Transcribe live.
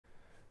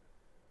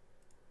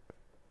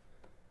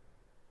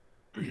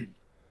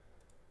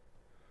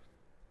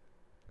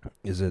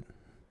Is it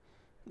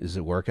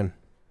working?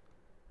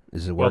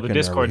 Is it Well, the working? Are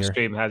we Discord here?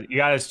 stream has. You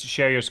gotta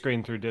share your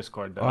screen through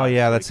Discord, though. Oh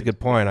yeah, Obviously, that's a because good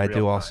point. I real do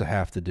time. also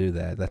have to do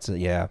that. That's a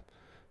yeah.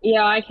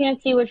 Yeah, I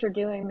can't see what you're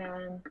doing,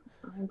 man.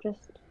 I'm just.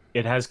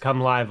 It has come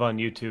live on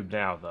YouTube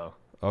now, though.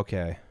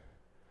 Okay.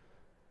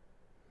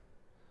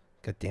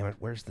 God damn it!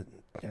 Where's the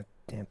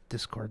damn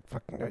Discord?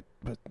 Fucking.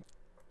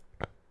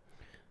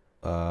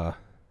 Uh.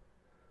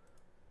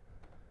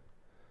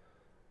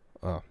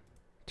 Oh.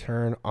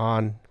 Turn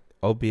on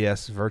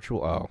OBS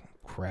virtual. Oh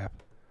crap.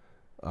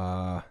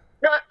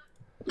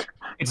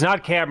 It's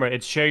not camera.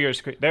 It's share your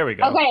screen. There we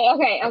go.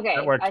 Okay.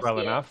 That worked I well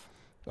see it. enough.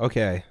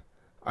 Okay.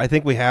 I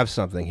think we have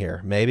something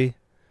here. Maybe.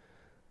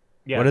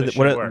 Yeah, What are this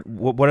the should work.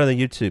 what are the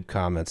YouTube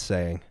comments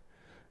saying?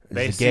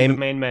 They Is the see game the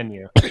main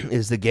menu.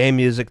 is the game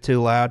music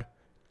too loud?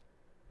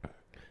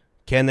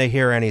 Can they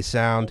hear any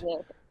sound?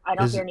 I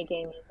don't Is- hear any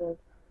game music.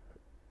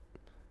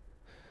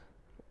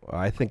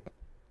 I think.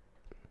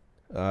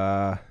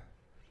 Come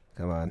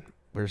on.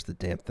 Where's the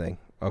damn thing?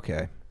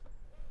 Okay.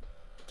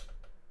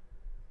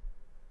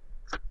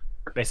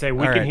 They say we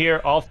All can right. hear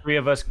all three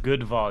of us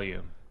good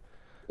volume.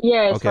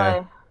 Yeah, it's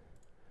Okay.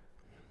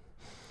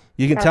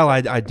 You can tell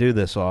I do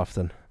this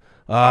often.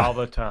 All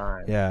the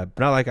time. Yeah,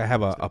 not like I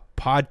have a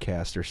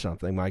podcast or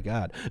something. My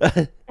God.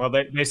 Well,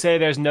 they say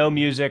there's no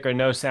music or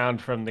no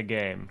sound from the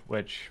game,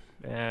 which,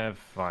 fine. That's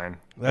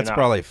They're not-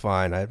 probably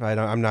fine.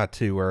 I'm not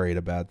too worried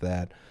about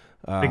that.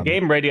 The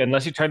game radio,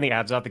 unless you turn the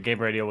ads off, the game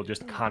radio will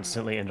just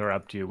constantly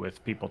interrupt you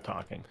with people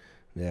talking.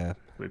 Yeah.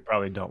 We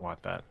probably don't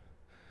want that.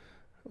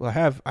 Well,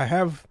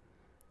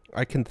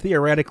 I can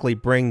theoretically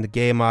bring the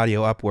game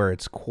audio up where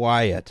it's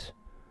quiet,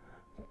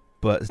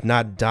 but it's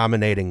not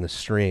dominating the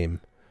stream,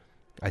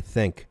 I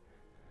think.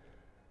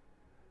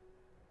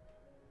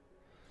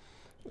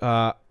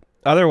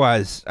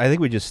 Otherwise, I think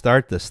we just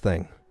start this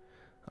thing.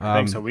 I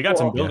think so. We got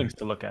some buildings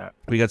to look at.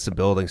 We got some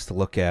buildings to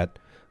look at.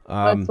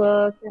 Let's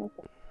look.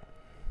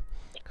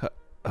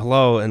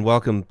 Hello and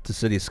welcome to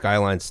City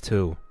Skylines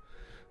 2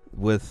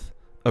 with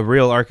a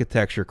real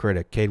architecture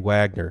critic, Kate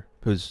Wagner,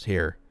 who's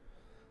here.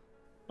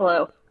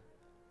 Hello.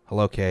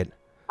 Hello, Kate.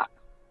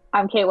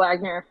 I'm Kate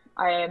Wagner.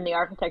 I am the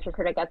architecture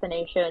critic at The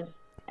Nation,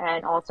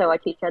 and also I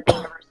teach at the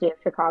University of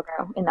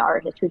Chicago in the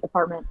art history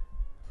department.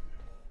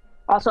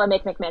 Also, I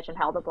make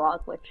McMansionHell, the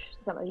blog, which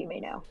some of you may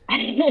know.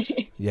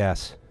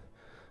 Yes.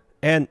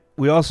 And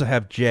we also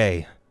have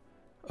Jay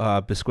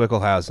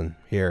Bsquiklehausen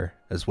here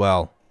as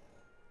well.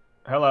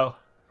 Hello.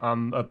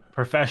 I'm a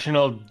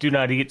professional do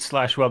not eat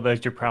 / well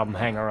there's your problem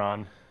hanger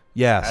on.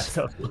 Yes.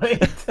 As of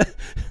late.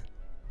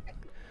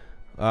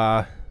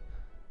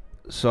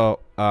 So,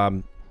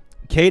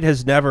 Kate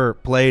has never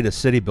played a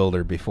city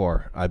builder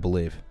before, I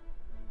believe.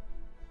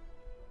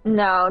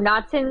 No,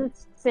 not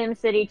since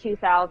SimCity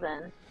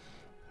 2000.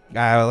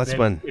 That's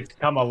when It's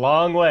come a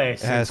long way.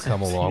 it has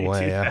come a long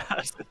way, yeah.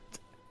 2000.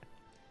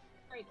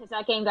 Because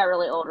that game got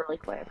really old really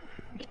quick.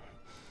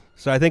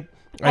 So I think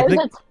I was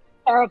a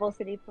terrible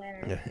city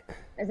planner Yeah.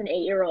 as an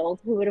 8-year-old.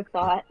 Who would have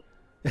thought?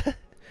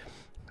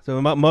 So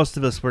most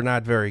of us were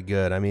not very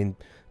good. I mean,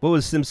 what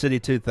was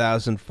SimCity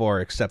 2000 for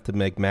except to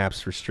make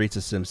maps for Streets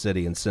of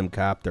SimCity and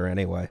SimCopter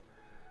anyway?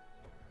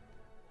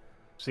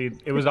 See,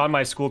 it was on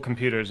my school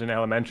computers in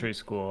elementary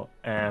school,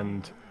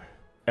 and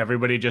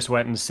everybody just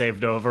went and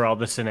saved over all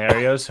the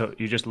scenarios. So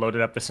you just loaded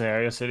up the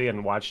scenario city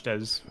and watched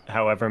as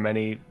however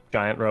many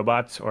giant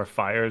robots or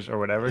fires or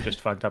whatever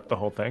just fucked up the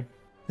whole thing.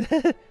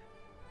 That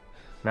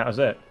was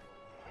it.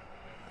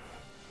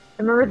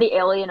 Remember the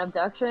alien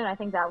abduction? I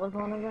think that was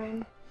one of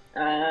them.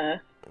 Oh,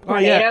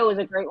 Tornado yeah. was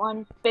a great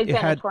one. Big It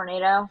fan had- of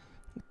Tornado.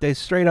 They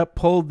straight up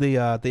pulled the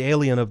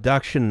alien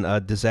abduction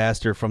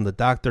disaster from the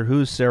Doctor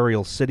Who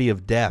serial City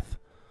of Death.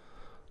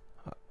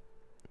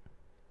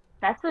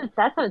 That's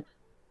a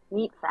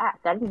neat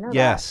fact. I didn't know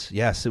Yes,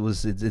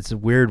 it's a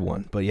weird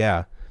one, but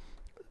yeah.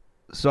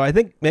 So I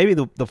think maybe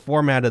the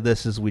format of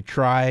this is we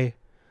try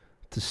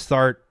to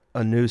start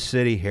a new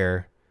city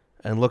here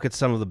and look at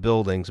some of the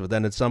buildings, but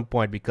then at some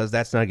point, because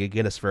that's not going to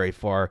get us very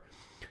far,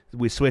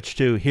 we switch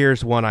to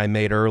here's one I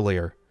made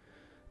earlier,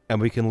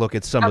 and we can look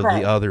at some of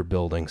the other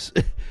buildings.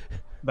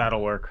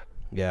 That'll work.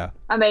 Yeah,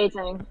 that.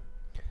 Amazing.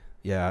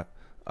 yeah.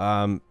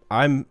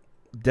 I'm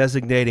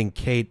designating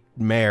Kate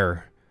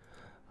mayor.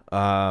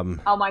 Oh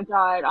my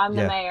god, I'm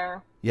Yeah. the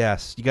mayor.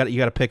 Yes, you got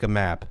to pick a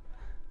map.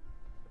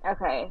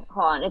 Okay,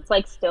 hold on. It's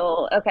like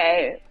still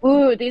okay.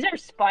 Ooh, these are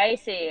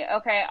spicy.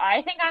 Okay,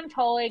 I think I'm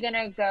totally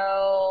gonna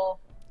go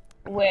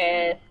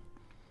with.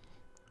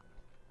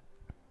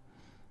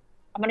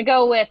 I'm gonna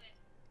go with.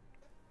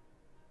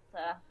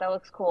 That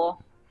looks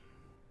cool.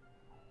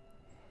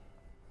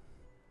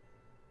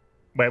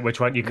 Wait, which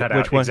one you cut out?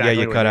 Which one? Exactly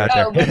Yeah, you what cut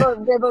you out were- there.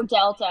 River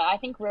Delta. I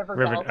think River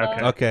Delta.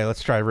 okay. Okay,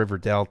 let's try River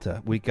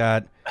Delta. We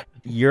got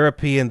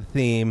European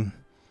theme.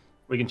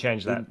 We can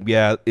change that.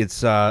 Yeah,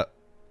 it's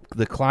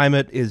the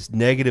climate is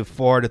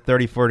 -4 to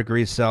 34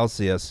 degrees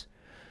Celsius.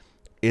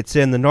 It's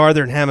in the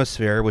northern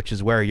hemisphere, which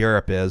is where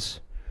Europe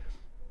is.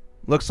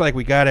 Looks like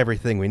we got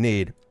everything we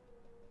need.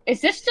 Is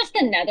this just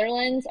the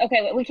Netherlands?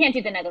 Okay, we can't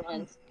do the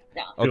Netherlands.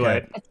 No. Too Okay.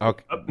 late.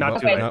 Okay. Oh,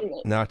 not too Okay, late. too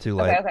late. Not too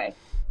late. Okay.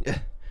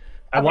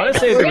 I want to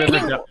Okay, say we're the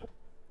gonna River. do-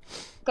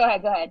 Go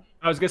ahead.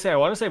 I was gonna say I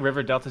want to say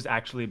River Delta is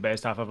actually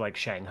based off of like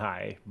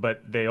Shanghai,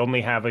 but they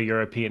only have a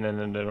European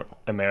and an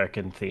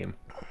American theme.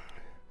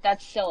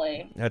 That's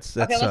silly. That's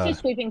Okay, let's do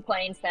Sweeping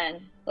Plains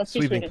then. Let's do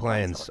Sweeping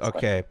Plains.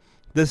 Okay.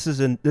 This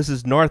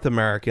is North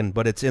American,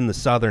 but it's in the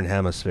southern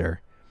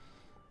hemisphere.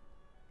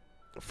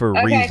 For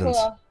Okay, reasons.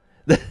 cool.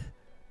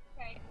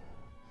 Okay.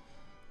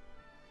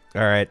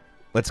 All right,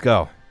 let's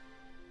go.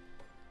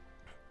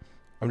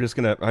 I'm just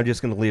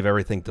gonna leave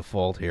everything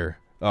default here.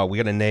 Oh, we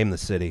gotta name the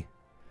city.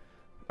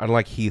 I don't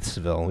like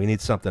Heathsville. We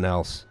need something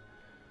else.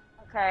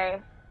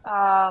 Okay.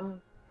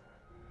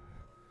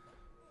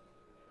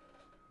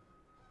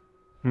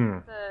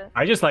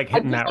 I just like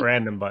hitting that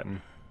random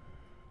button.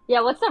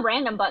 Yeah, what's the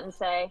random button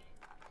say?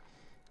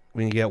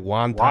 We can get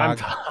Wantagh.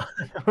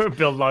 Wantagh.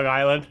 Build Long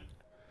Island.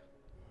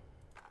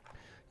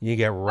 You can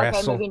get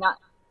Wrestle. Okay, maybe not.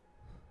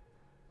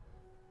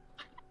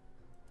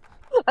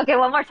 Okay,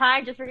 one more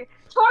time, just for no,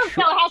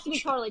 it has to be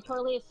Chorley.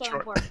 Chorley is so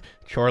important.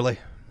 Chorley.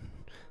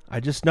 I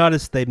just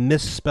noticed they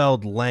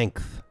misspelled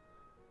length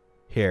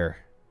here.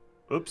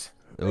 Oops.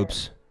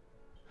 Oops.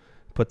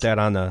 Put that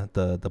on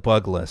the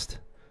bug list.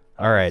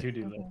 All right.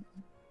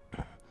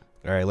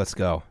 All right, let's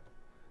go.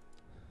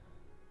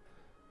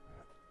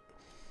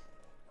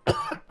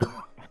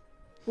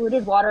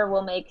 Polluted water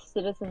will make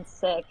citizens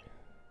sick.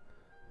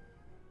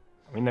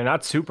 I mean, they're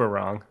not super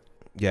wrong.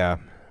 Yeah.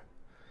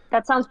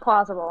 That sounds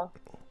plausible.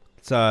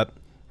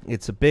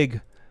 It's a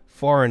big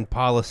foreign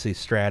policy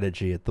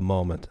strategy at the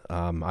moment.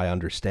 I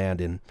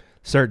understand in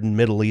certain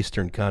Middle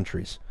Eastern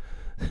countries.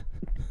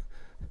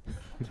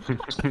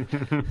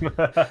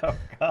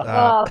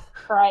 Oh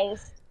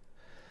Christ!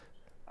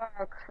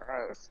 Oh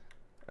Christ!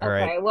 All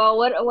Okay, right. well,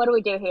 what do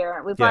we do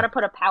here? We've got to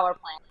put a power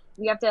plant.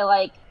 We have to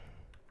like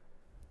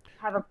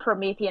have a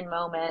Promethean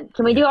moment.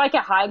 Can we do like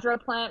a hydro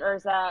plant, or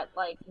is that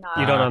like not?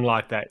 You don't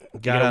unlock that. You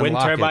Gotta get a wind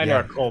unlock it, turbine yeah. or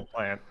a coal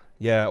plant.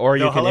 Yeah, or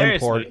No, you can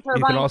import. hilariously-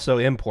 You can also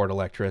import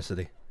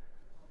electricity.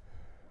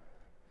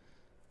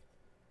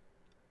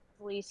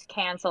 Lease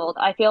canceled.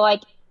 I feel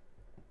like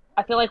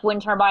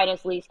wind turbine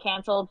is lease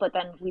canceled, but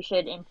then we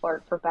should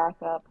import for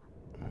backup.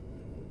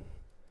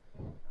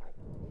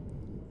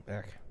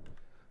 Back.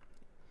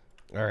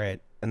 All right,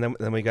 and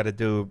then we got to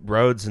do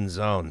roads and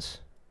zones,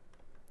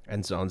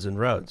 and zones and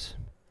roads.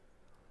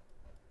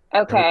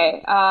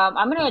 Okay, I'm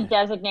gonna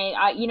designate.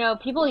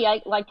 People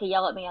like to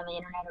yell at me on the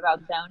internet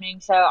about zoning,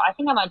 so I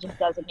think I might just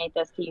designate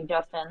this to you,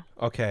 Justin.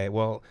 Okay,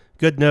 well,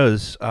 good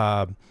news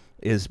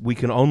is we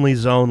can only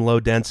zone low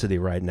density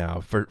right now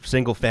for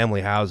single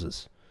family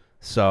houses.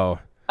 So.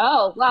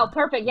 Oh wow,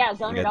 perfect. Yeah,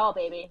 zone it all,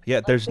 baby.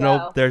 Yeah, Let's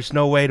go. there's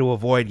no way to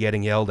avoid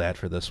getting yelled at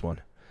for this one.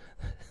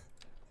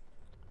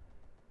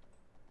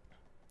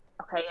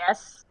 Okay,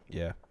 yes.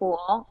 Yeah.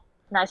 Cool.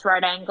 Nice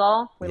right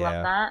angle. We love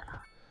Yeah. that.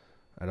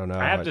 I don't know.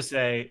 I have to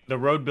say, the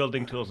road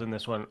building tools in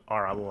this one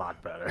are a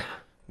lot better.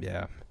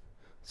 Yeah.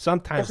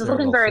 Sometimes This is they're a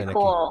looking little very finicky.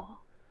 cool.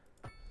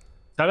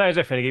 Sometimes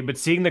they're finicky, but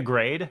seeing the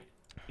grade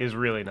is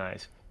really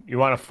nice. You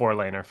want a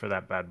 4-laner for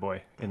that bad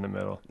boy in the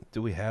middle.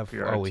 Do we have?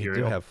 Your Oh, we do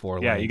arterial. have 4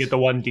 lanes. Yeah, you get the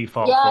one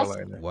default Yes.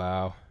 4-laner.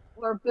 Wow.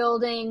 We're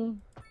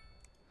building.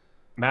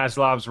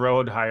 Maslow's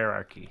road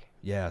hierarchy.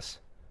 Yes.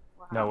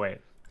 Wow. No, wait.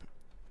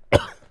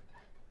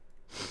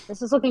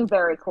 This is looking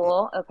very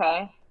cool.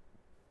 Okay.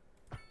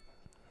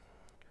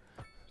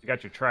 You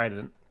got your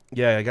trident.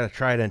 Yeah, I got to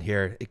try it in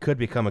here. It could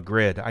become a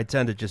grid. I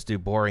tend to just do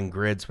boring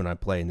grids when I'm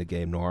playing the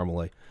game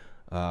normally.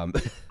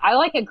 I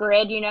like a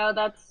grid.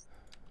 That's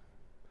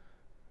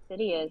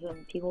city is,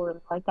 and people really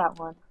like that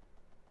one.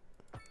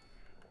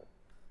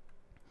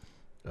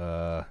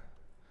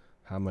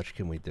 How much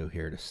can we do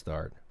here to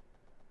start?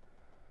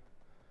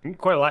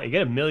 Quite a lot. You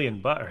get $1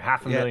 million or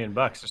half a Yeah, million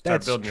bucks to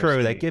start That's building. true.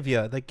 Your They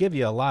city. give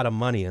you a lot of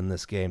money in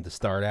this game to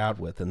start out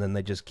with, and then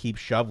they just keep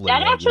shoveling.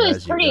 That at you actually as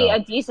is you pretty go. a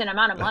decent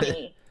amount of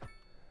money.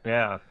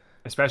 Yeah,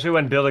 especially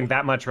when building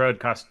that much road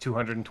costs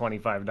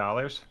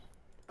 $225.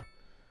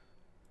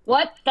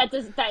 What? That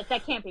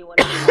can't be what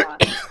it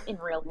costs in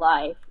real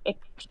life.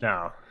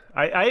 No,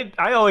 I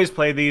always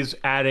play these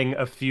adding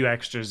a few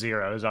extra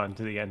zeros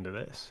onto the end of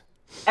this.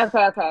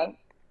 Okay.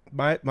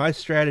 My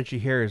strategy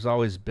here has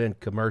always been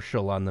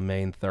commercial on the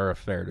main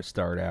thoroughfare to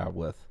start out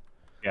with.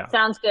 Yeah.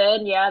 Sounds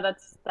good. Yeah, that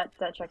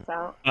checks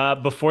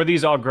out. Before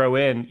these all grow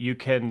in, you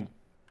can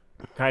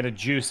kind of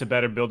juice a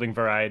better building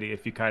variety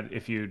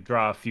if you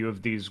draw a few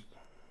of these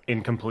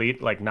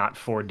incomplete, like not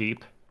 4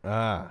 deep.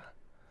 Ah.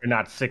 Or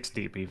not 6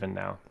 deep even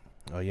now.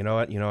 Oh, you know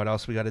what? You know what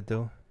else we got to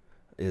do?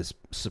 Is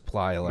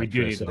supply We electricity.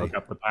 do need to hook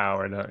up the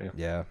power, don't you?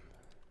 Yeah.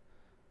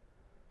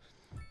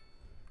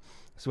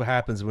 That's what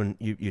happens when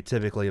you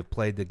typically have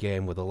played the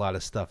game with a lot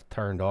of stuff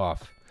turned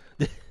off.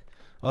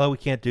 Although we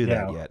can't do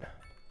that yet.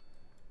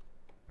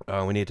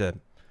 We need to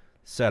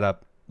set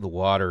up the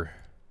water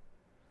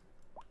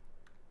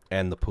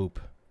and the poop.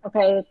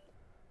 Okay,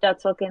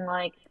 that's looking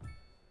like.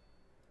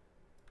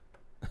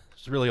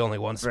 There's really only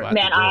one spot.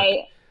 Man, to do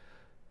it.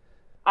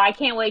 I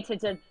can't wait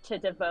to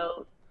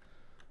devote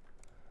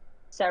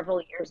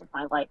several years of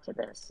my life to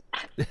this.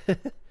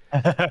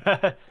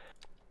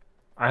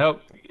 I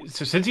hope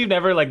so. Since you've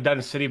never like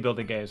done city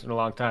building games in a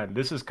long time,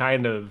 this is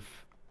kind of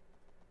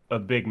a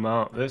big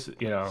moment. This,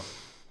 you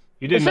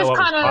didn't know what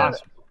was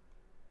possible.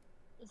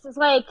 This is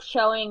like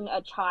showing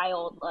a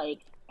child like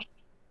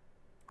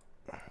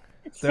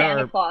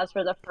Santa Claus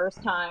for the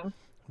first time.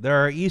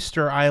 There are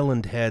Easter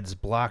Island heads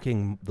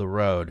blocking the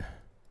road.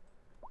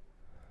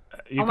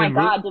 Oh my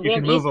God! Did we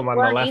have move them on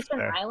the left Eastern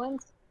there.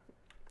 Islands?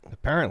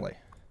 Apparently.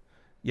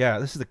 Yeah,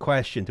 this is the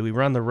question. Do we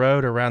run the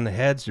road around the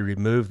heads or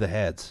remove the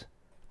heads?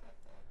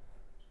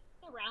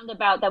 A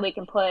roundabout that we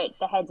can put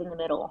the heads in the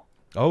middle.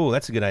 Oh,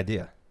 that's a good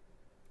idea.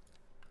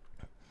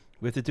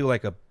 We have to do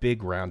like a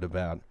big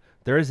roundabout.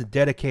 There is a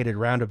dedicated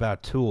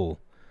roundabout tool,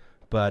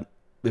 but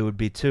it would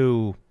be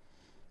too...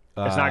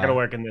 it's not going to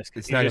work in this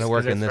case. It's not going to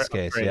work in this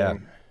case, yeah.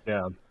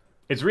 Yeah.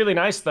 It's really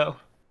nice, though.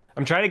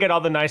 I'm trying to get all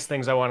the nice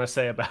things I want to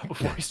say about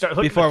before we start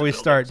looking Before at we the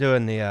start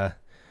doing the...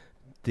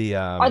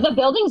 Are the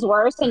buildings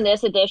worse in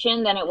this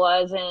edition than it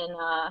was in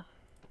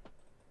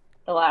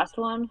the last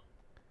one?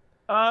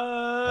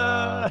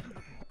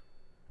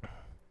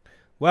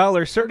 Well,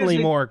 they're certainly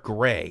more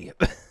gray.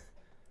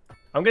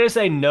 I'm going to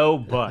say no,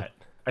 but.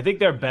 I think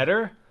they're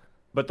better,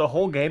 but the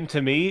whole game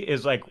to me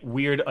is like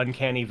weird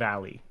uncanny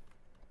valley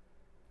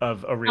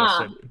of a real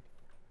city.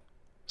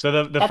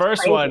 So the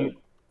first one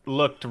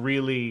looked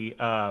really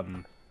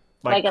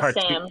like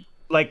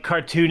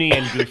cartoony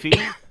and goofy.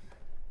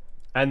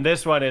 And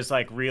this one is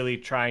like really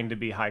trying to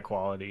be high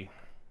quality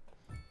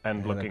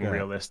and looking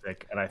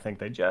realistic, and I think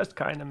they just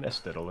kind of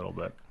missed it a little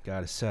bit.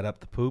 Got to set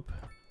up the poop.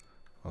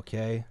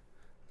 Okay.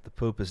 The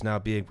poop is now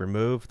being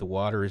removed. The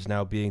water is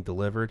now being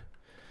delivered.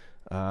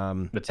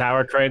 The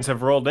tower cranes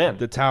have rolled in.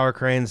 The tower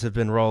cranes have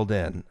been rolled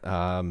in.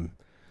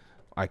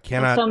 I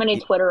cannot... So many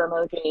Twitter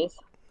emojis.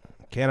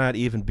 Cannot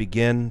even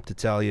begin to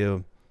tell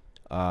you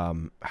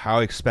how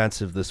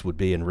expensive this would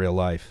be in real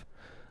life.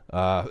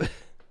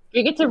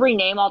 You get to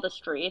rename all the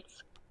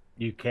streets.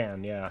 You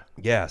can, yeah.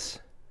 Yes.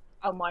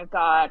 Oh my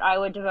God, I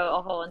would devote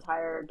a whole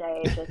entire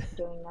day just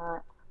doing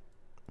that.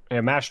 Yeah,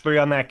 mash 3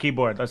 on that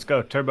keyboard. Let's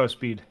go. Turbo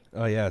speed.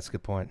 Oh yeah, that's a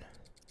good point.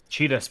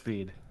 Cheetah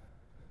speed.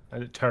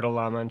 Turtle,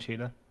 llama, and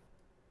cheetah.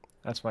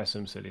 That's my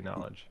SimCity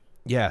knowledge.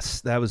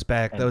 Yes, that was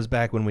back. That was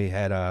back when we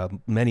had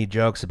many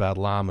jokes about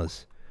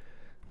llamas.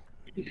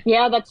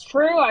 Yeah, that's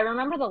true. I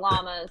remember the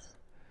llamas.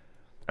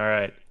 All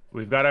right,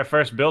 we've got our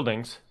first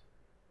buildings.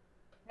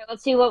 Okay,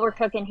 let's see what we're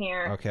cooking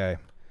here. Okay,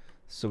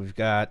 so we've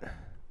got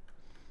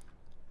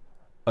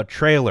a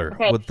trailer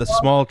with the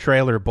small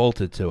trailer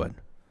bolted to it.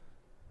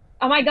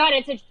 Oh my God,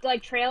 it's a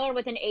trailer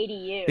with an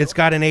ADU. It's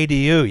got an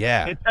ADU,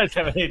 yeah. It does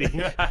have an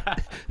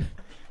ADU.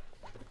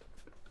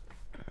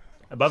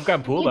 Above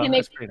ground pool, though.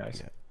 That's pretty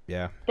nice.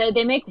 Yeah.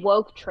 They make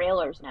woke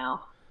trailers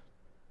now.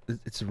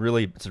 It's a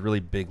really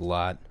big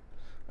lot.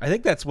 I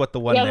think that's what the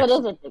one. Yeah, next, that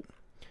is a big...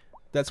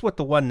 That's what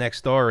the one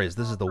next door is.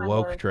 This is the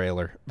woke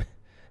trailer.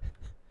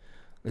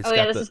 This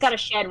has got a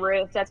shed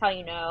roof. That's how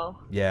you know.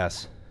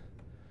 Yes.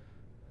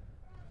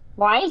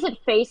 Why is it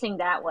facing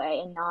that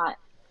way and not?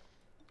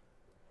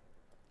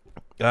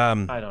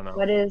 I don't know.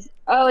 What is?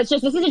 Oh, this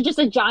is just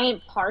a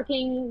giant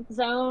parking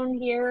zone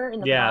here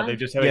in the front? They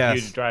just have a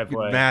huge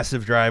driveway.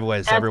 Massive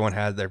driveways. Everyone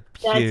had their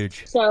huge.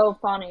 That's so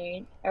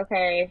funny.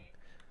 Okay.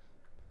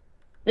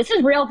 This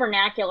is real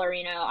vernacular,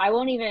 I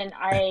won't even.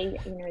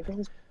 This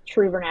is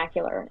true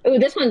vernacular. Oh,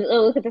 this one.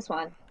 Oh, look at this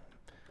one.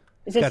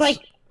 Is this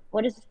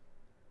what is it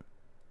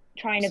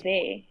trying to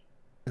be?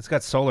 It's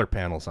got solar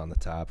panels on the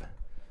top.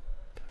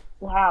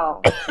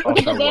 Wow.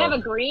 Okay, does they have a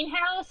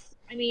greenhouse?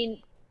 I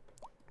mean,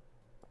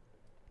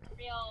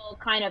 real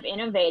kind of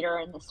innovator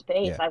in the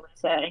space, I would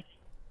say.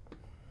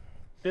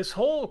 This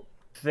whole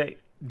thing.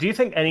 Do you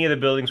think any of the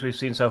buildings we've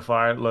seen so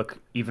far look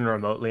even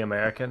remotely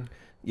American?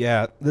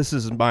 Yeah, this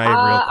is my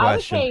real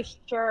question. I would say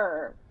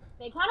sure.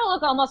 They kind of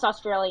look almost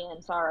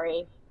Australian,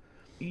 sorry.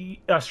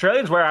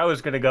 Australian's where I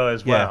was going to go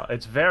as well.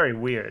 It's very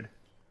weird.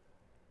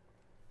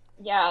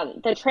 Yeah,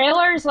 the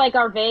trailers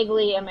are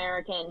vaguely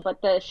American, but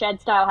the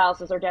shed-style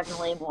houses are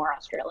definitely more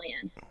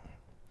Australian.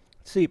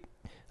 See,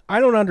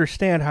 I don't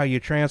understand how you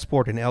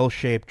transport an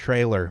L-shaped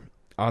trailer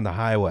on the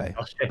highway.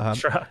 L-shaped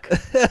truck.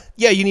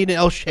 Yeah, you need an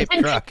L-shaped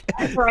truck.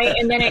 Right,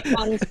 and then it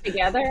comes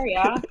together,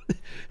 yeah.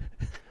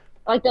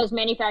 Like those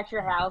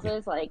manufactured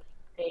houses,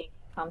 they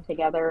come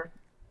together.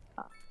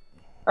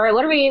 All right,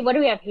 what do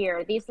we have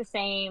here? These the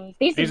same?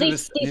 These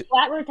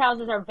flat roof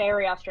houses are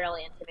very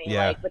Australian to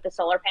me, with the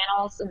solar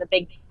panels and the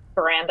big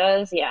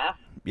verandas. Yeah.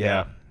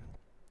 Yeah.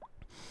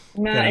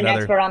 I'm not an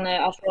expert on the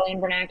Australian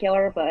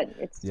vernacular, but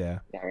it's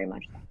very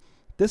much.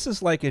 This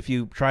is like if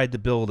you tried to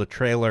build a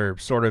trailer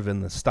sort of in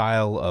the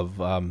style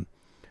of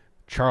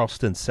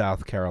Charleston,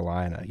 South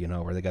Carolina,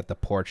 where they got the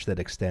porch that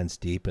extends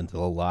deep into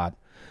the lot.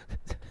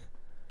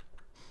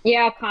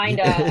 Yeah, kind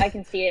of. I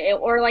can see it.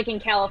 Or like in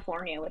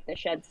California with the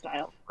shed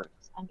style.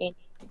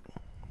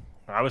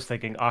 I was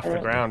thinking off the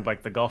ground,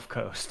 like the Gulf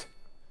Coast.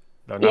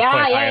 Though not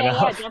quite high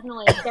enough. Yeah,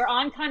 definitely. They're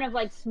on kind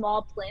of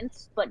small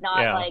plinths, but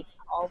not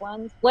tall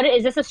ones. What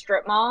is this? A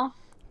strip mall?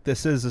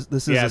 This is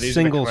a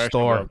single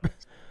store.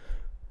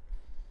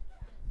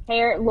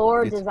 Hair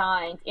lore It's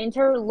designs,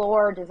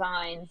 interlore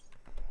designs.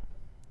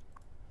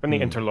 From the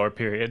interlore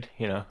period,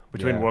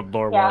 between Yeah. World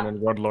War Yeah. One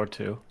and World War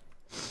Two.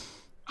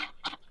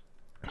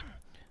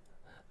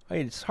 I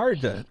mean, it's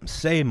hard to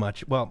say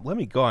much. Well, let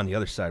me go on the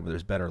other side where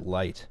there's better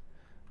light.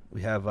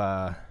 We have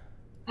Oh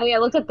yeah,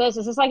 look at this.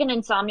 Is this like an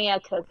Insomnia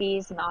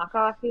Cookies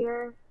knockoff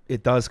here?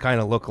 it does kind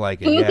of look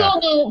like it, yeah.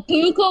 Buccal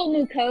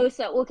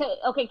mucosa.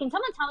 Okay, can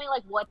someone tell me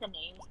like what the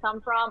names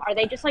come from? Are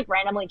they just like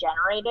randomly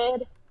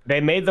generated? They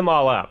made them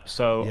all up,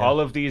 so Yeah. all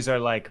of these are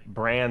like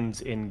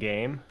brands in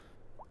game.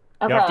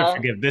 Okay. You have to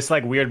forgive this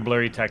like weird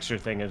blurry texture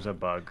thing is a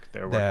bug.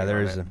 They're working Yeah, there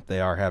on is. it.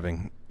 They are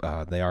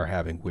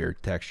having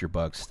weird texture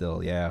bugs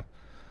still. Yeah.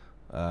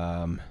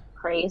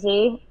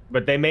 Crazy.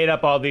 But they made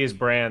up all these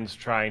brands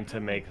trying to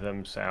make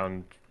them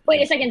sound.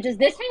 Wait a second. Does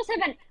this house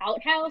have an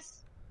outhouse?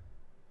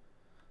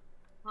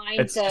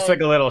 It's just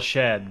like a little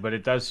shed, but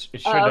it does.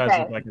 It sure does okay.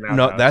 look like an outhouse.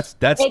 No, that's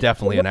It's-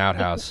 definitely an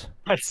outhouse.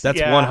 That's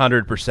yeah.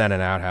 100%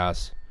 an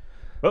outhouse.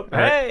 Oh, All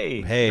right.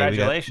 hey, Hey, we got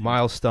congratulations!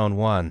 milestone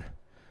 1.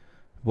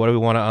 What do we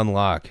want to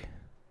unlock?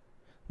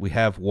 We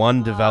have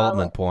 1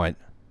 development point.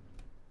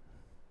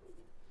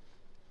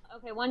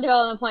 Okay, 1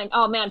 development point.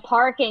 Oh man,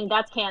 parking.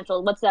 That's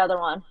canceled. What's the other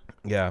one?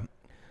 Yeah.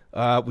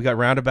 We got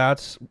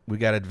roundabouts. We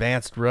got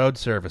advanced road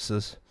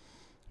services.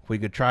 We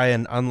could try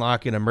and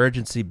unlock an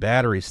emergency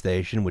battery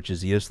station, which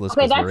is useless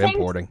Okay, because that we're seems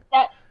importing.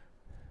 that.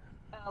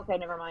 Okay,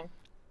 never mind.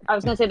 I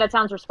was gonna say that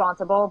sounds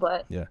responsible,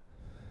 but Yeah.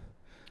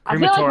 I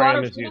feel like Crematorium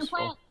water is treatment useful.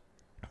 plant.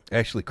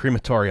 Actually,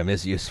 crematorium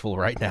is useful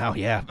right now.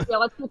 Yeah. Yeah,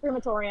 let's do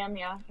crematorium.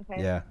 Yeah.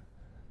 Okay. Yeah.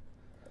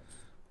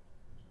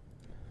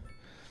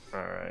 All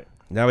right.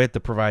 Now we have to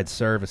provide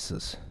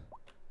services.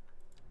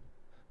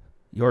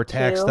 Your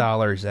tax 2.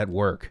 dollars at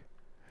work.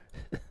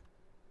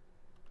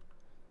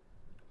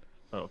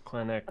 Oh,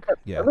 clinic.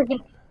 Yeah. We're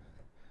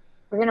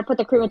gonna put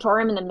the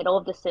crematorium in the middle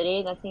of the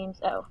city. That seems.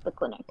 Oh, the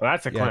clinic. Well,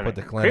 that's a Yeah, clinic. put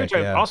the clinic,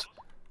 Crematorium- yeah. Also,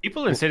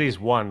 people in Cities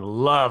 1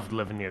 loved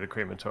living near the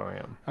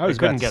crematorium. I was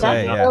They couldn't about to get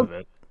say, enough yeah. of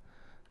it.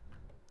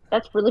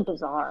 That's really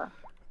bizarre.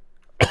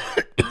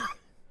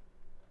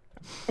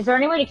 Is there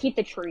any way to keep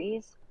the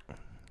trees?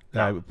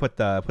 Put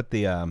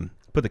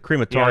the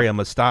crematorium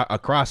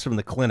across from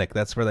the clinic.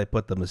 That's where they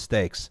put the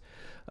mistakes.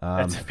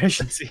 That's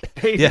efficiency,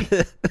 baby.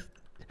 Yeah.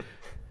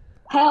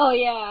 Hell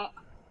yeah.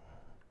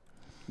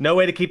 No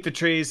way to keep the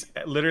trees.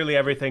 Literally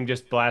everything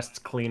just blasts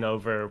clean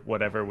over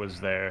whatever was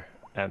there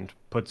and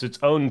puts its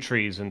own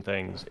trees and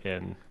things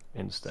in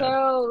instead.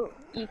 So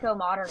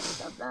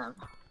eco-modernist of them.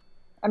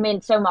 I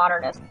mean, so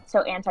modernist,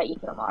 so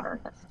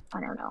anti-eco-modernist. I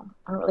don't know.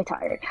 I'm really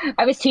tired.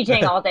 I was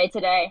teaching all day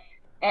today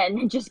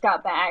and just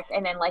got back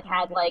and then like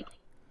had like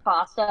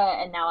pasta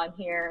and now I'm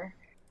here.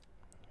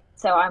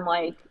 So I'm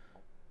like,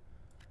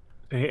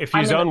 If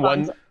I'm you in the zone fun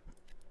one,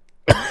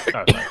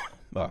 zone.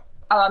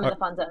 Oh. I'm in the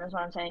fun zone is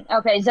what I'm saying.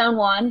 Okay, zone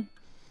 1.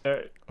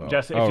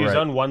 Jess, if Oh, you right.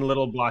 zone one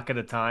little block at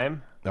a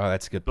time, Oh,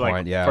 that's a good like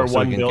point. Yeah, for so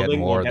one we can building, get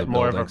more we'll of the get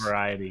more of a buildings.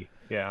 variety.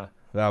 Yeah,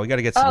 Well, we got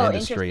to get some Oh,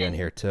 industry in interesting.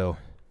 here too.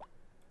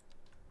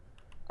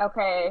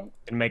 Okay.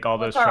 and make all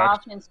those What's our trucks.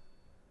 options?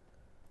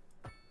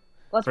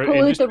 Let's For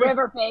pollute the industry?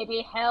 river,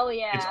 baby. Hell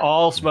yeah. It's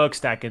all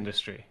smokestack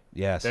industry.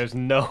 Yes. There's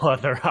no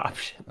other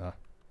option. We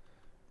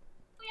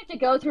have to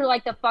go through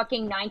like the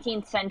fucking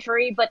 19th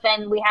century, but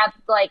then we have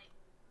like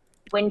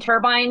wind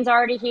turbines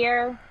already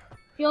here.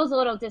 Feels a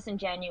little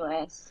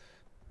disingenuous.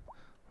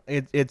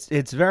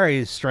 It's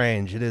very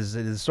strange. It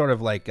is sort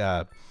of like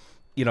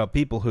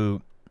people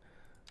who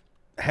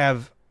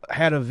have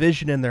had a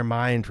vision in their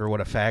mind for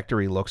what a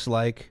factory looks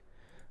like,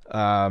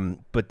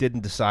 but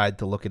didn't decide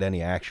to look at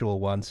any actual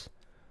ones.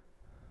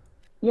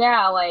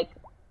 Yeah, like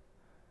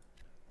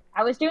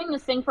I was doing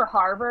this thing for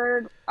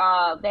Harvard.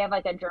 They have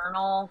like a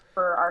journal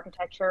for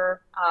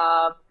architecture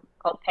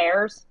called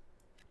Pairs,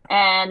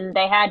 and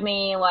they had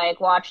me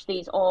like watch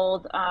these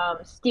old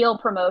steel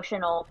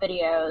promotional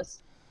videos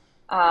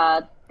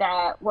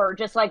that were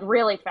just like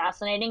really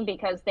fascinating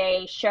because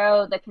they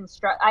show the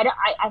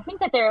I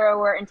think that there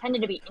were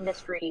intended to be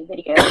industry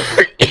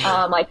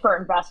videos, like for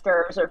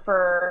investors or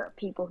for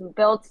people who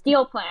build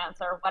steel plants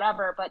or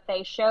whatever. But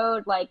they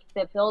showed like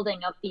the building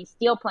of these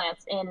steel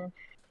plants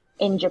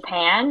in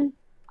Japan,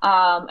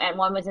 and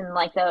one was in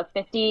like the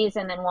 50s,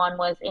 and then one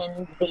was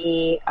in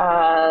the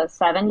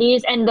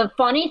 70s. And the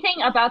funny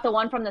thing about the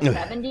one from the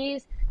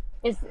 70s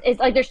is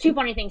like there's 2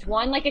 funny things.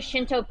 One, like a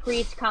Shinto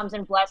priest comes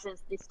and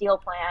blesses the steel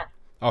plant.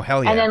 Oh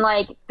hell yeah! And then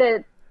like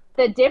the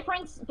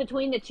difference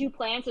between the 2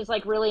 plants is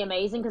like really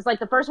amazing because like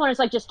the first one is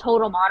like just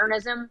total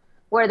modernism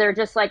where they're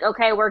just like,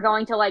 okay, we're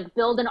going to like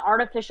build an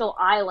artificial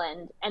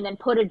island and then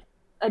put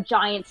a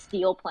giant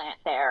steel plant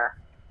there.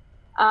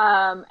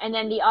 And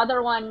then the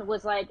other one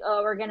was like,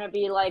 oh, we're gonna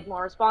be like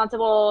more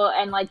responsible,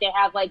 and like they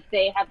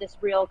have this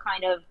real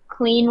kind of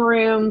clean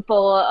room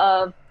full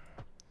of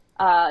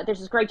there's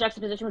this great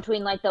juxtaposition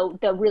between like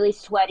the really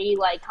sweaty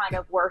like kind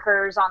of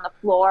workers on the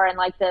floor and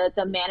like the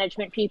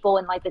management people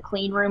in like the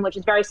clean room, which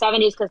is very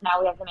 70s because now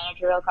we have the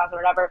managerial class or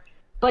whatever.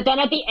 But then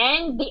at the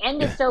end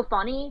is so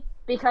funny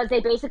because they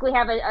basically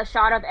have a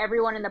shot of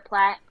everyone in the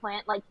plant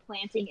like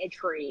planting a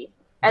tree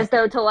as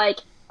though to like,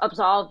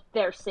 absolve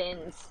their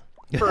sins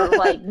for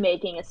like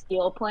making a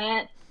steel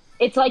plant.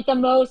 It's like the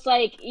most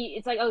like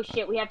it's like, oh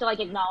shit, we have to like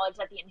acknowledge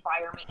that the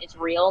environment is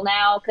real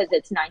now because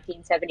it's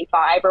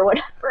 1975 or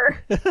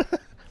whatever.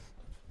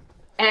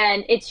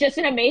 And it's just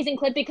an amazing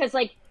clip because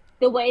like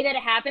the way that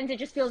it happens, it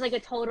just feels like a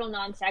total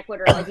non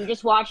sequitur. Like you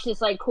just watch this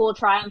like cool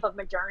triumph of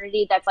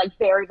modernity that's like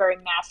very, very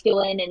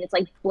masculine and it's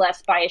like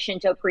blessed by a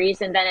Shinto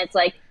priest, and then it's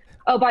like,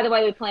 oh, by the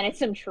way, we planted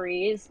some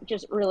trees.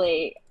 Just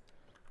really,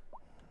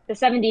 the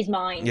 70s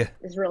mind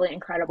is really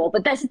incredible.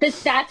 But that's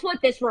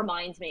what this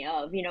reminds me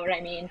of. You know what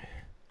I mean?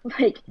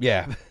 Like,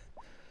 yeah,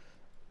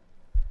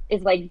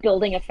 is like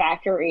building a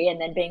factory and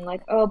then being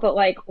like, oh, but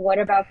like, what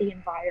about the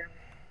environment?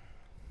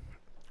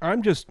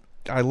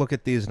 I look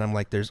at these and I'm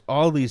like, there's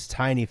all these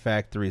tiny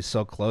factories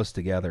so close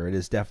together. It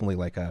is definitely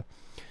like a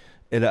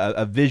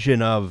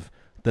vision of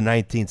the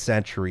 19th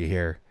century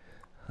here.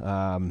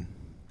 It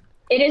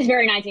is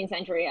very 19th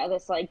century.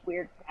 This like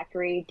weird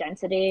factory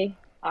density.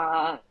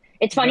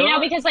 It's funny now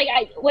because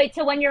like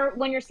so when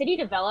your city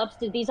develops,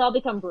 did these all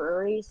become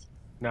breweries?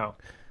 No.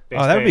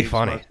 That would be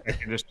funny.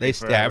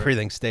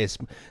 Everything stays.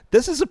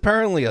 This is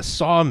apparently a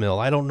sawmill.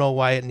 I don't know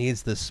why it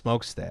needs this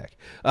smokestack.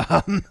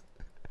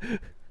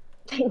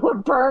 We're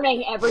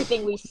burning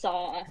everything we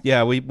saw.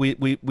 Yeah, we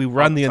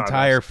run the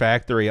entire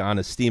factory on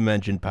a steam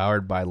engine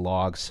powered by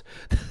logs.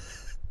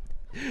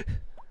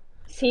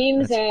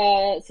 Seems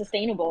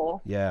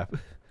sustainable. Yeah.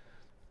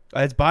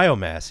 It's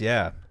biomass,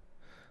 yeah.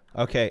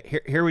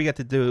 Okay, here we get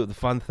to do the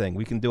fun thing.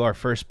 We can do our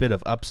first bit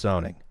of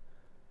upzoning.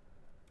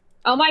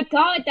 Oh my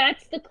god,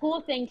 that's the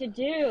cool thing to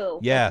do.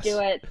 Yes. Let's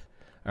do it.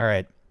 All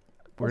right.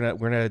 We're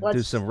gonna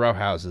do some row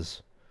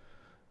houses.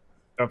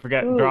 Don't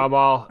forget, draw them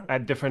all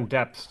at different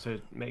depths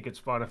to make it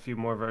spawn a few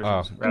more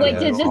versions. Wait,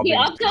 does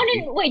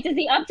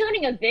the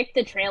upzoning evict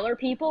the trailer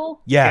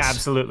people? Yes. Yeah,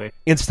 absolutely.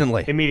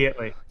 Instantly.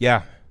 Immediately.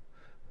 Yeah.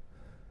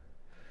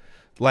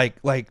 Like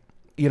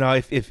you know,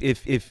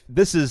 if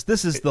this is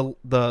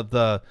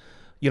the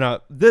you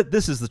know,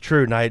 this is the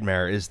true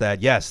nightmare, is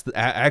that yes,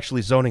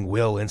 actually zoning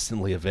will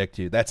instantly evict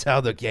you. That's how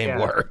the game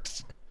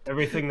works.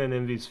 Everything the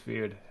NIMBYs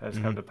feared has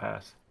come to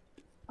pass.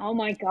 Oh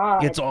my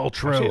god. It's all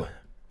true. Actually,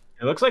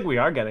 it looks like we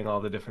are getting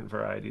all the different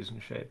varieties and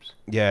shapes.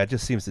 Yeah, it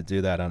just seems to do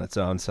that on its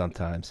own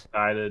sometimes.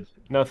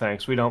 No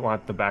thanks, we don't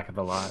want the back of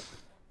the lot.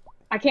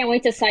 I can't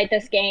wait to cite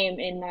this game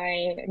in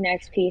my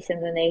next piece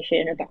in the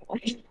Nation about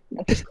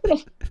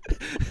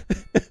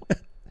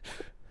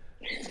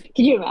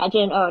Can you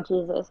imagine? Oh,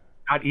 Jesus.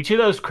 God, each of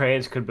those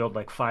cranes could build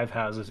like 5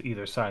 houses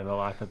either side of the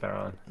lot that they're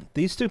on.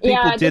 These two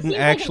people didn't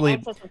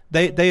actually...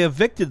 Like they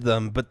evicted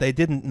them, but they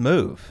didn't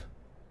move.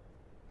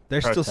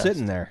 They're still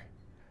sitting there.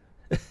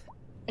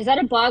 Is that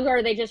a bug, or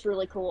are they just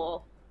really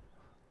cool?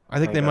 I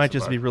think they might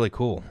just be really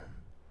cool.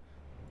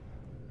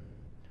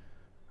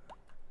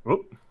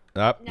 Whoop.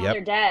 Now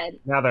they're dead.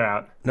 Now they're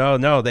out.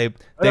 No, they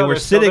were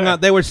sitting on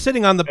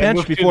the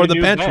bench before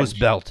the bench was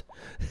built.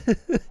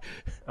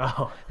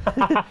 Oh.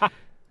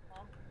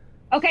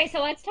 Okay,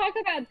 so let's talk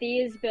about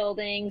these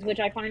buildings, which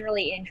I find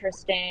really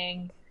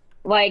interesting.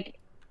 Like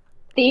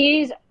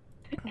these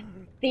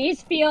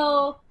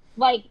feel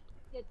like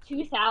the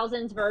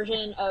 2000s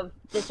version of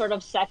the sort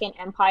of Second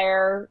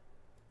Empire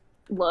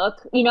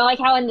look. You know, like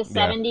how in the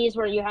 70s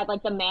where you had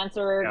like the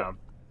mansard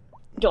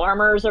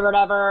dormers or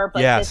whatever,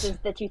 but this is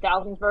the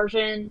 2000s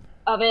version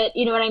of it.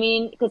 You know what I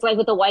mean? Because like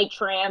with the white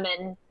trim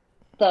and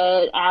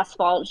the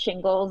asphalt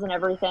shingles and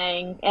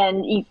everything,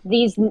 and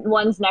these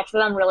ones next to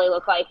them really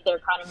look like they're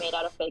kind of made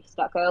out of fake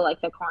stucco,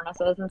 like the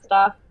cornices and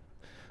stuff.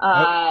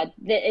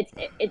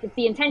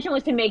 The intention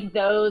was to make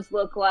those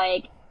look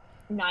like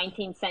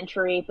 19th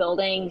century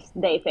buildings.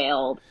 They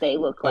failed. They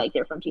look like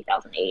they're from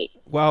 2008.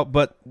 Well,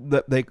 but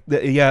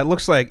it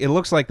looks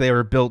like they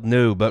were built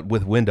new, but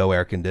with window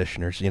air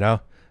conditioners. You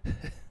know.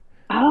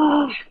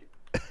 Oh,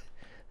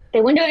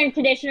 the window air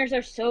conditioners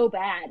are so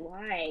bad.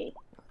 Why?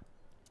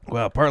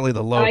 Well, partly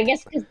the low. I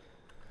guess because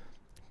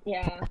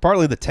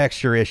partly the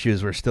texture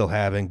issues we're still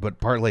having, but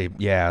partly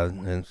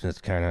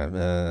it's kind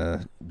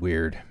of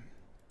weird.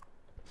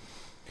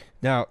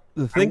 Now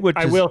the thing which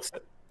is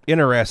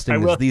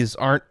interesting is these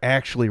aren't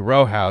actually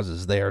row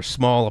houses. They are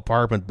small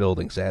apartment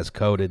buildings as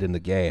coded in the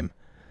game.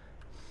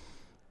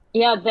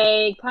 Yeah,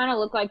 they kind of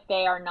look like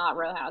they are not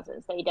row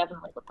houses. They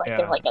definitely look like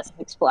they're like a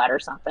six flat or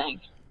something.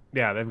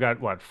 Yeah, they've got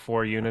what,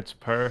 4 units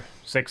per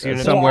 6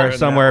 units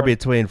somewhere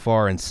between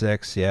 4 and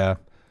 6. Yeah.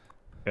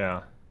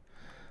 Yeah.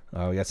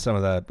 Oh, we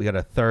got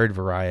a third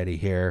variety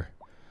here.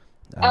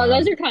 Oh,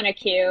 those are kind of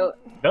cute.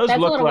 Those That's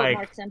look a little like bit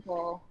more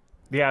simple.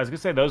 Yeah, I was gonna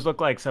say those look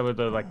like some of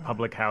the like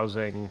public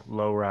housing,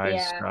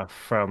 low-rise stuff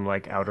from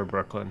like outer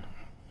Brooklyn.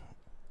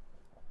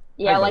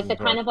 Yeah, like the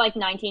kind of like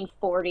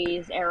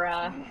 1940s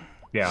era.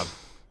 Yeah.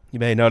 You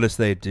may notice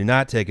they do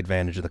not take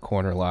advantage of the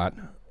corner lot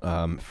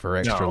for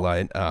extra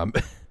light.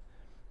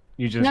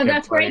 You just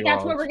that's great.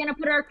 That's where we're gonna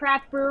put our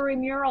craft brewery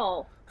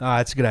mural. Oh,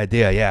 that's a good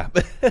idea. Yeah.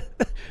 An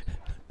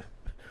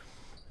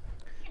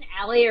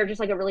alley, or just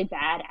like a really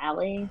bad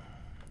alley,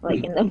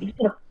 like in the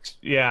middle.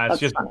 Yeah, it's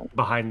That's just funny.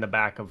 behind the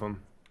back of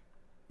them.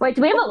 Wait,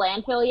 do we have a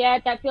landfill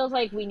yet? That feels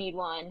like we need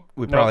one.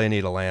 We Nope. probably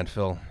need a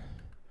landfill.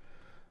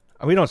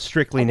 We don't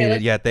strictly Okay, need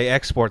it yet. They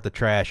export the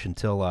trash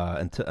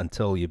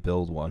until you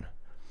build one.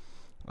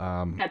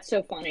 That's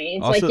so funny.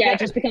 It's Also- like, yeah, it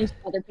just becomes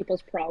other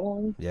people's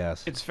problem.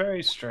 Yes. It's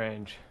very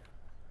strange.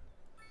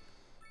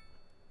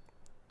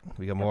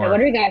 We got Okay, more. what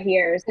do we got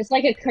here? Is this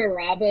like a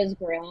Carrabba's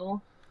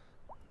grill?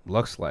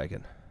 Looks like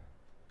it.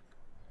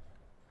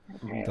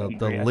 Okay. The I think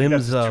that's a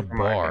Limsa supermarket.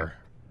 bar.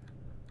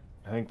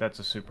 I think that's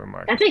a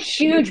supermarket. That's a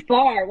huge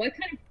bar. What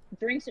kind of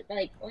drinks?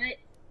 Like, what?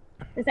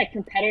 Is that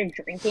competitive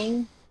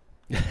drinking?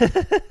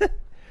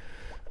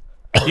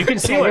 You can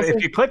see Okay, what this if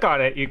is- you click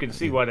on it. You can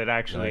see what it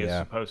actually Oh,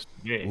 yeah. is supposed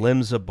to be.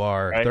 Limsa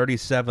bar, Right.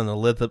 37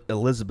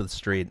 Elizabeth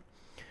Street.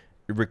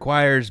 It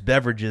requires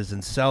beverages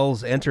and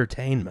sells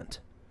entertainment.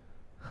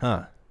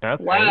 Huh.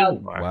 Okay, Wow.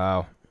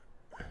 Wow.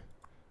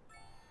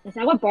 Is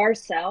that what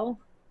bars sell?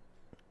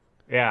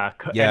 Yeah,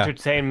 Yeah.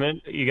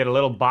 entertainment. You get a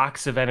little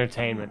box of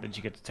entertainment that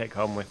you get to take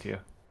home with you.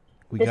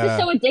 We This got is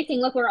so addicting.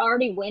 Look, we're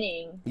already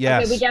winning.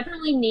 Yes. Okay, we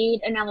definitely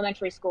need an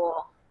elementary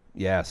school.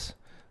 yes.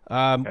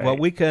 Okay. Well,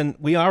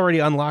 we already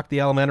unlocked the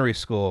elementary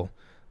school.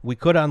 We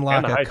could unlock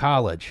And the a high-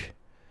 college.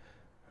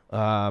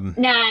 No.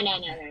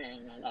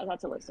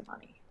 That's a waste of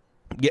money.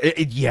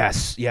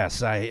 Yes.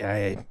 I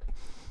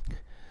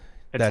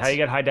It's That's- how you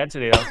get high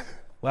density, though.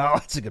 well,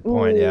 that's a good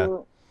point. Yeah.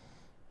 Ooh.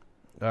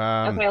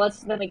 Um, Okay,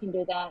 then we can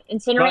do that. Well,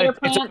 Incinerator it's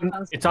plant.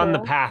 sounds it's on the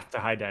cool. path to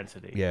high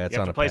density. Yeah, it's you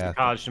have on to a place path. the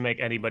college to make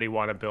anybody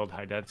want to build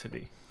high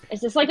density.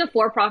 Is this like a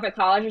for-profit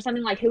college or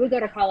something? Like, who would go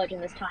to college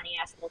in this tiny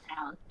ass little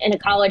town? In a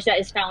college that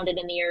is founded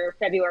in the year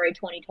February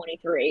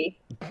 2023.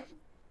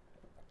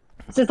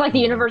 Is this like the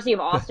University of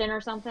Austin or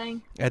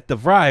something? At the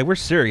Vry, we're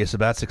serious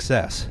about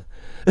success.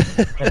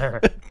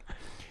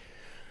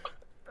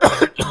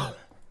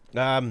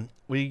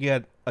 We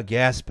get a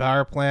gas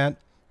power plant.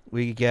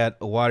 We get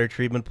a water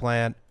treatment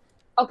plant.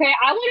 Okay,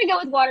 I want to go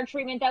with water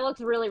treatment. That looks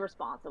really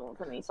responsible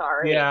to me.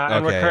 Sorry. Yeah, and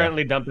Okay, we're yeah.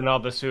 currently dumping all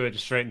the sewage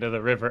straight into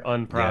the river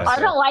unprocessed. I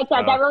don't like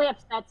that. So- That really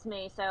upsets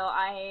me. So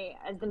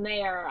as the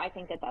mayor, I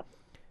think that's.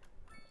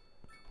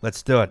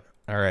 Let's do it.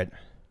 All right.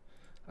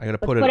 I gotta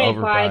Let's put it put it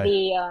over by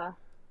by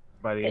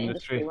by the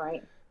industry, industry.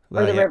 right?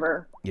 well, Or the yeah,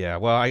 river. Yeah.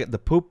 Well, the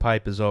poop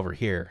pipe is over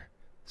here,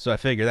 so I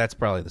figure that's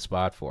probably the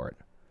spot for it.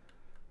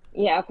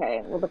 Yeah.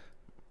 Okay. Well,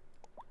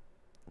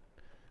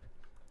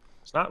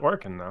 It's not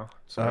working though,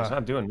 so it's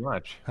not doing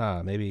much.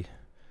 Huh? Maybe.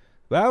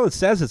 Well, it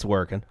says it's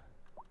working.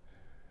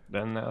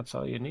 Then that's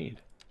all you need.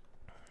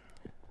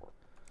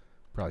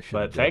 Probably should.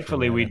 But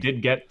thankfully, we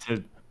did get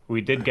to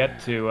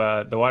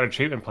the water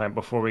treatment plant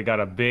before we got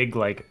a big,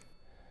 like,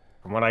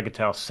 from what I could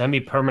tell,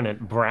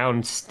 semi-permanent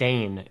brown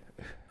stain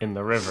in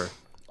the river.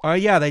 Oh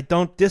yeah, they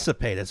don't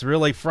dissipate. It's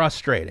really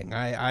frustrating.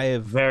 I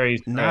have Very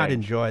not strange.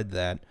 enjoyed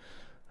that.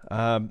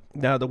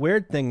 Now the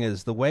weird thing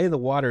is the way the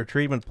water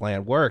treatment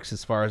plant works,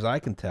 as far as I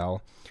can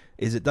tell,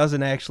 is it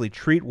doesn't actually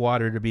treat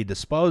water to be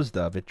disposed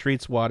of. It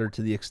treats water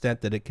to the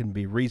extent that it can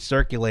be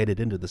recirculated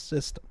into the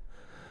system.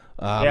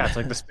 Yeah, it's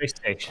like the space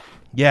station.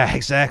 Yeah,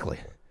 exactly.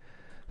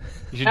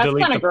 You should that's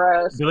delete kind of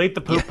gross. delete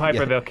the poop pipe,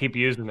 yeah. or they'll keep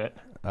using it.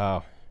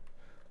 Oh,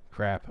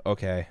 crap.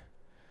 Okay.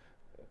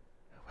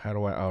 How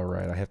do I? Oh,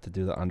 right. I have to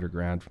do the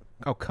underground.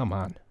 Oh, come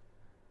on.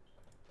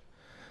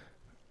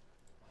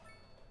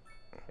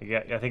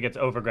 Yeah, I think it's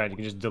overground. You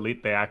can just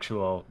delete the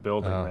actual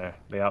building Oh. there,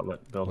 the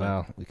outlet building.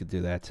 Well, we could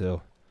do that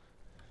too.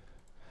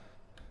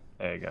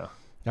 There you go.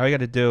 Now we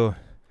got to do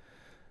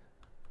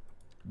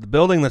the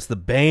building that's the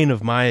bane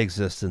of my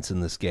existence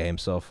in this game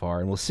so far,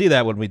 and we'll see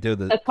that when we do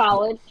The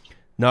college.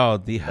 No,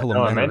 the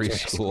elementary elementary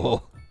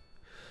school.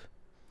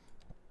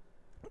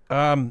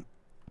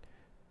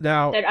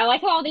 Now, I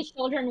like how all these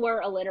children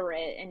were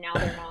illiterate and now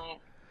they're not.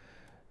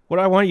 what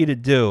I want you to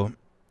do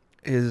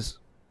is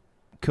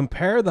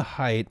compare the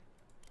height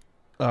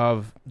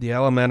of the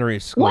elementary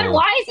school What?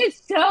 Why is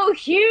it so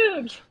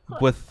huge?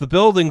 with the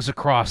buildings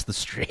across the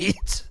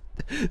street.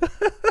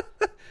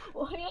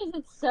 Why is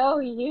it so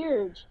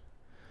huge?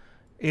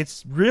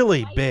 It's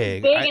really It's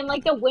big. big, and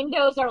like the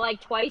windows are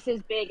like twice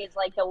as big as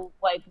like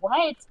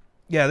what?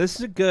 Yeah, this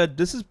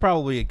is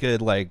probably a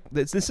good, like,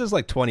 this is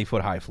like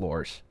 20-foot high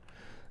floors,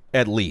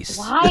 at least.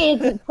 Why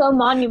is it so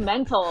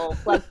monumental?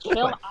 Like,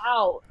 chill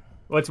out.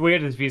 What's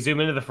weird is if you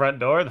zoom into the front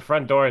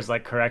door is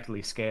like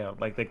correctly scaled.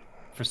 Like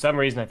for some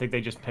reason, I think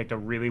they just picked a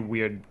really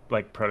weird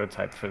like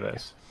prototype for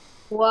this.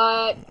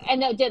 What?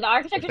 And the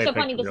architecture's They so picked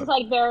funny. it This up. is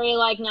like very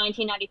like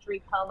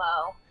 1993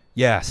 Como.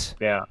 Yes.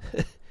 Yeah.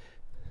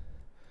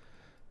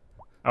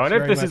 I wonder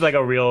if very this is much- like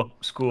a real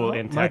school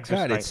in My Texas.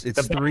 God, like, it's the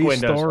back 3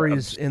 windows are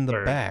stories in the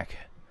absurd, back.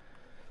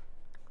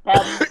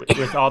 That's,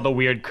 with all the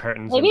weird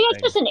curtains. maybe and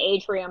that's things. just an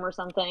atrium or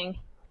something.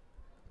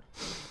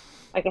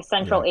 Like a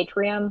central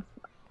atrium.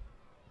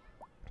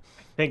 I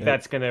think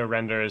that's going to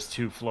render as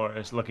 2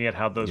 floors. Looking at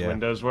how those Yeah.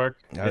 windows work,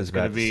 I was it's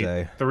going about to to be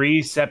say.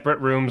 3 separate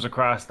rooms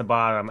across the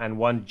bottom and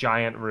 1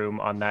 giant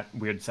room on that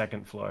weird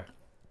second floor.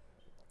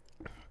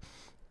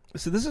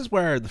 So this is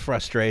where the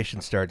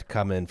frustrations start to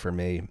come in for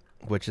me,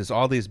 which is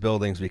all these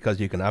buildings, because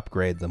you can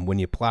upgrade them. When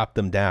you plop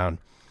them down,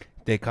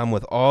 they come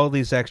with all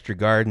these extra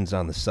gardens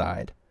on the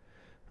side,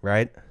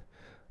 right?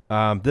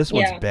 This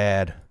one's Yeah.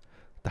 bad.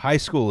 The high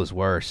school is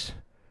worse.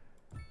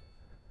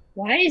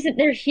 Why is it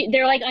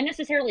they're like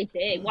unnecessarily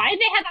big? Why did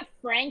they have a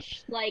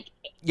French like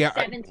Yeah,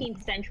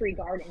 17th century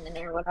garden in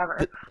there,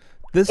 whatever?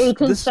 this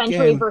 18th this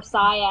century game.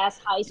 Versailles ass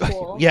high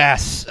school.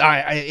 Yes,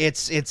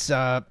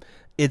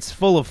 it's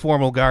full of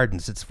formal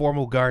gardens. It's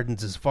formal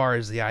gardens as far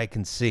as the eye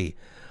can see.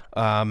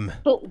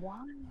 But why?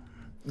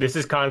 This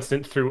is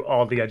constant through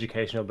all the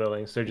educational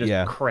buildings. They're just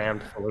Yeah.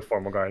 crammed full of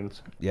formal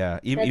gardens. Yeah,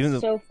 That's even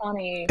so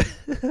funny.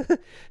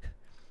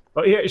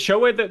 Oh yeah, show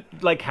where the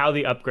how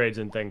the upgrades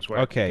and things work.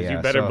 Okay, 'Cause yeah,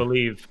 you better so-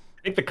 believe.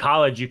 I think the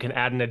college you can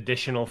add an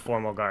additional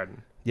formal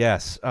garden.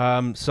 yes.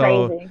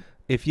 So Crazy.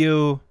 if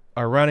you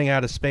are running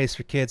out of space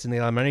for kids in the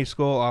elementary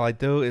school, all I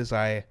do is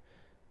I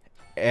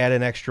add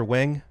an extra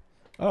wing.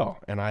 Oh,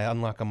 and I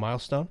unlock a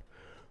milestone.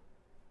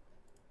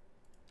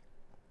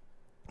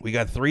 We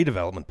got 3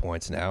 development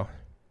points now.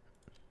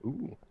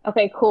 Ooh.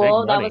 Okay,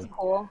 cool. Big That money. was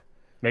cool.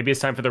 Maybe it's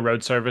time for the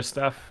road service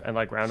stuff and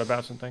like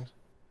roundabouts and things.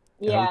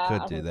 Yeah, we Yeah,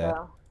 could I do think that.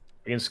 so.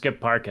 We can skip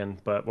parking,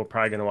 but we're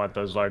probably gonna want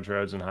those large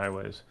roads and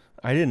highways.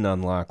 I didn't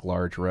unlock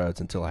large roads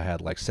until I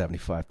had like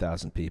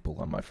 75,000 people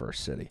on my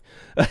first city.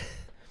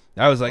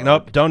 I was like,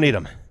 nope, don't need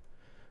them.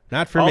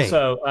 Not for me.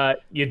 Also,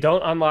 you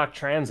don't unlock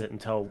transit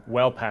until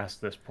well past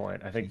this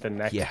point. I think the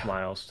next Yeah.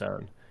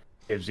 milestone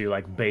gives you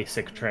like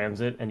basic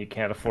transit, and you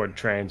can't afford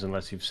trains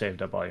unless you've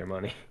saved up all your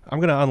money. I'm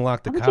going to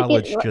unlock the How much you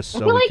college get- just I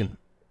so feel we like- can...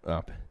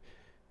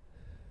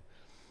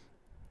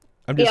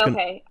 I'm just Yeah, gonna,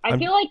 okay. I I'm-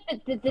 feel like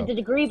the Oh.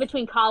 degree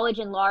between college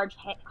and large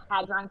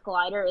hadron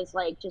collider is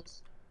like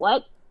just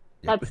what?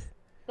 Yep.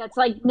 That's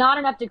like not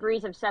enough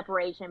degrees of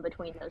separation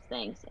between those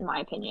things, in my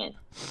opinion.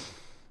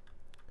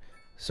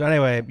 So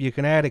anyway, you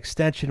can add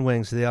extension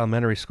wings to the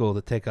elementary school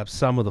to take up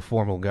some of the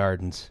formal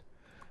gardens.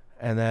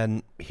 And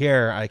then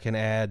here I can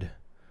add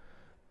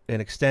an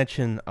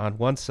extension on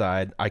one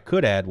side. I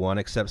could add one,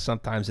 except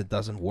sometimes it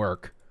doesn't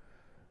work.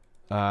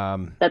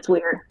 That's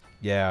weird.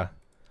 Yeah.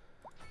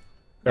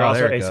 They're Oh,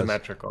 also there it goes.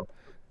 asymmetrical.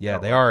 Yeah, Oh,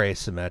 they wow. are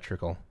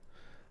asymmetrical.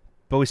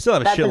 But we still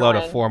have a That's shitload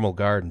annoying. of formal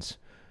gardens.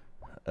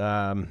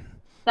 That's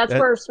That-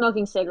 for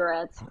smoking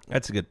cigarettes.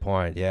 That's a good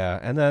point, yeah.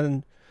 And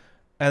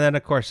then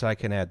of course I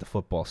can add the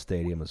football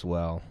stadium as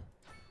well.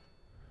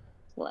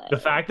 The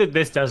fact that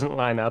this doesn't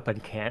line up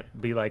and can't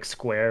be like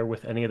square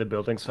with any of the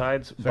building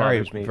sides Very,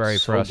 bothers me very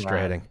so bad.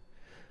 frustrating.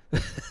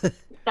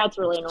 That's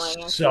really annoying.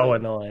 Actually. So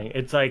annoying.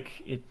 It's like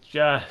it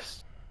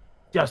just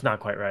not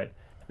quite right.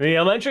 In the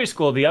elementary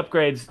school, the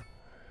upgrades.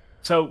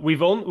 So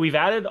we've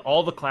added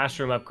all the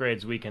classroom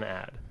upgrades we can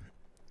add.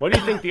 What do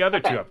you think the other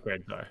two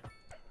upgrades are?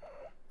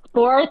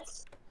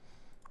 Sports.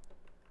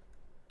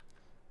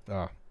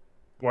 Oh.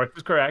 Sports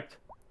is correct,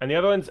 and the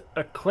other one's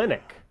a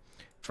clinic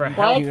for What?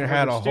 health. You can for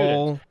add the a students.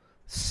 whole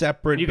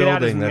separate You can add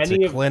building as that's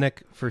many a of-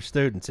 clinic for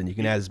students, and you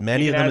can add as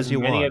many You of can them add as you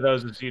many want. of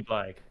those as you'd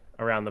like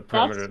around the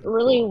perimeter. That's of the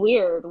really school.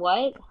 weird.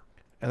 What?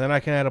 And then I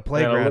can add a And then a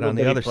playground little on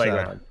the bitty other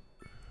playground. side.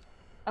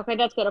 Okay,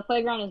 that's good. A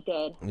playground is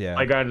good. Yeah.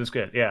 Playground is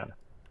good, yeah.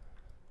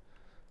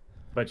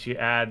 But you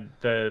add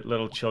the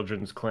little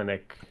children's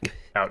clinic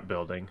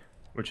outbuilding,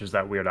 which is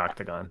that weird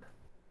octagon.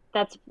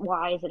 That's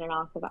why is it an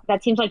octagon?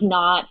 That seems like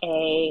not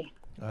a.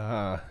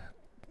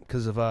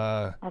 Because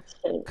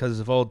That's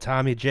of old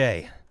Tommy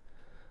J.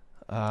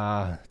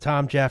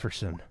 Tom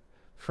Jefferson,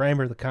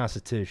 framer of the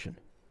Constitution.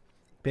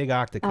 Big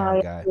octagon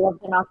I guy. love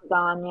an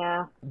octagon.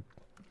 Yeah.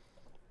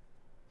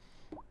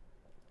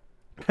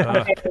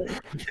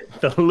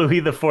 The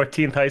Louis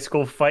XIV High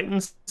School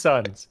Fighting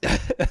Sons.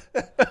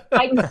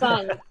 Fighting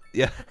Suns.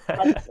 Yeah.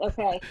 That's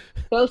okay.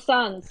 Go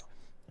Suns.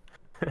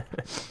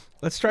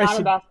 Let's try Not in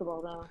some.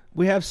 basketball though.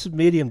 We have some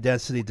medium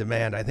density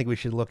demand. I think we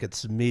should look at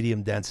some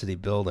medium density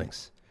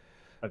buildings.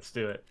 Let's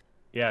do it.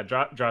 Yeah,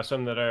 draw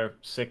some that are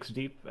 6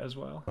 deep as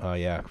well. Oh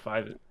yeah.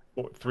 5,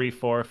 3,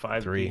 4,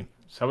 5 3. deep.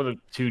 Some of the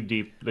 2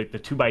 deep, like the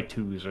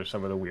 2x2s are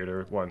some of the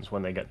weirder ones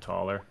when they get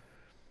taller.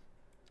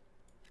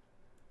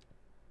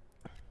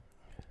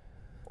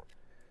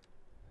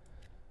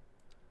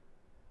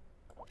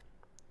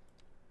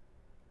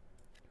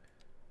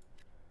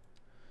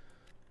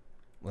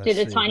 Let's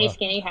Did a see. tiny Well,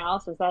 skinny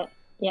house? Is that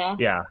yeah?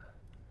 Yeah.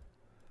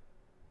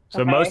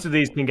 So Okay. most of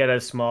these can get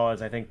as small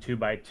as I think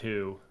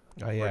 2x2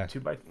 Oh or yeah.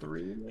 2x3.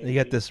 You Maybe?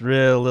 get this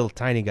real little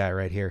tiny guy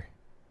right here.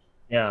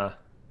 Yeah,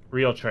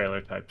 real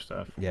trailer type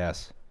stuff.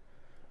 Yes.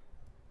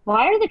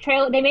 Why are the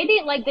trailer? They made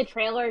it like the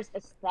trailers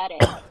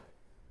aesthetic.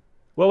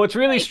 Well, what's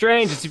really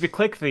strange is if you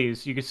click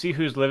these, you can see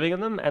who's living in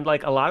them, and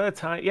like a lot of the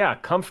time, yeah,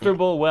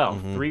 comfortable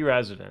wealth, 3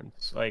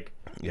 residents. Like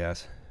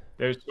Yes.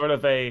 there's sort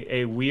of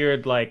a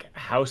weird like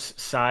house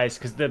size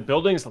because the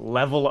buildings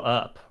level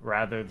up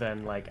rather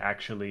than like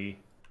actually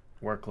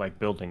work like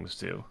buildings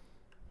do.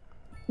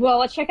 Well,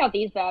 let's check out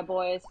these bad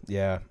boys.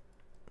 Yeah.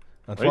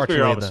 At least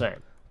we're all Unfortunately, the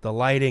same. the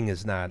lighting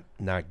is not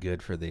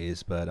good for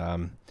these, but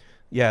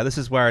yeah, this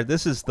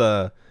is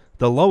the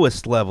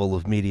lowest level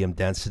of medium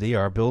density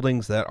are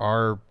buildings that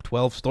are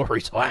 12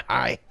 stories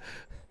high.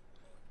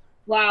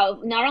 Wow,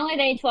 not only are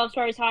they 12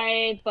 stories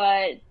high,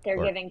 but they're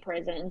Or- giving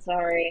prison.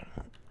 Sorry.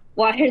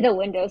 Why are the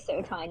windows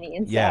so tiny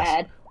and Yes.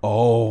 sad?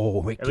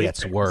 Oh, it At least gets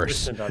they're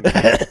worse. consistent on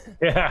that.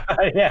 Yeah.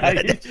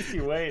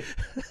 You wait.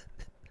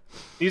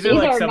 These are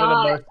like some of the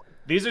most.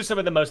 These are some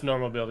of the most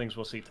normal buildings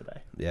we'll see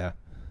today. Yeah.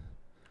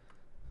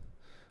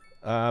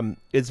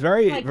 It's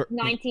very Like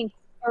 19th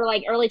or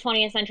like early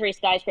 20th century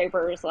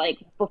skyscrapers, like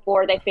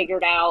before they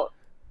figured out.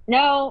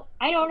 No,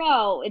 I don't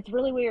know. It's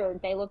really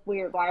weird. They look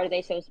weird. Why are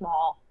they so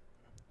small?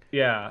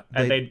 Yeah,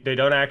 and they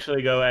don't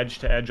actually go edge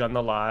to edge on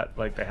the lot.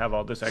 Like they have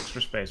all this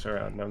extra space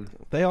around them.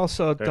 They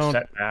also They're don't.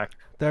 set back.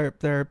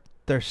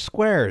 They're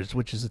squares,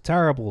 which is a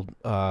terrible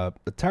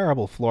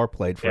floor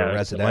plate for a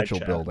residential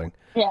building.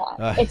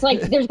 Yeah, it's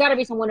like there's got to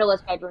be some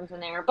windowless bedrooms in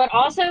there. But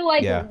also,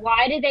 like,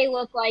 why did they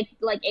look like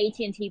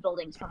AT&T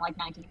buildings from like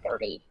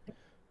 1930?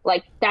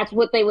 Like that's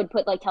what they would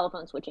put like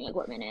telephone switching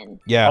equipment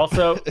in. Yeah.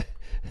 Also,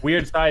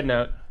 weird side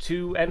note: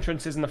 2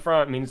 entrances in the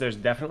front means there's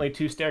definitely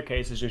 2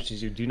 staircases, which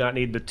is you do not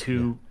need the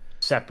 2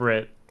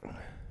 separate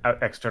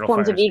external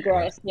forms fire of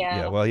egress.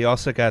 Yeah. Well, you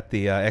also got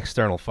the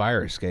external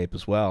fire escape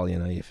as well. You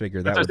know, you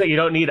figure that. You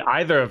don't need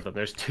either of them.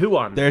 There's 2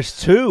 on there. There's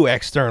 2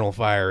 external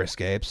fire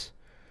escapes.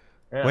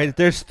 Yeah. Wait,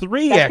 there's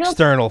 3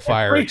 external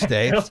fire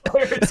escapes.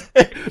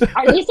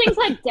 Are these things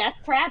like death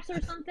traps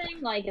or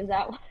something? Like, is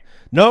that?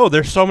 No,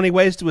 there's so many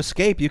ways to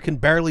escape. You can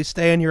barely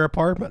stay in your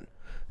apartment.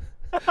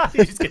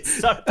 You just get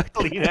sucked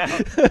clean out.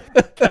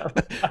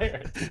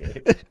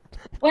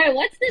 Wait,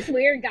 what's this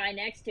weird guy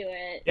next to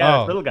it? Yeah,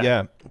 this little guy.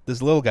 Yeah,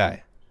 this little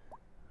guy.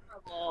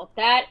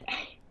 That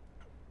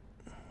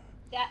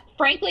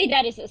frankly,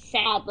 that is a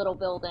sad little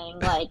building.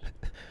 Like,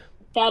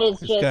 that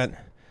is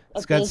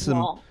it's got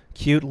some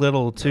cute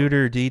little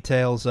Tudor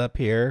details up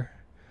here.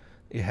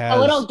 It has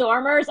little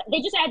dormers.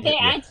 They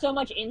add so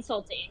much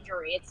insult to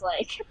injury. It's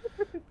like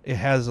it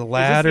has a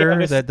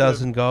ladder that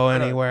doesn't go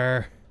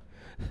anywhere.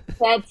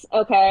 That's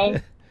okay.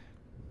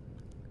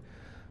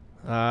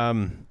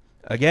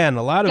 Again,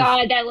 a lot of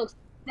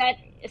that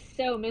is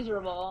so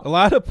miserable. A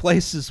lot of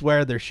places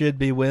where there should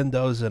be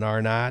windows and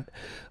are not.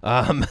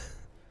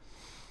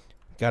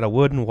 Got a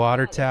wooden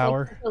water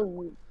tower.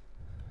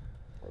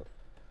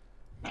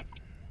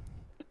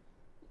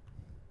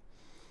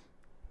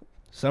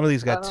 Some of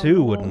these got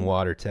 2 wooden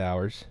water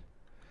towers.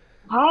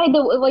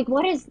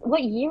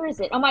 What year is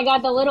it? Oh my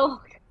god, the little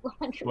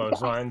laundry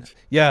clotheslines.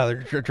 Yeah,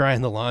 they're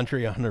drying the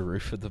laundry on the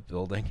roof of the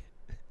building.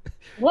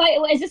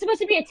 What is this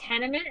supposed to be, a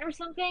tenement or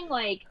something?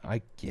 Like,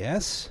 I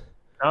guess.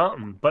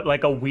 But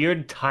like a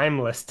weird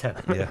timeless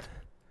tenement. Yeah.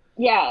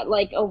 Yeah,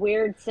 like a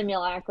weird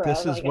simulacra.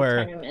 This is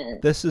where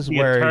the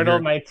eternal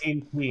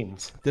 19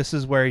 teens. This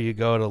is where you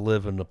go to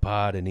live in the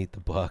pod and eat the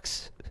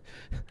bugs.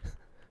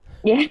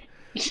 Yeah.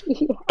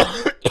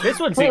 This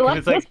one's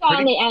it's like guy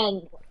on the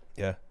end.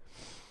 Yeah.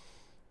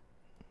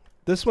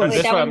 This one's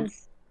it's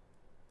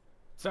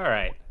all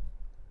right.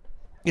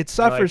 It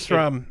suffers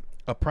from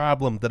a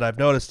problem that I've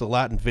noticed a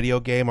lot in video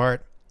game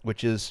art,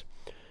 which is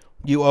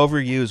you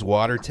overuse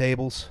water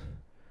tables.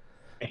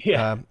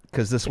 Yeah.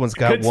 Because this one's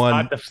got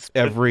one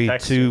every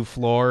 2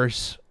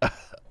 floors.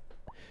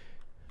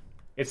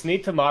 It's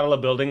neat to model a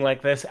building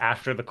like this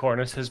after the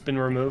cornice has been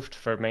removed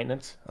for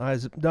maintenance.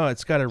 No,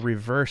 it's got a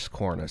reverse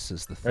cornice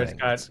is the thing.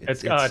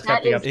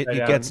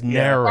 It gets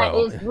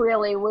narrow. That is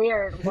really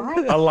weird.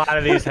 What? A lot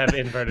of these have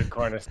inverted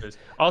cornices.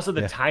 Also,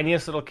 the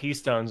tiniest little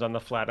keystones on the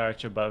flat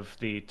arch above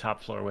the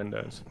top floor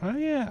windows. Oh,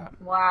 yeah.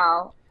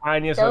 Wow.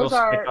 Tiniest little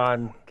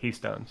stick-on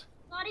keystones.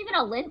 Not even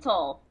a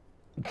lintel.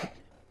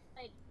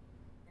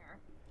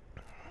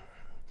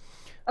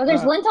 Oh,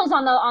 there's lintels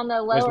on the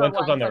lower There's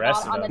lintels ones, on the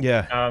rest of them.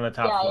 Yeah. Not on the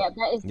top floor.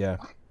 That is. Yeah.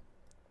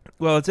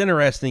 Well, it's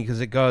interesting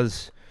because it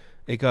goes.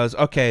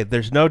 Okay,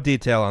 there's no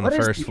detail on the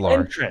first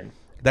floor. Entrance?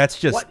 That's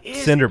just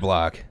cinder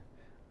block,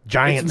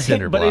 giant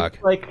cinder block.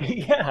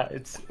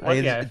 It's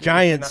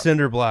giant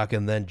cinder block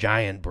and then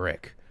giant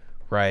brick,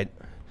 right?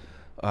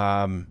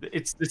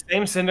 It's the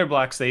same cinder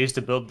blocks they used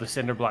to build the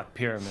cinder block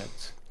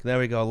pyramids. There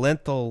we go.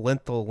 Lintel,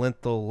 lintel,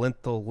 lintel,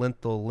 lintel,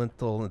 lintel,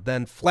 lintel, and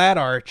then flat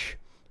arch,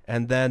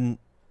 and then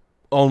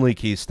only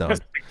keystone. Why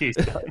do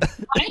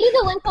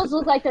the lintels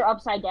look like they're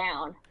upside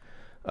down?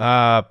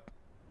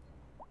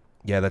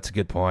 Yeah, that's a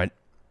good point.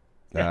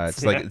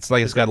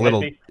 It's got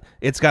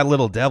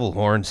little devil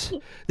horns.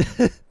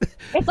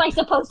 It's like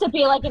supposed to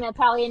be like an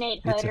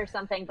Italianate hood or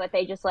something, but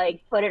they just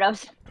like put it up.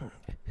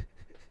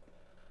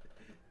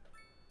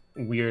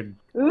 Weird.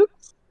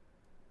 Oops.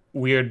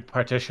 Weird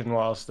partition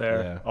walls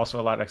there. Yeah. Also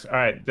a lot of. All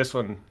right, this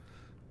one.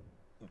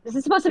 This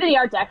is supposed to be the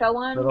Art Deco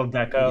one. Little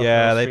deco.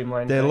 Yeah, they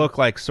look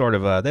like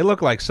they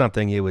look like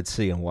something you would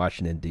see in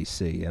Washington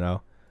D.C. You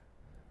know.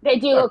 They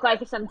do look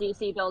like some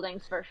DC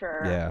buildings for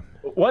sure. Yeah.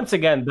 Once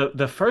again,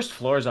 the first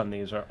floors on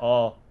these are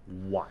all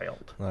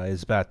wild. I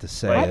was about to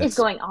say. What is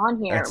going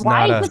on here?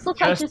 Why does this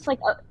look like just like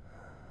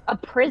a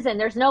prison?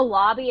 There's no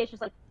lobby. It's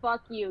just like,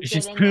 fuck you. It's get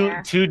just in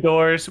there. two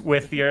doors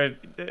with your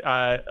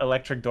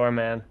electric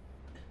doorman.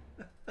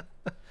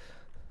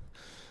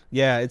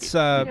 Yeah, it's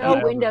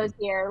no windows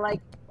here. Like,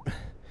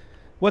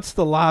 what's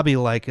the lobby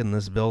like in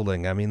this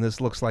building? I mean,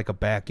 this looks like a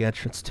back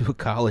entrance to a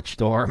college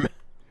dorm.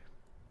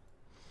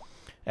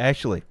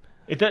 Actually,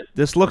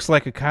 This looks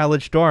like a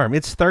college dorm.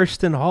 It's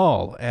Thurston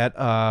Hall at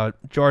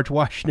George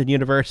Washington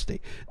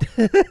University.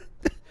 It's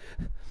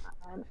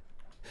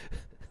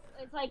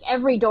like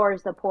every door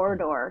is the poor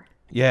door.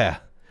 Yeah.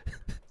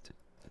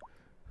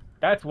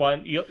 That's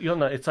one. You'll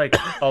know. It's like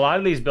a lot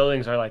of these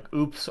buildings are like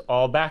oops,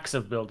 all backs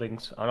of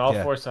buildings on all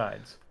four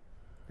sides.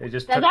 They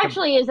just that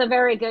actually is a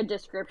very good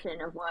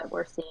description of what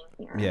we're seeing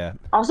here. Yeah.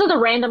 Also, the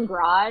random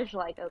garage,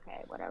 like,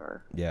 okay,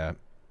 whatever. Yeah.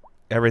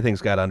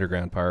 Everything's got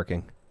underground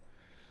parking.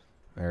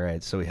 All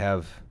right, so we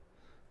have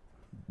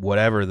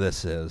whatever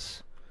this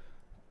is.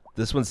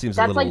 This one seems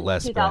a little like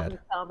less 2000 bad.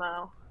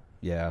 Como.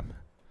 Yeah.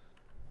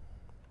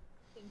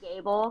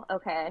 Gable,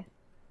 okay.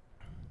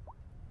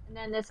 And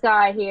then this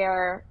guy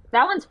here,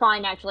 that one's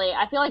fine actually.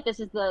 I feel like this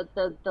is the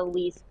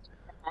least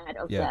bad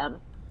of them.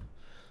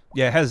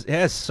 Yeah, it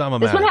has some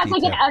amount of detail. This one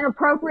has detail. like an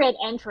inappropriate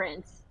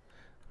entrance.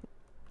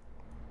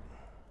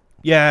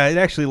 Yeah, it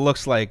actually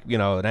looks like,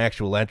 an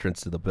actual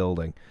entrance to the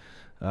building.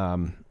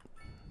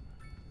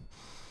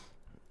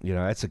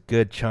 That's a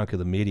good chunk of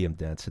the medium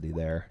density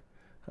there.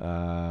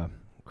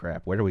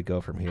 Crap, where do we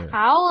go from here?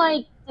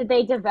 How, did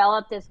they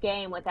develop this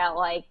game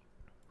without,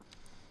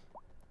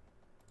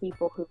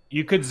 people who...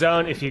 You could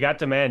zone, if you got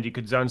demand, you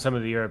could zone some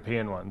of the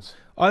European ones.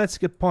 Oh, that's a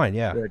good point,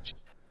 yeah. Which,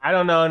 I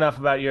don't know enough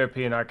about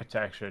European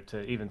architecture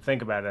to even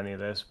think about any of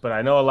this, but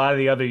I know a lot of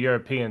the other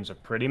Europeans are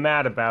pretty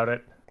mad about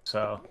it,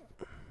 so...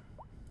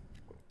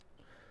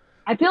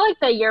 I feel like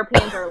the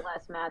Europeans are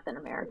less mad than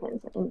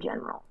Americans in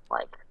general,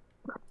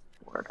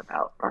 word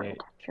about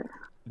architecture.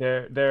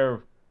 They're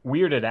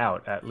weirded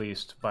out, at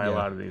least, by a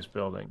lot of these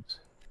buildings.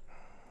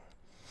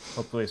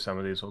 Hopefully some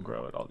of these will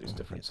grow at all these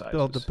different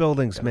sizes. The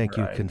buildings make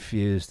you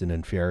confused and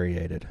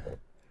infuriated.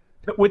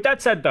 With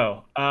that said,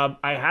 though,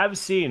 I have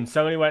seen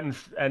somebody went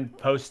and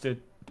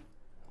posted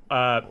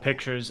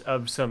pictures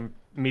of some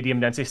medium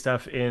density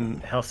stuff in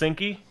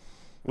Helsinki,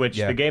 which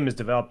the game is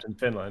developed in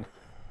Finland.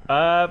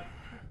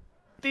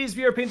 These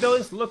European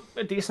buildings look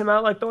a decent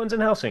amount like the ones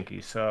in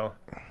Helsinki, so...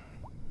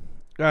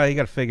 You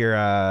got to figure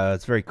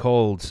it's very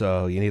cold,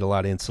 so you need a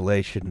lot of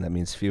insulation. That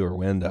means fewer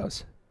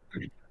windows.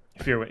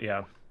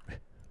 Yeah.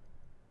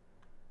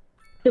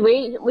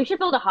 We should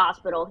build a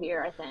hospital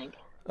here, I think.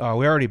 Oh,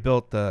 we already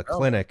built the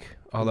clinic.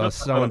 Although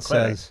someone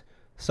says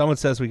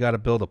we got to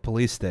build a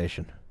police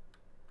station.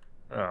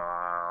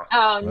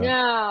 Oh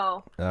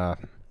no.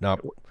 No.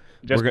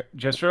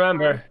 Just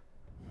remember,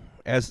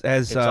 as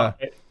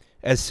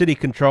city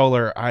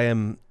controller, I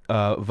am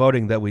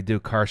voting that we do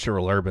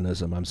carceral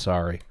urbanism. I'm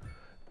sorry.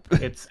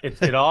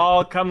 It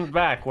all comes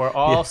back. We're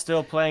all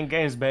still playing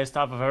games based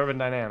off of urban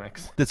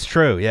dynamics. That's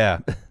true. Yeah.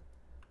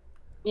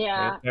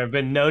 Yeah. There have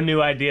been no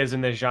new ideas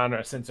in this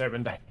genre since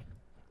urban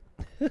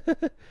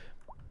dynamics.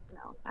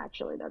 No,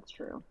 actually, that's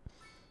true.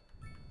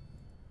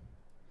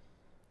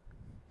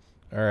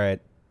 All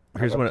right.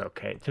 Here's one.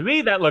 Okay. To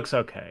me, that looks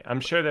okay. I'm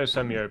sure there's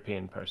some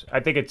European person.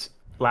 I think it's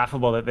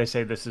laughable that they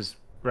say this is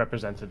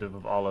representative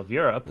of all of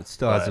Europe. It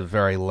still has a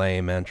very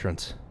lame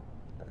entrance.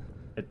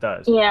 It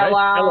does. Yeah, nice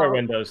wow. Color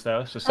windows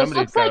though, so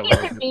somebody's got to. It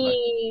could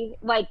be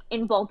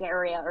in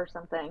Bulgaria or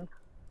something,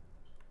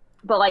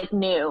 but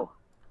new.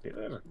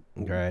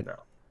 Right. No.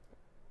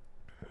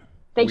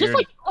 They just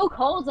poke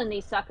holes in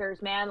these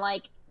suckers, man.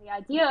 The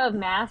idea of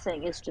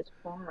massing is just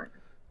foreign.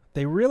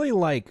 They really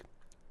like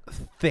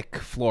thick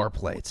floor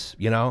plates,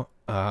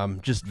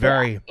 just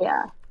very.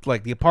 Yeah.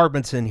 Like the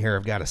apartments in here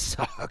have got to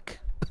suck.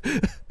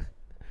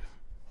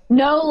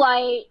 No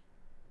light,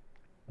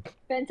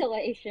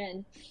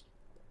 ventilation.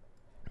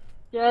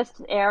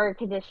 Just air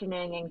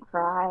conditioning and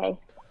cry.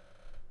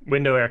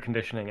 Window air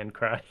conditioning and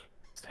cry.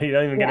 So you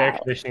don't even get air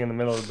conditioning in the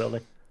middle of the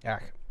building. Yeah.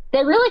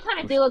 They really kind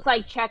of do look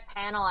like Czech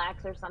panel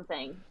acts or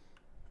something.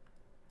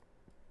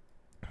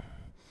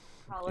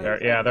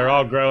 They're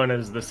all growing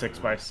as the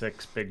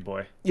 6x6 big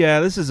boy. Yeah,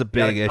 this is a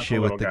big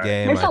issue with the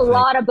game. There's a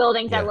lot of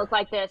buildings that look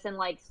like this in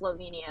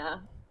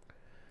Slovenia.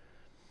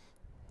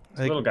 This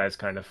little guy's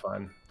kind of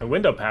fun. The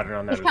window pattern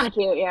on that is kind of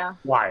cute, yeah.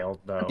 Wild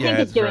though. Yeah,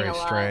 it's very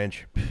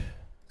strange.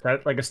 Is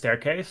that like a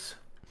staircase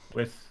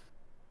with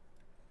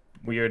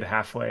weird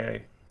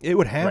halfway? It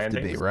would have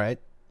landings? to be, right?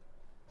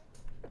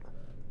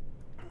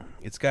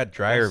 It's got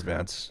dryer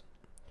vents.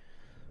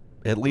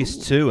 At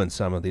least 2 in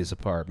some of these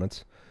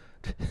apartments.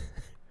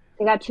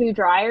 They got 2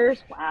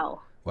 dryers?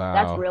 Wow. Wow.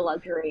 That's real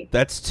luxury.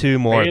 That's 2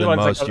 more than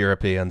most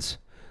Europeans.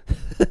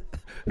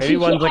 Maybe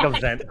one's like a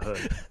vent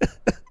hood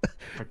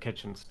for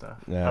kitchen stuff.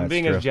 Yeah, I'm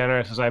being true. as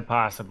generous as I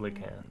possibly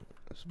can.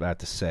 I was about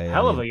to say.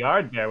 Hell of a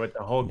yard there with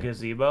the whole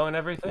gazebo and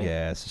everything.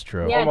 Yeah, this is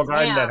true. Yeah, formal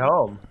garden at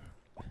home.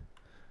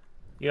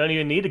 You don't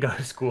even need to go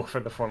to school for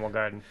the formal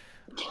garden.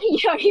 You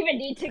don't even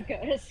need to go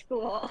to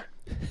school.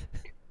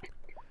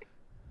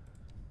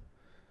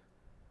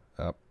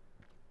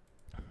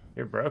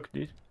 You're broke,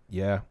 dude.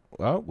 Yeah.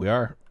 Well, we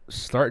are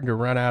starting to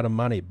run out of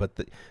money, but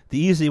the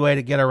easy way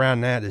to get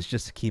around that is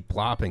just to keep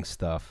plopping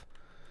stuff.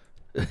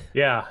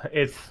 Yeah,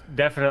 it's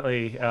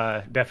definitely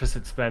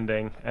deficit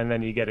spending, and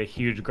then you get a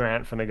huge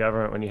grant from the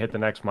government when you hit the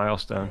next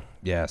milestone.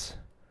 Yes.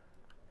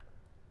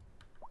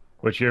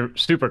 Which you're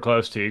super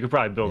close to. You could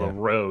probably build a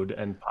road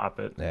and pop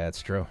it. Yeah,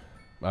 that's true.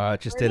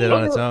 It just did it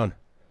on its own.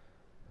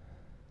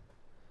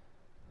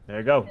 There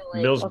you go.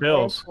 Really? Bills, Okay,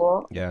 bills.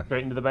 cool. Yeah.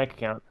 Straight into the bank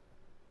account.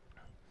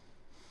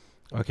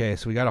 Okay,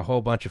 so we got a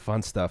whole bunch of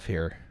fun stuff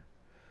here.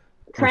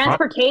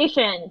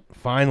 Transportation.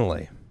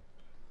 Finally.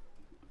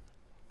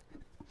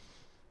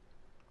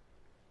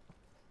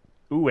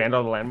 Ooh, and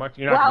all the landmarks.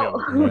 You're not going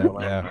to be able to do the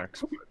Yeah.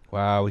 landmarks.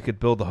 Wow, we could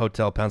build the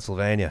Hotel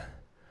Pennsylvania.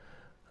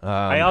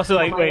 I also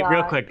like. my Wait,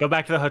 real God. quick. Go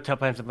back to the Hotel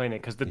Pennsylvania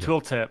because the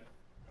tooltip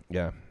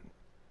Yeah.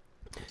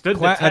 stood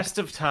the test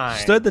of time.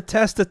 Stood the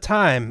test of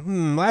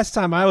time. Last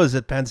time I was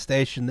at Penn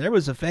Station, there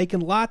was a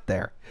vacant lot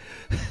there.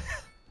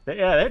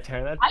 Yeah, they're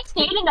tearing that. I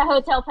stayed in the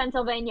Hotel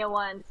Pennsylvania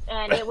once,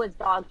 and it was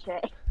dog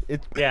shit.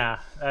 Yeah,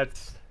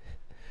 that's.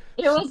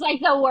 It was like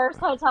the worst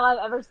hotel I've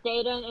ever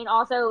stayed in, and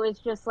also it was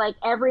just like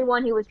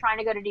everyone who was trying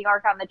to go to New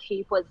York on the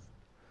cheap was.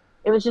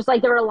 It was just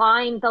like the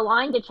line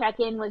to check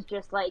in was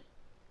just like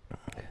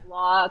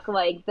block.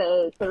 Like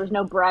there was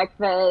no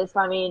breakfast.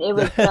 I mean, it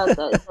was just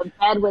the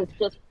bed was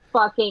just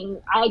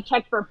fucking. I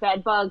checked for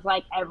bed bugs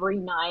like every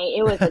night.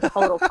 It was a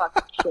total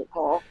fucking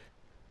shithole.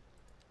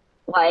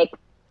 Like.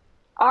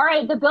 All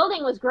right, the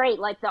building was great.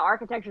 Like the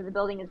architecture of the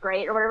building is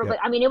great, or whatever. Yeah. But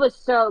I mean, it was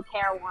so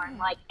careworn.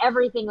 Like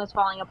everything was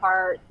falling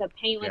apart. The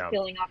paint was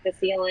peeling off the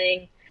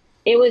ceiling.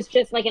 It was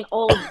just like an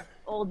old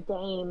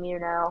dame, you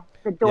know,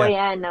 the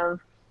doyenne of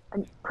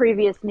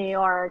previous New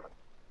York.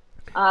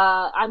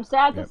 I'm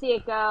sad to see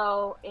it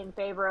go in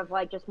favor of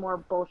like just more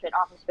bullshit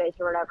office space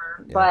or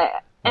whatever. Yeah. But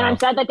I'm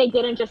sad that they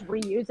didn't just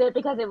reuse it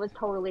because it was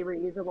totally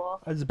reusable.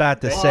 I was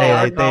about to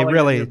say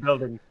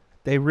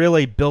they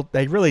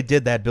really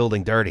did that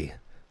building dirty.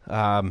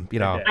 You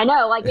know. I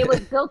know, like it was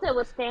built to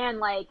withstand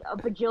like a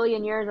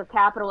bajillion years of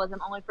capitalism,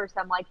 only for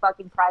some like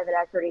fucking private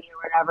equity or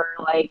whatever,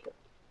 like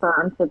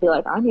firms to be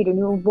like, I need a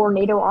new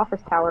Vornado office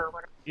tower or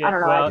whatever. Yeah, I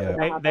don't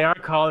know. Well, they are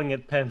calling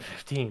it Pen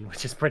 15,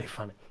 which is pretty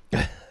funny.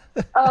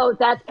 Oh,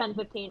 that's Pen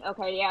 15.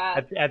 Okay,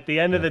 yeah. At the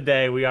end of the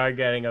day, we are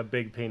getting a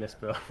big penis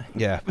building.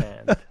 Yeah.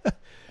 And... At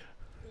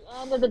the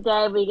end of the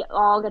day, we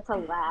all get to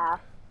laugh.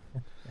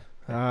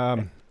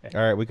 All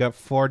right, we got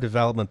 4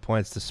 development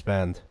points to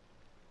spend.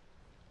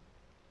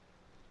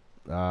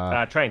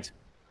 Trains.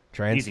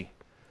 Trains? Easy.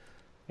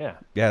 Yeah.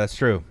 Yeah, that's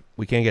true.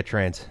 We can't get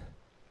trains.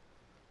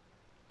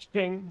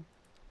 Ching.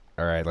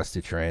 All right, let's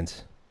do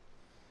trains.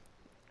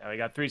 We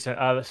got 3. Some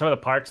of the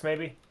parks,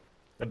 maybe.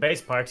 The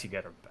base parks you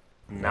get are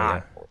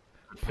not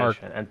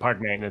efficient, and park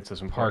maintenance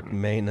is important.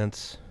 Park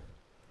maintenance,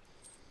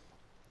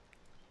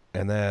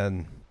 and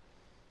then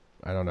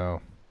I don't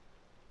know.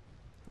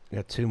 We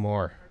got 2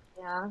 more.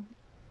 Yeah.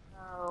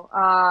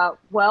 So,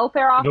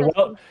 welfare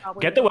office.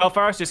 Get the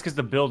welfare office just because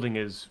the building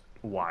is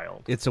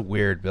wild. It's a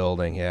weird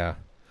building, yeah.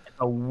 It's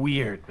a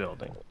weird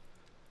building.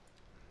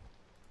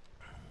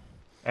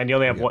 And you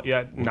only have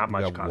not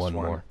much cost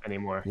one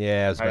anymore.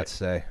 Yeah, I was about to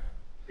say.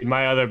 In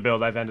my other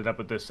build, I've ended up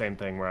with this same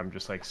thing where I'm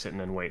just like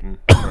sitting and waiting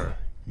for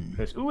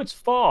this. Ooh, it's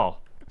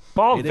fall.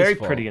 Fall, very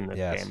pretty in this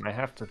game, I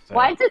have to say.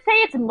 Why does it say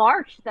it's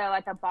March though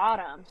at the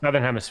bottom?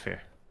 Southern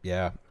Hemisphere.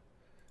 Yeah.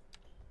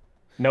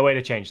 No way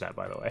to change that,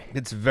 by the way.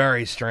 It's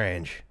very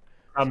strange.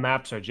 Our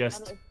maps are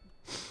just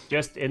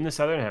in the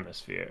Southern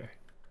Hemisphere.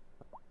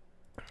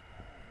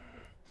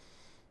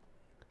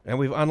 And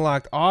we've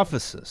unlocked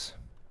offices.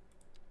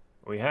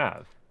 We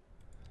have.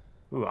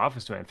 Ooh,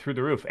 office demand through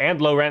the roof. And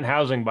low rent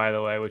housing, by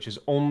the way, which is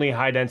only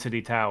high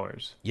density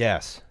towers.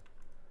 Yes.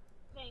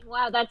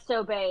 Wow, that's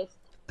so based.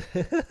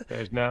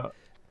 There's no...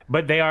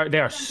 But they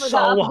are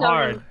so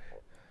hard.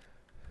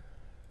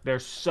 They're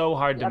so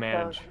hard to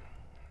manage.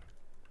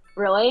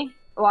 Really?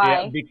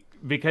 Why? Yeah,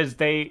 because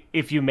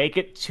if you make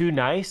it too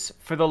nice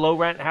for the low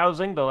rent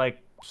housing,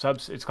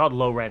 it's called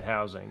low rent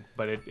housing,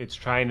 but it's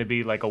trying to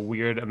be like a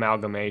weird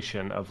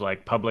amalgamation of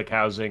like public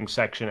housing,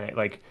 Section 8.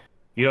 Like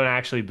you don't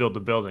actually build the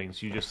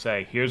buildings; you just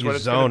say, "Here's what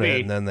it's going to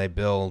be," and then they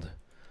build.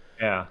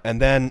 Yeah.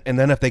 And then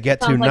if they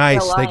get too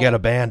nice, they get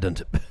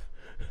abandoned.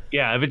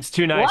 Yeah, if it's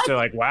too nice, they're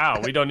like,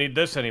 "Wow, we don't need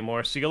this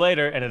anymore. See you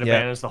later," and it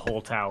abandons the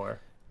whole tower.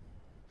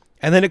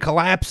 And then it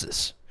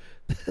collapses.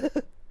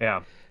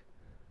 Yeah.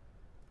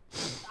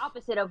 It's the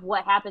opposite of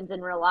what happens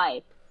in real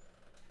life.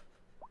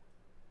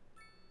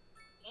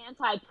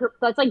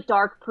 That's like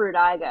dark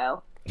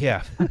Prudigo.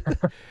 Yeah.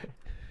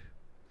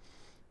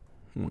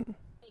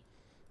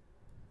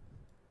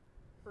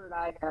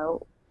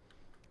 Prudigo.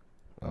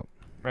 Oh.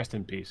 Rest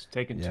in peace.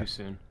 Taken too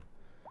soon.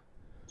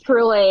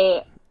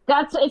 Truly.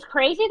 It's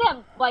crazy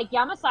that like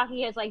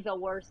Yamasaki has like the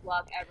worst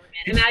luck ever,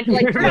 man. Imagine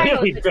like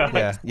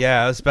Prudigo.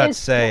 Yeah, I was about to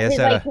say his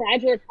like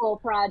graduate school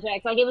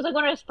project. Like it was like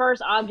one of his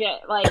first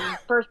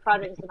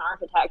projects as an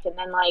architect, and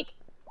then like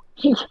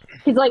he's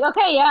like,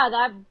 okay,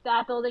 yeah,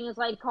 that building is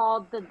like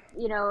called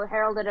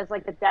heralded as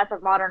like the death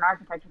of modern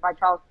architecture by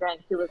Charles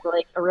Jenks, who was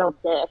like a real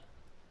dick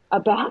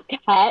about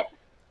that,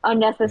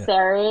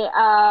 unnecessary.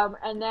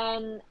 And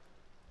then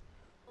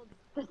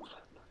the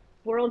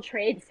World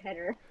Trade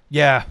Center.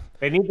 Yeah.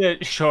 They need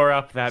to shore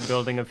up that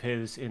building of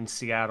his in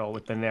Seattle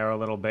with the narrow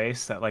little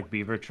base, that like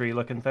beaver tree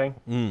looking thing.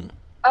 Mm. They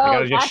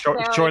gotta just shore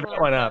that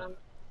one up.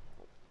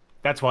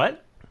 That's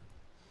what?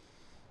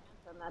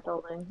 From that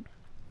building.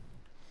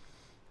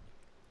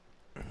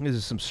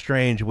 There's some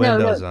strange No,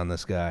 windows no. on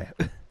this guy.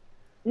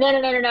 No.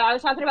 I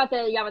was talking about the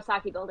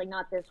Yamasaki building,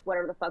 not this,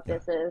 whatever the fuck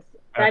this is.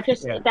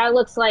 Yeah. That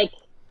looks like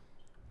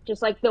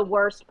just like the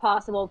worst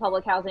possible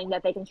public housing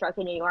that they construct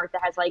in New York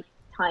that has like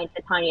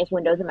the tiniest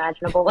windows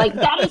imaginable. Like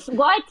that is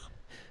what?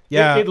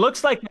 Yeah. It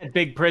looks like that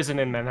big prison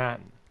in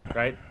Manhattan,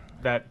 right?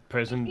 That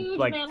prison, Huge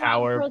like Manhattan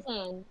tower.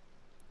 prison.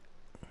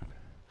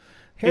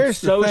 Here's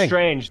It's the so thing.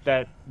 strange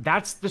that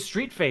that's the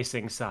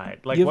street-facing side.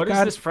 Like, You've what is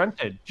got- this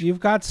frontage? You've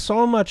got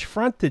so much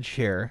frontage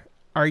here.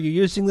 Are you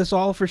using this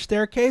all for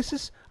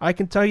staircases? I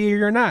can tell you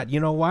you're not. You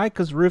know why?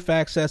 Because roof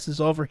access is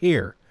over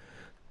here.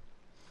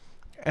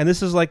 And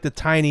this is like the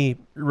tiny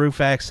roof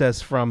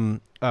access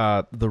from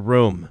the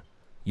room,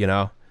 you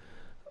know?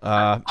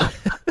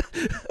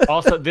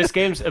 Also, this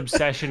game's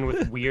obsession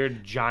with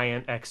weird,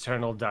 giant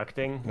external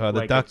ducting. The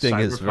like ducting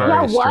is Cyberpunk. very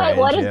Yeah, strange,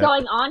 what is yeah.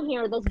 going on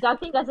here? This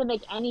ducting doesn't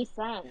make any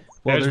sense.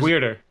 Well, There's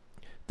weirder.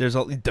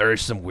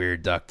 There's some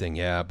weird ducting,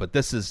 yeah, but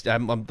this is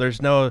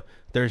there's no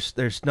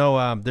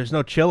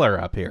chiller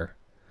up here.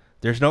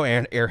 There's no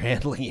air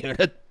handling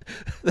unit.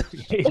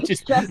 It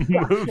just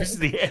moves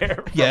the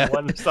air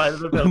from one side of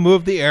the building.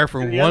 Move the air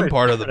from the one other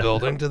part of the side of the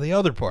building to the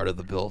other part of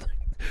the building.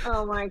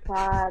 Oh my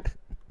god.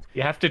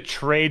 You have to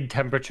trade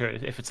temperature.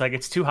 If it's like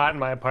it's too hot in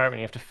my apartment,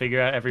 you have to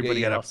figure out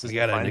everybody else's. You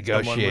gotta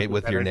negotiate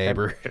with your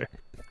neighbor.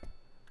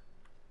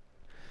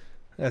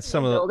 That's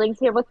some of the buildings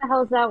here. What the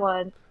hell is that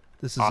one?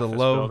 This is Office a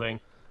building.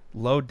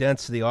 low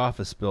density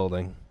office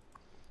building.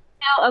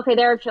 Oh, okay,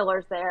 there are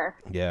chillers there.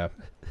 Yeah.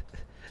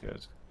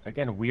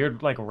 Again,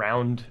 weird like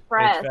round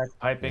Press. HVAC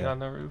piping on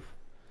the roof.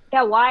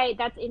 Yeah, why?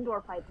 That's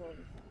indoor piping.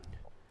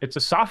 It's a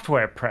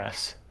software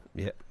press.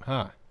 Yeah.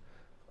 Huh.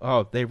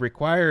 Oh, they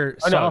require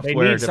Oh, no, they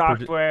software, need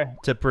software.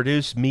 to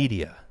produce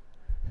media.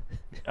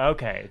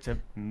 Okay, it's a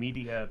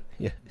media.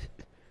 Yeah.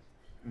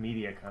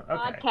 Okay.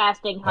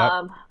 Podcasting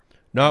hub.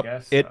 Nope.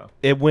 guess It so.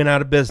 it went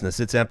out of business.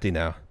 It's empty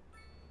now.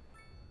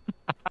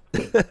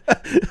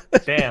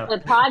 Damn.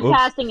 The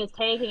podcasting is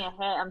taking a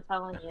hit, I'm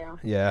telling you.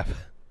 Yeah.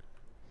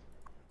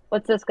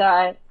 What's this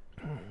guy?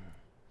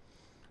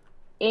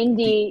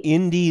 Indie.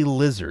 Indie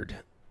lizard.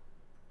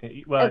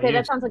 Well, Okay, that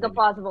here's- sounds like a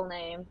plausible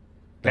name.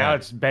 Now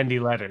it's bendy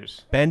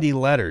letters. Bendy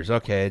letters.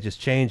 Okay, it just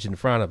changed in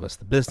front of us.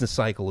 The business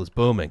cycle is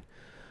booming.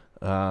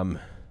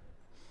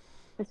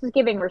 This is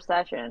giving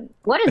recession.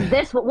 What is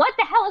this? What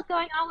the hell is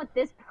going on with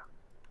this?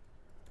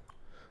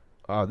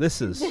 Oh,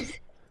 this is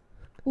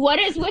What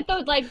is with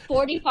those like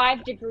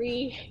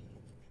 45-degree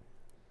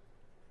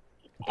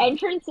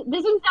entrance?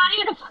 This is not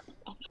even a fucking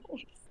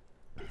entrance.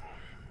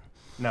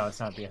 No, it's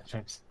not the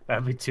entrance.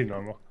 That'd be too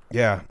normal.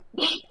 yeah.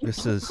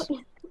 This is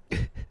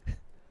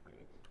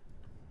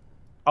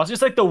Also,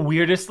 just like the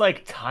weirdest,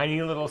 like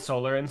tiny little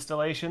solar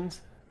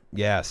installations.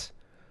 yes.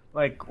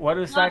 Like, what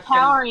is Not that?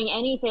 powering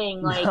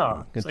anything. Like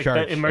No, it's like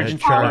charge- the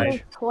emergency charge.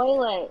 light.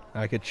 toilet.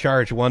 I could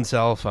charge one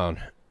cell phone.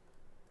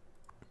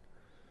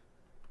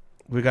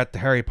 We got the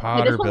Harry Okay,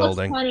 Potter this one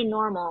building. looks kind of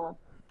normal.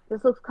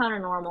 This looks kind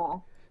of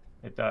normal.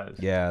 It does.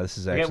 Yeah, this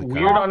is They get actually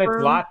weird kinda- on its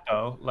Bathroom. lot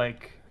though.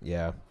 Like,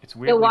 Yeah. it's So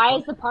weird. why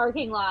is the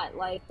parking lot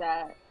like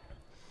that?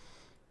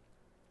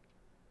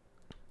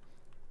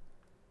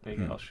 big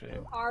L shape?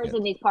 Cars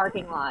in these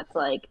parking lots,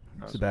 like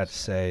I was about to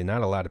say,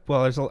 not a lot of.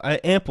 Well, there's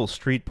ample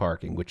street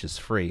parking, which is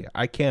free.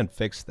 I can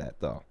fix that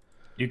though.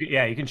 You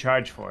can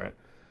charge for it.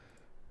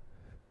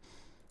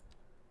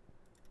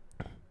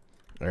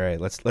 All right,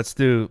 let's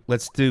do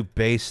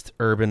based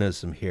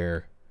urbanism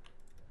here.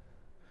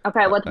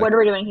 okay, what are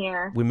we doing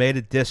here? We made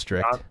a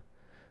district.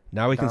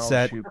 Now we can Donald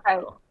set Shoe-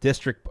 Okay,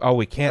 district. Oh,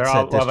 we can't They're set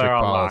all- well, district they're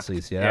all locked.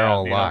 policies. Yeah, they're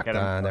all you don't locked. get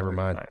 'em Never covered,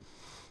 mind. fine.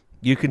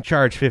 You can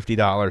charge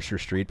 $50 for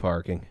street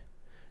parking.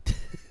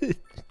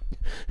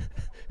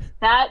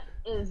 that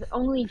is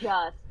only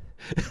just.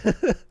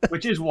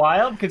 Which is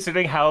wild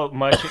considering how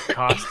much it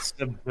costs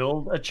to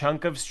build a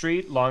chunk of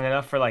street long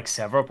enough for like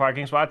several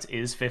parking spots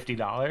is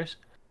 $50.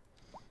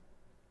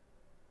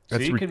 So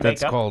you can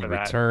That's make up called for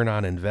that. return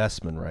on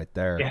investment right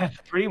there. Yeah,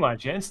 pretty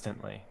much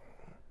instantly.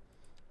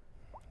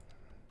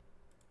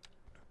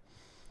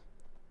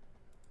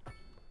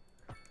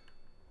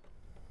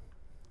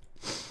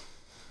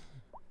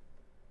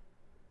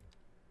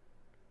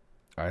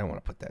 I don't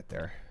want to put that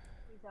there.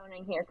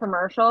 Zoning here,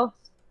 commercial.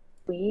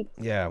 Sweet.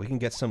 Yeah, we can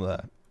get some of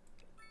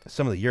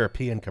the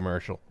European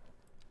commercial,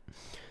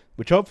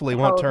 which hopefully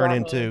won't Oh, turn that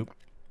into.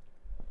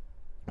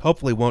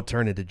 Hopefully won't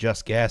turn into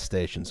just gas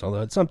stations,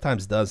 although it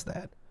sometimes does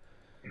that.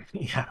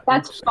 Yeah.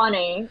 That's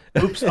funny.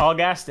 Oops, all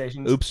gas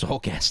stations. Oops, all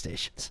gas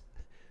stations.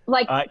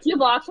 Like 2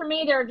 blocks from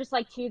me, there are just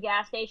like 2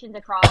 gas stations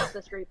across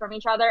the street from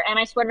each other, and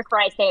I swear to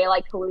Christ, they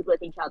like collude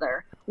with each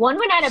other. One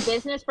went out of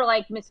business for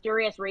like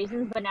mysterious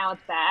reasons, but now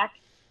it's back.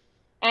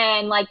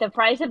 And like the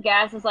price of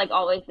gas is like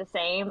always the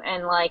same,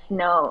 and like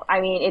no,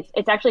 I mean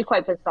it's actually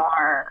quite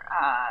bizarre.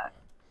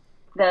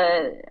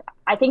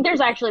 I think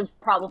there's actually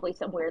probably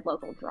some weird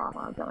local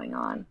drama going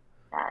on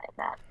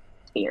that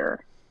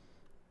sphere.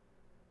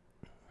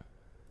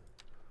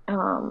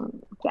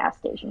 Gas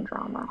station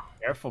drama.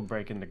 Careful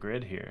breaking the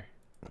grid here.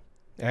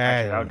 Hey,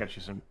 Actually, that'll get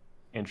you some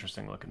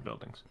interesting looking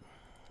buildings.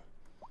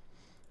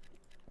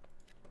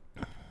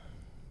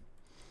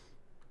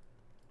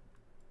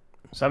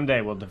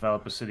 Someday we'll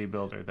develop a city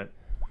builder that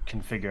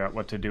can figure out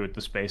what to do with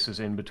the spaces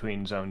in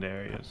between zoned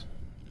areas.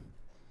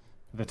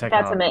 The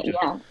technology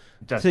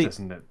just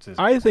doesn't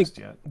I think exist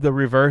yet. the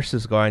reverse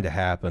is going to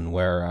happen,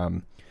 where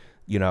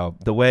you know,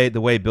 the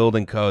way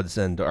building codes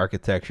and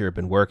architecture have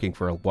been working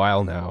for a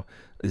while now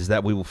is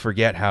that we will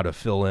forget how to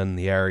fill in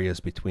the areas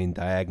between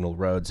diagonal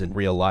roads in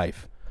real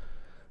life.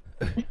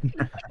 Okay,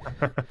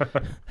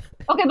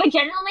 but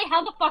generally,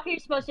 how the fuck are you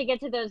supposed to get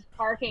to those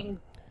parking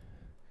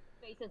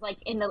spaces like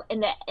in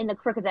the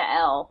crook of the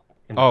L?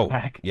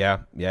 Yeah,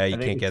 you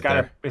can't get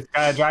there. It's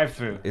got a drive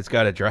through. It's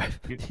got to drive.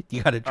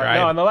 You got to drive.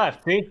 No, on the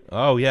left. See?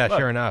 Oh yeah, Look.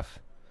 Sure enough.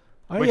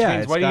 Oh, Which yeah,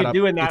 means what do you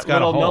do in that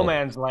little no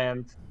man's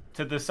land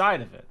to the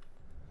side of it?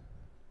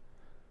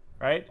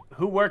 Right?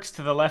 Who works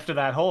to the left of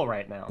that hole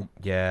right now?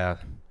 Yeah.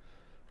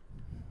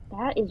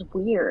 That is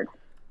weird.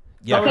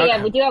 Yeah. Okay,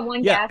 yeah, we do have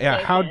one gas station.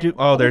 Yeah, how do...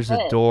 Oh, there's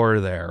a door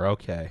there.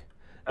 Okay.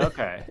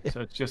 Okay,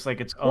 so it's just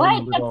like its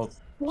own little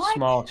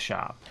small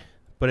shop.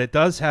 But it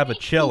does have a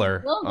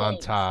chiller on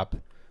top.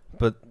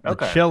 But the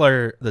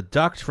chiller, the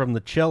duct from the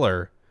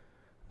chiller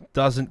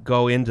doesn't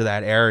go into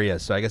that area,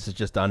 so I guess it's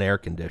just unair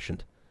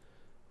conditioned.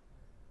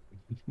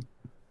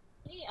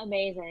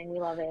 Amazing, we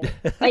love it.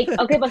 Like,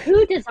 okay, but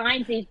who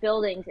designs these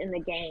buildings in the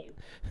game?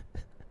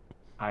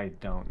 I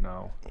don't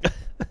know.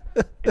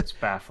 It's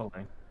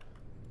baffling.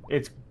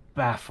 It's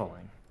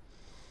baffling.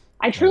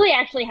 I truly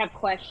actually have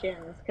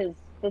questions, because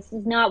this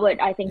is not what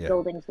I think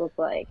buildings look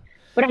like.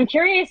 But I'm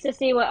curious to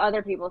see what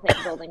other people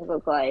think buildings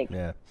look like.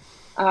 Yeah.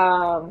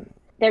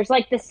 There's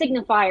like the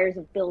signifiers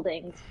of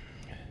buildings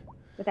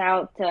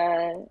without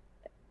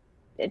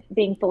it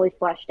being fully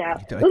fleshed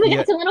out. Ooh, we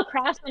got some little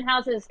craftsman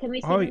houses. Can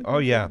we see them? Oh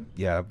yeah.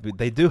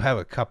 They do have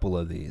a couple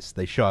of these.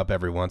 They show up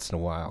every once in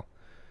a while.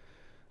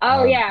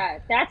 Oh yeah,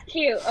 that's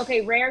cute.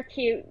 Okay, rare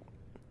cute.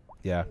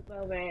 Yeah.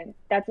 Moment.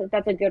 That's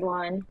a good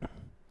one.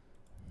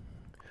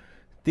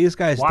 These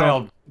guys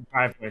wild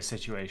driveway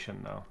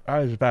situation though. I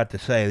was about to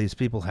say these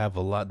people have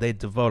a lot. They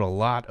devote a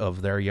lot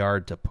of their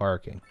yard to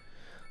parking.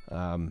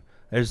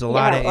 There's a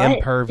lot of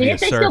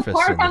impervious surface still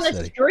park in the on city.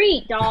 The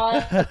street,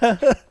 dog.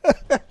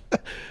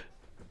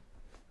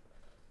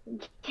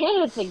 Get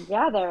it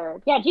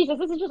together. Yeah, Jesus,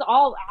 this is just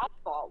all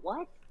asphalt.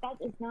 What? That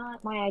is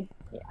not my idea.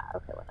 Yeah,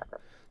 okay, whatever.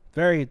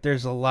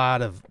 There's a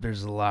lot of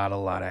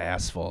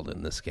asphalt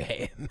in this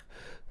game.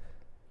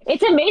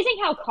 It's amazing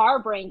how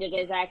car-brained it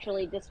is,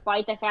 actually,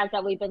 despite the fact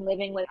that we've been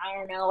living with, I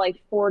don't know, like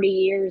 40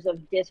 years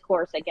of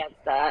discourse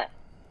against that.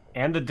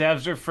 And the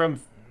devs are from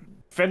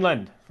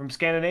Finland, from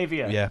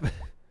Scandinavia. Yeah.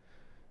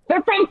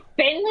 They're from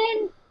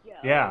Finland?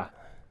 Yeah.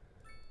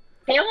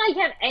 They don't like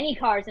have any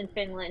cars in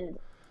Finland.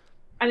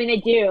 I mean, they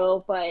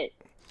do, but...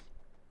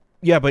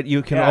 Yeah, but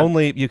you can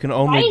only drive...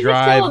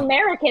 Why is it so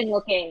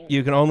American-looking?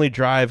 You can only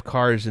drive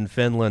cars in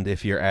Finland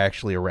if you're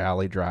actually a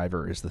rally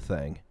driver, is the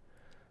thing.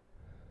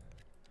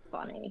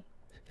 Funny.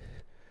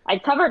 I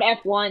covered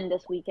F1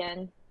 this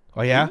weekend.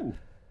 Oh, yeah? Ooh.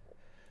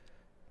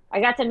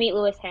 I got to meet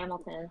Lewis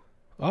Hamilton.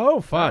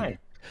 Oh, fun.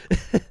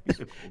 He's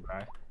a cool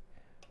guy.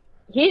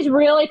 He's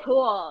really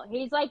cool.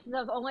 He's like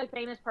the only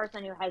famous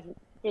person who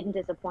didn't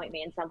disappoint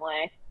me in some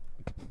way.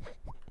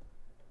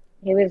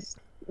 He was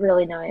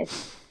really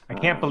nice. I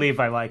can't believe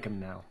I like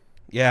him now.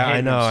 Yeah, I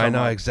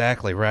know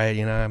exactly, right?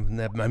 You know,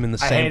 I'm in the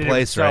same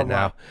place right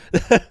now.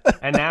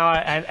 And now,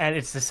 and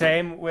it's the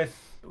same with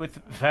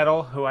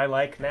Vettel, who I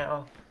like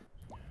now.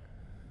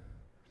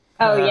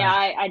 Oh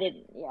yeah, I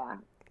didn't. Yeah.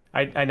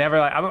 I never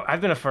like.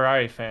 I've been a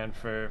Ferrari fan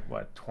for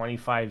what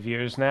 25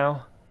 years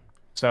now.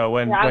 So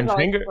when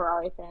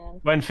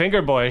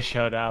Finger Boy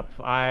showed up,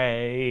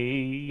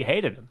 I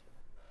hated him.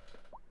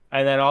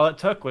 And then all it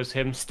took was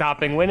him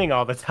stopping winning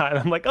all the time.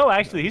 I'm like, oh,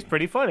 actually, he's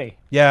pretty funny.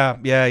 Yeah,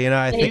 you know,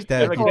 I think he's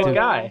a good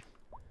guy.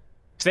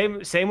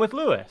 Same with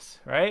Lewis,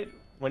 right?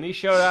 When he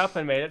showed up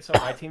and made it so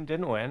my team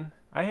didn't win,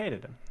 I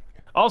hated him.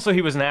 Also,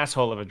 he was an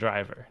asshole of a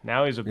driver.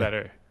 Now he's a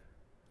better,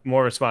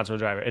 more responsible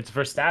driver. It's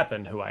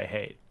Verstappen who I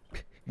hate.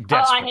 Oh,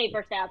 I hate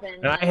Verstappen.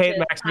 And I hate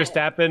Max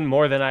Verstappen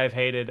more than I've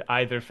hated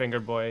either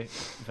Fingerboy,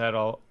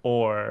 Vettel,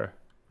 or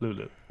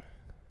Lulu.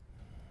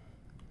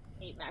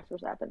 I hate Max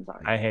Verstappen,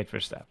 sorry. I hate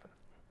Verstappen.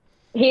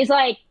 He's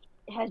like,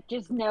 has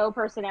just no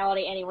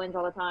personality and he wins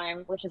all the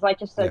time, which is like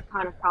just a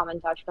kind of common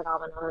Dutch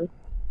phenomenon.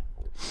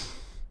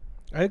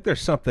 I think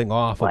there's something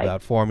off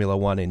about Formula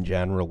One in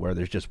general, where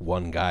there's just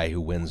one guy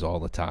who wins all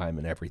the time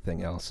and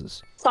everything else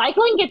is...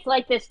 Cycling gets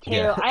like this too.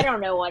 Yeah. I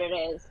don't know what it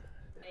is.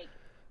 Like,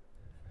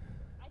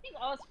 I think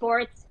all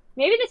sports,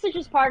 maybe this is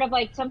just part of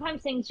like,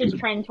 sometimes things just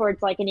trend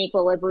towards like an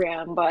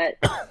equilibrium, but...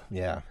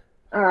 Yeah.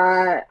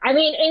 I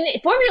mean, in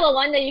Formula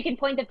One, though, you can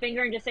point the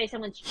finger and just say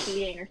someone's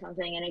cheating or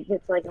something, and it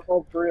gets like a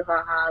whole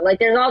brouhaha. Like,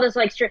 there's all this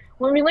like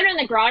when we went on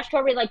the garage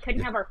tour, we like couldn't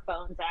have our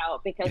phones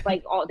out because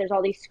like there's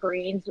all these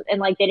screens,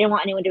 and like they didn't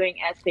want anyone doing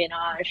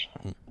espionage.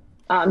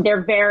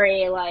 They're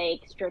very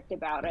like strict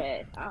about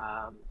it.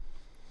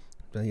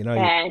 You know,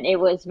 and it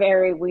was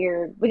very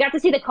weird. We got to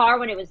see the car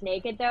when it was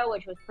naked, though,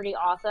 which was pretty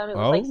awesome. It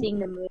was like seeing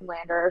the moon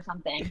lander or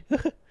something.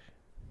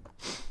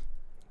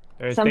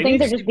 Some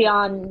things are just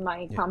beyond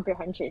my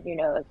comprehension, you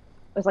know. It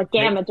was like,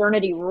 damn,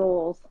 modernity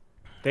rules.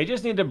 They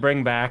just need to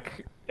bring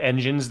back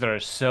engines that are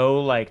so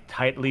like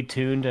tightly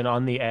tuned and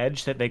on the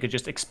edge that they could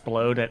just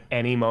explode at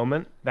any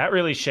moment. That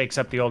really shakes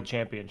up the old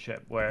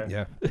championship where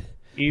Yeah.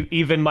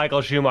 even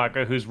Michael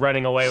Schumacher, who's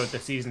running away with the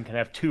season, can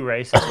have 2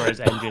 races where his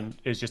engine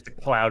is just a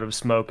cloud of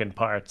smoke and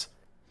parts.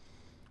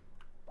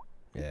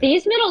 Yeah.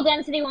 These middle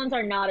density ones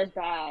are not as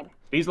bad.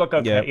 These look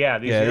okay. Yeah,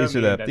 these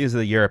are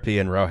the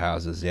European row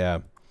houses. Yeah,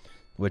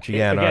 which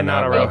again, Again, are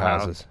not not a row row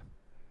houses.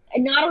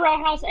 Not a row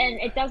house, and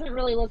it doesn't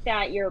really look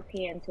that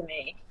European to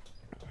me.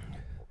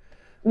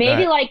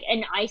 Maybe Right. like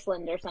in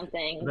Iceland or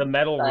something. The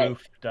metal but-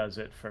 roof does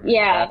it for me.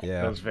 Yeah. That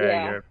Yeah. feels very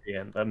Yeah.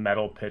 European. The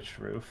metal pitched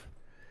roof.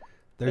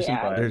 There's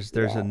Yeah. there's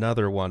Yeah.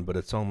 another one, but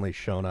it's only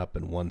shown up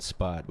in one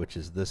spot, which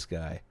is this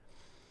guy.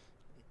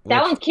 That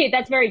Which- one's cute.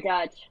 That's very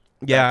Dutch.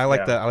 Yeah, I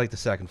like yeah. the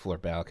second floor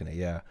balcony.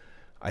 Yeah,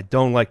 I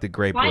don't like the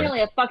gray brick.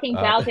 Finally, a fucking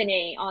Uh,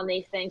 balcony on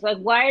these things. Like,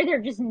 why are there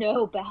just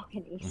no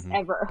balconies Mhm.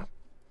 ever?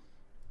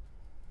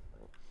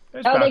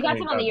 There's Oh, they got balconies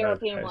some on the those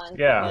European days. ones.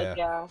 Yeah.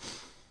 Like,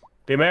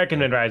 The American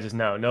mid-rise is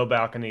no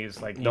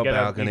balconies. Like No you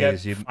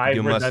balconies. You, You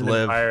get must 5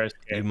 live. fire You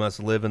escapes. must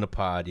live in a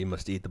pod. You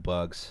must eat the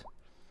bugs.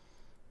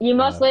 You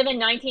must live in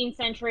 19th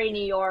century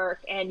New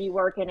York, and you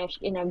work in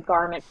a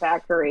garment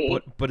factory.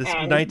 But it's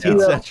and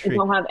 19th century. You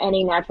don't have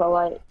any natural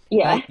light.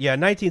 Yeah, Yeah,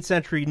 19th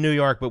century New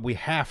York, but we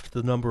halved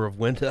the number of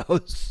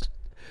windows.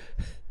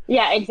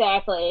 yeah,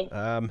 exactly.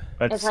 Let's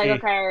It's see.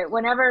 like, okay,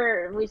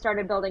 whenever we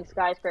started building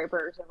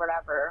skyscrapers or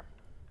whatever.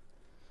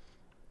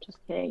 Just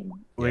kidding.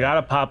 We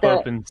gotta pop The-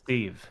 open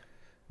Steve.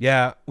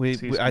 Yeah, See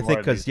some I more think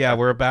of because these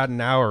we're about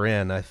an hour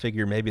in. I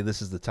figure maybe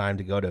this is the time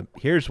to go to.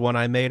 Here's one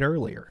I made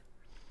earlier.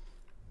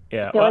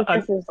 Yeah. I feel Well, like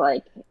this is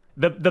like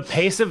the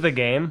pace of the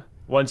game,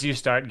 once you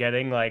start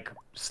getting like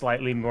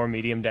slightly more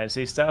medium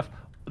density stuff,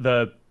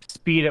 the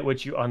speed at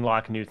which you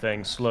unlock new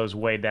things slows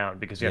way down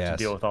because you have Yes.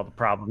 to deal with all the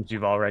problems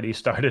you've already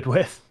started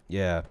with,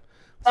 Yeah,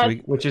 so we,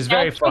 which is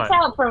very that fun. sticks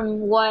out from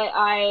what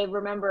I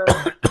remember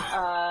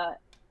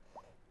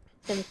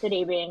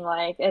SimCity being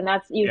like, and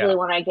that's usually Yeah.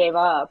 when I gave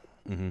up.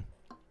 mhm.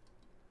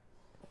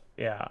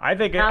 Yeah, I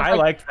think Sounds I like-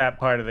 liked that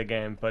part of the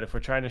game, but if we're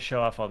trying to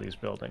show off all these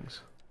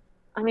buildings,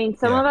 I mean,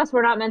 some Yeah. of us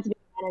were not meant to be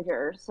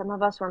managers. Some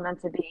of us were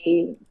meant to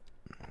be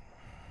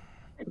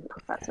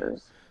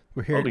professors.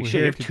 We're here. holy we're shit, you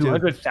here have to do.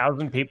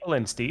 200,000 people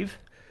in Steve.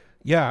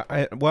 Yeah,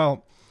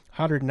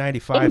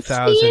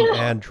 195,000 Steve!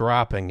 and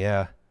dropping.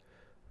 Yeah,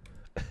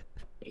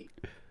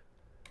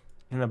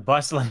 In the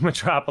bustling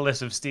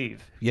metropolis of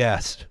Steve.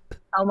 yes.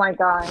 Oh my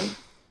god.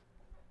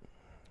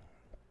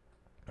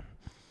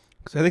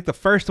 So I think the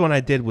first one I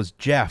did was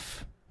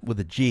Jeff with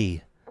a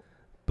G,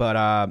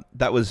 but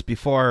that was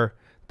before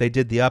they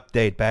did the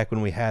update back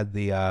when we had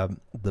the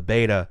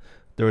beta.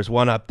 There was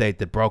one update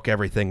that broke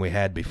everything we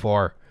had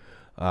before.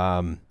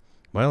 Am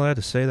I allowed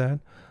to say that?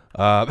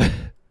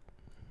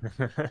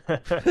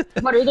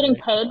 What, are you getting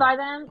paid by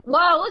them?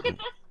 Whoa, look at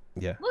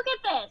this. Yeah. Look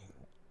at this.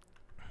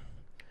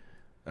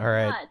 All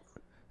right. Nuts.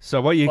 So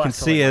what you can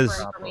Bustling see is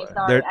For me, There-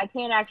 sorry, I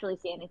can't actually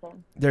see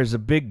anything. there's a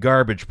big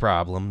garbage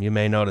problem. You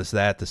may notice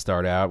that to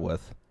start out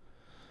with.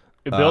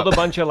 You build a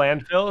bunch of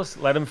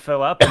landfills, let them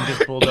fill up, and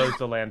just bulldoze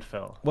the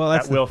landfill. Well,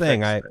 that's that the will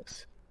thing, Fix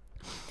this.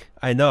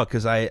 I know,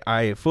 because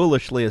I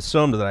foolishly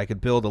assumed that I could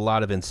build a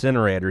lot of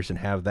incinerators and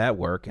have that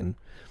work. And,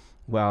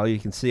 well, you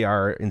can see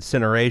our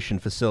incineration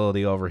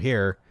facility over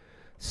here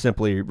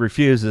simply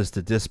refuses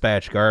to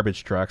dispatch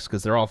garbage trucks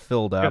because they're all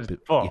filled up.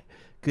 It's full.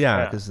 Yeah,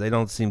 Yeah. because they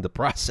don't seem to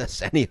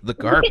process any of the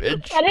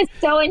garbage. That is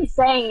so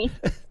insane.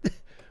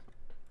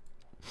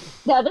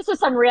 No, this is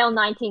some real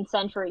 19th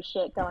century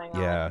shit going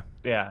on. Yeah.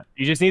 Yeah,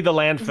 you just need the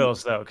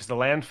landfills though, because the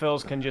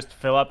landfills can just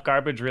fill up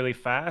garbage really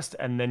fast,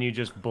 and then you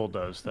just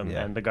bulldoze them,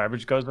 Yeah. and the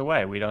garbage goes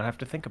away. We don't have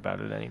to think about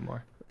it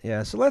anymore.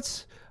 Yeah, so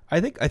I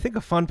think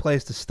a fun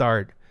place to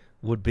start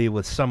would be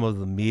with some of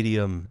the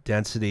medium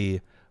density,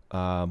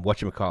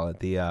 whatchamacallit,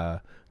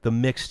 the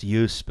mixed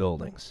use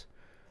buildings,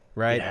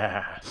 right?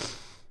 Yeah.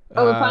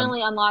 Oh, we Um,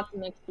 finally unlocked the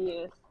mixed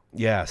use.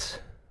 Yes.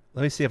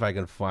 Let me see if I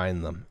can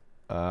find them.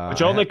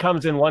 Which only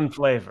comes in one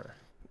flavor,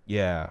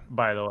 yeah.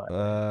 by the way.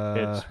 Uh,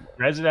 It's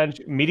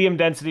residential, medium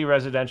density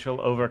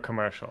residential over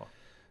commercial.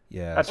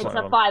 yeah. That's It's one a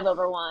of them.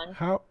 5/1.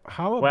 How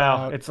about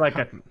Well, it's like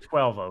a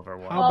 12 over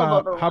one. how 12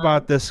 about over how one.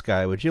 about this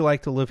guy? Would you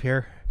like to live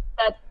here?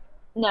 That's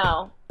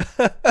no,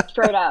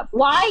 straight up.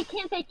 Why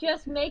can't they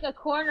just make a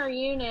corner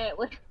unit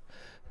with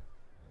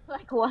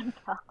like one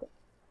balcony?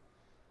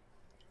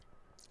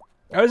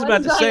 I was What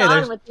about is to say going on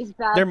there's with these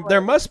bad there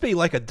boys? must be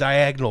like a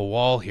diagonal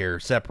wall here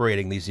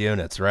separating these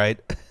units, right?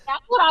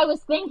 That's what I was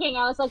thinking.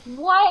 I was like,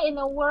 what in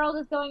the world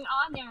is going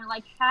on there?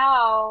 Like,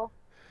 how?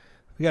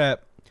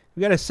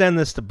 we gotta send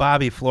this to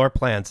Bobby Floor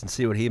Plans and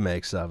see what he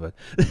makes of it.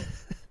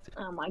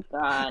 Oh my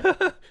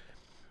god.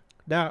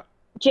 Now,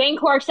 Jane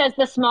Cork says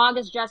the smog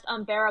is just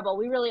unbearable.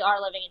 We really are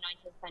living in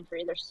 19th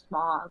century. There's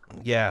smog.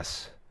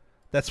 yes,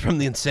 that's from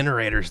the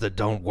incinerators that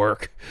don't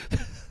work.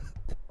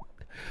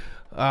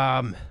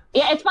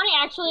 Yeah, it's funny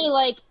actually.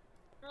 Like,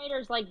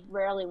 generators like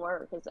rarely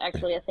work. It's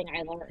actually a thing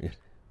I learned.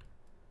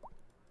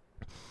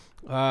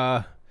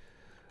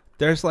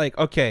 There's like,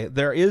 okay,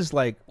 there is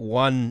like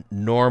one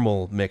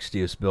normal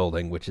mixed-use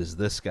building, which is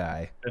this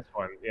guy. This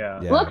one, yeah.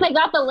 Look, they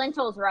got the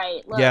lintels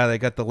right. Look. Yeah, they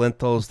got the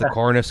lintels. The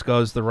cornice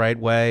goes the right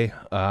way.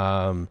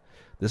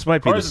 This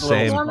might be the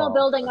same. Normal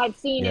building I've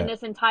seen in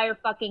this entire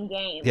fucking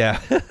game.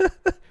 Yeah.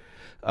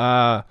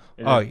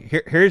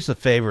 Here's a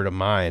favorite of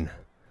mine.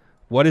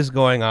 What is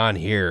going on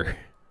here?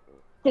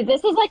 Dude,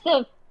 this is like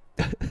the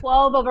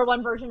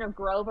 12/1 version of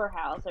Grover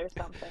House or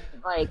something.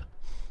 Like,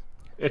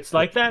 it's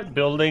like that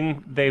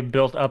building they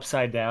built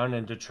upside down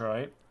in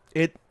Detroit.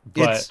 It's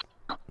why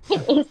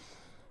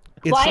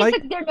like,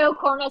 is there no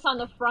cornice on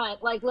the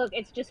front? Like, look,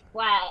 it's just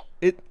flat.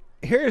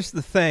 Here's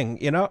the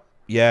thing, you know.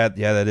 Yeah,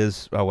 that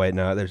is. Oh wait,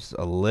 no, there's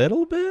a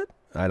little bit.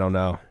 I don't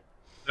know.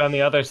 On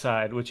the other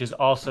side, which is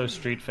also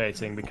street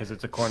facing because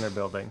it's a corner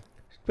building.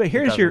 But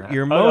here's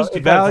your most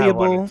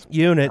valuable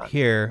unit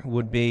here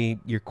would be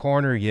your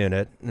corner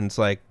unit, and it's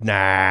like,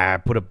 nah,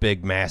 put a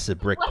big massive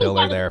brick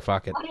pillar there.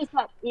 Fuck it. What is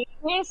that?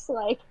 Ignis?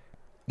 Like.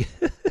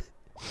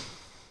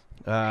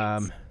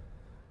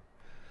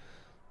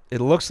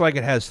 It looks like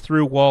it has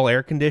through-wall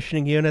air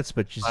conditioning units,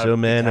 but you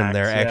zoom in and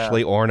they're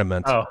actually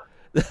ornaments. Oh.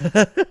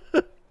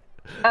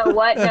 Oh,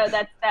 what? No,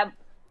 that would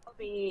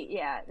be,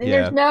 yeah. And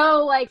there's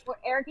no, like,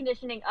 air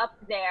conditioning up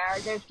there.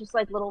 There's just,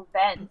 like, little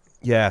vents.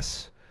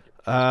 Yes.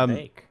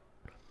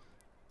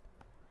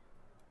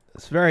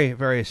 It's very,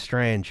 very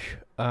strange.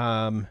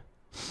 And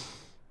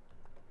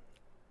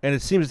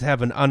it seems to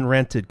have an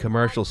unrented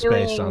commercial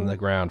space on the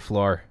ground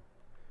floor.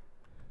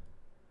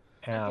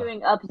 Yeah.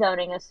 Doing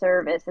upzoning a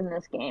service in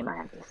this game, I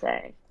have to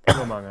say.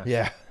 Among Us.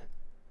 Yeah.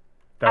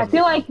 I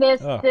feel like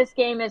this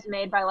game is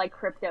made by like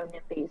crypto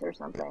nifties or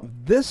something.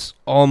 This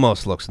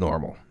almost looks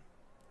normal.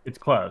 It's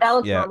close. That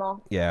looks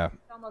normal. Yeah.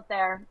 It's almost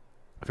there.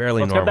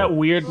 Fairly It's normal. got that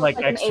weird like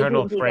an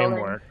external ABB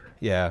framework.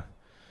 Yeah.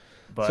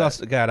 But It's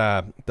also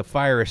got the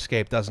fire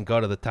escape doesn't go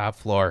to the top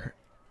floor.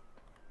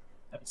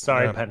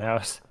 Sorry,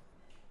 Penthouse.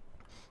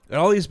 And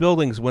all these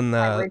buildings, when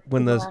the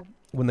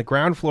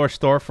ground floor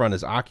storefront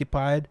is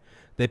occupied,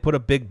 they put a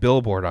big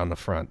billboard on the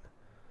front,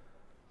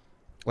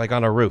 like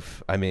on a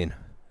roof. I mean,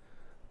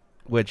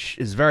 which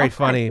is very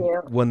funny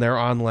when they're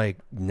on like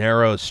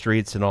narrow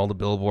streets and all the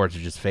billboards are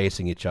just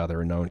facing each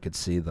other and no one could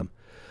see them.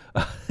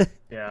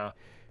 Yeah.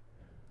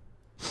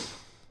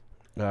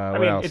 I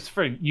mean, else? it's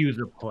for you,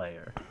 the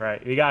player,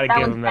 right? You got to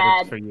give them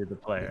that it's for you, the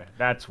player.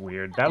 That's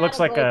weird. That looks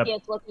like a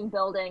looking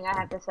building, I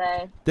have to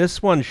say.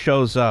 This one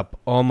shows up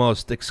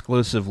almost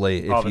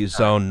exclusively if you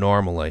zone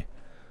normally.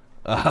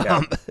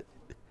 Yeah.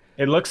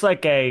 It looks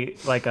like a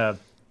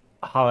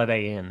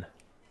Holiday Inn,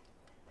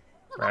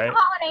 right?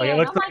 Holiday It Inn.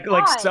 looks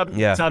like some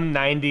Yeah.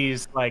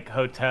 90s like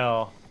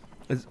hotel.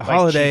 It's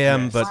Holiday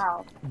Inn, but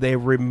they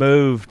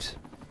removed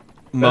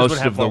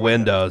most of the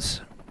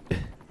windows.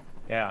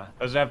 Yeah,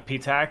 those have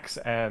P-tax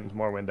and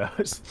more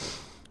windows.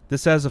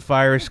 This has a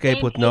fire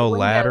escape with no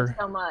ladder.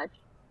 So much.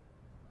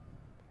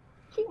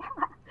 Yeah.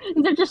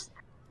 They're just,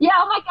 oh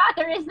my god,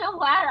 there is no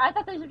ladder. I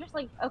thought those were just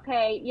like,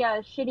 okay,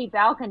 shitty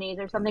balconies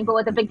or something, but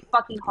with a big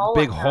fucking hole.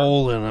 Big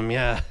hole in them,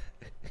 yeah.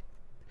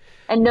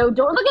 And no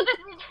door. Look at this,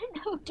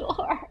 no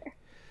door.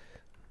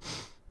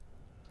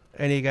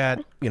 And you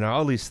got,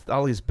 all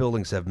these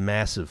buildings have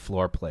massive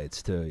floor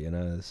plates too.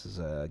 This is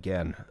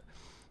again,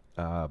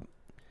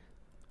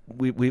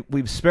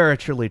 we've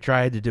spiritually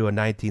tried to do a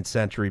 19th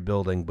century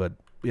building, but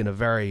in a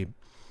very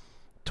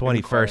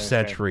 21st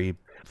century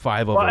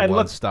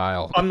 5/1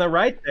 style. On the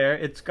right there,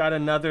 it's got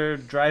another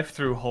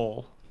drive-through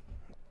hole.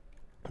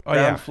 Oh,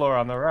 ground floor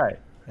on the right.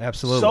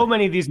 Absolutely. So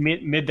many of these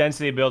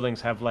mid-density buildings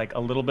have like a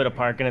little bit of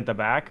parking at the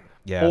back,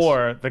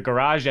 or the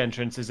garage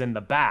entrance is in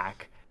the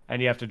back,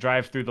 and you have to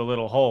drive through the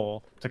little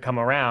hole to come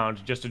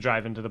around just to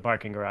drive into the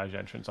parking garage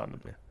entrance on the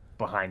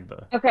behind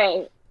the.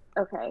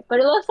 Okay, but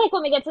it looks like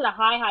when we get to the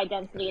high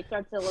density, it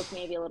starts to look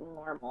maybe a little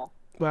normal.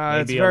 Well,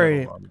 Maybe it's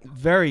very,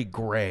 very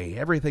gray.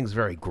 Everything's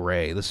very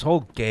gray. This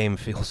whole game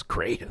feels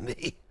gray to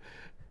me.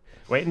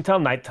 Wait until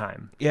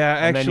nighttime.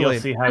 Yeah, and actually, then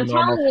you'll see how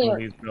normal some of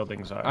these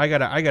buildings are. I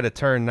gotta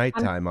turn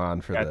nighttime on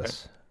for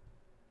this.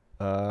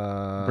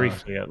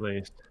 Briefly, at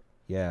least.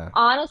 Yeah.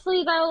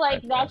 Honestly, though,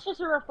 like that's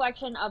just a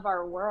reflection of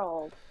our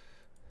world.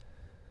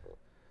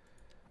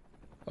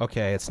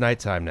 Okay, it's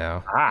nighttime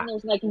now. And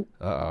there's like,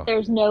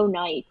 there's no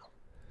night.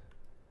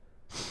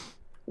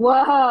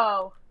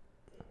 Whoa.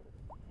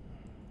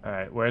 All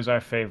right, where's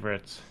our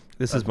favorites?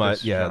 This is my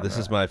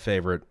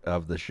favorite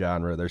of the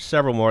genre. There's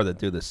several more that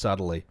do this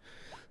subtly.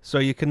 So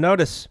you can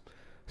notice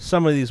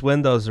some of these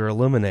windows are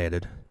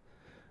illuminated.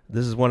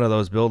 This is one of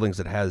those buildings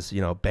that has,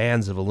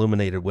 bands of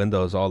illuminated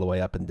windows all the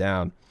way up and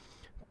down.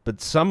 But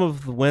some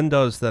of the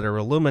windows that are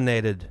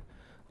illuminated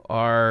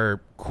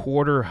are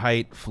quarter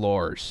height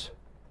floors.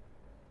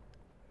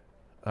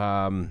 It's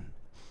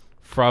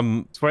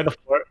where the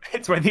floor.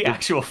 It's where the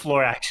actual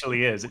floor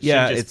actually is.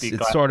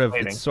 It's sort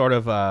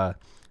of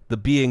the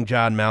Being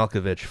John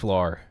Malkovich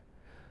floor.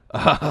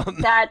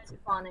 That's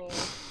funny.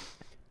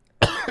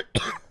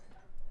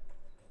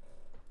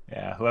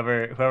 Yeah,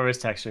 whoever is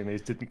texturing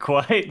these didn't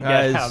quite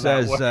get how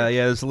that works.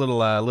 There's a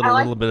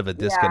little bit of a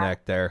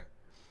disconnect there.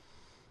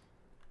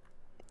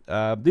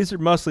 These are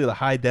mostly the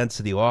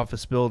high-density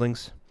office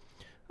buildings,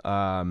 which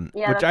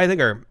I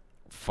think are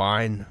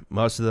fine.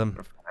 Most of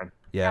them.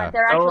 Yeah.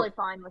 They're actually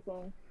fine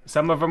looking.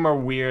 Some of them are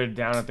weird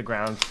down at the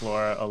ground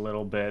floor a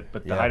little bit,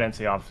 but the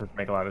high-density offices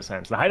make a lot of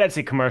sense. The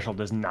high-density commercial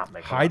does not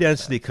make a lot of sense.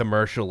 High-density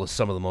commercial is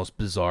some of the most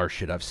bizarre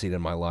shit I've seen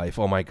in my life.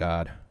 Oh, my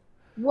God.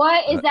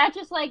 What? Is that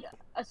just like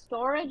a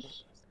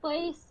storage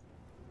place?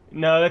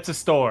 No, that's a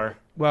store.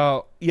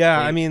 Well,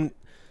 yeah, I mean,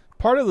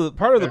 part of the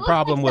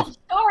problem with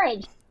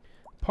storage.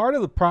 Part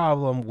of the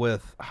problem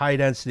with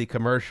high-density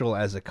commercial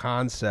as a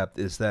concept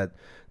is that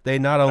they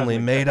not only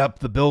made up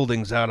the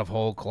buildings out of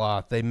whole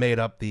cloth, they made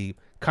up the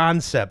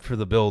concept for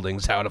the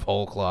buildings out of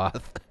whole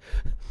cloth.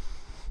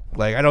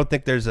 Like, I don't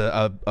think there's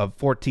a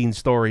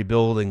 14-story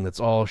building that's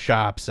all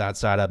shops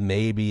outside of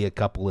maybe a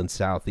couple in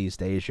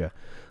Southeast Asia.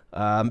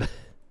 So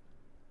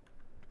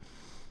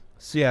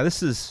yeah,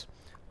 this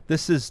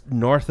is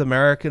North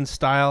American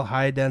style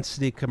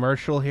high-density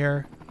commercial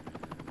here.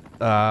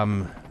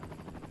 That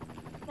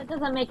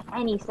doesn't make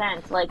any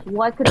sense. Like,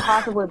 what could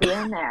possibly be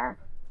in there?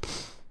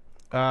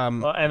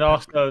 Well, and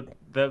also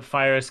the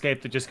fire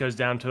escape that just goes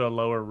down to a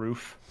lower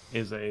roof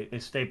is a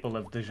staple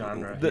of the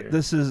genre here.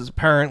 This is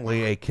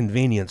apparently a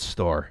convenience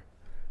store.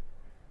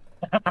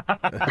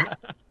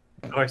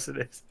 Of course it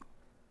is.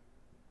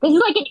 This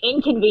is like an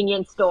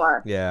inconvenience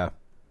store. Yeah.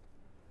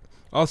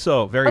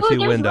 Also, very few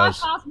windows. Rush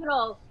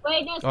Hospital.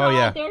 Wait,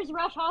 no, there's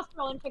Rush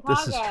Hospital in Chicago.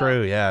 This is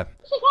true, yeah.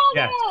 Chicago!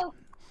 Yeah.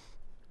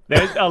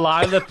 There's a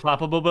lot of the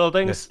ploppable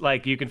buildings,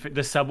 like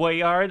the subway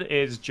yard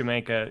is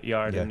Jamaica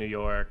Yard in New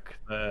York.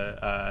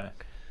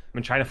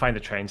 I'm trying to find the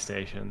train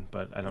station,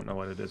 but I don't know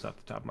what it is off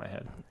the top of my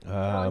head.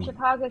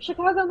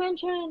 Chicago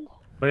mentioned.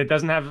 But it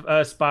doesn't have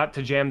a spot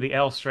to jam the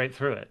L straight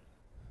through it.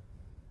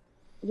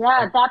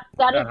 Yeah,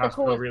 that is the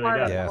coolest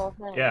part of the whole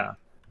thing. Yeah.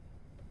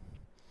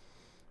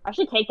 I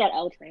should take that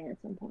L train at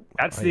some point.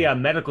 That's the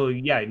medical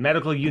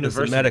university. It's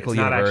a medical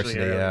university,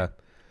 yeah.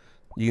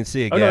 You can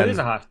see again. Oh, no, it is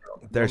a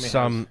hospital. There's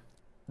some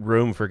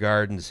room for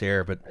gardens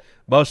here, but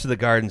most of the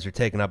gardens are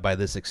taken up by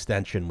this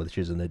extension, which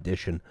is an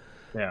addition.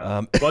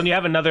 Yeah. Well, and you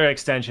have another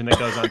extension that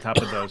goes on top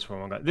of those for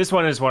one. This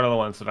one is one of the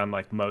ones that I'm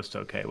like most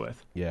okay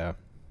with. Yeah.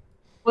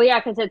 Well, yeah,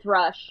 because it's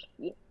Rush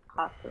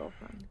Hospital.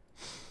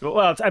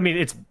 Well,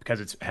 it's because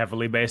it's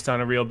heavily based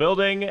on a real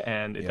building,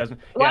 and it doesn't.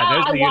 Wow, yeah,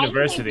 there's the why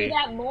university. They do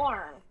that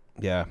more?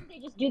 Yeah. They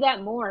just do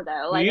that more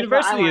though. Like, the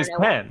university is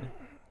Penn,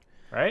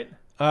 right?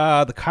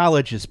 The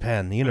college is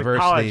Penn. The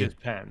university. The college is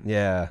Penn.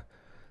 Yeah.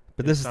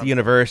 But this is the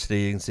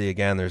university. You can see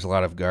again. There's a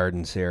lot of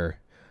gardens here.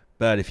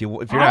 But if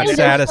you're not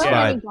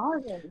satisfied,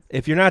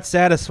 if you're not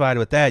satisfied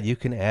with that, you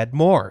can add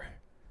more.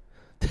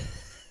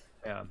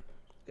 Yeah.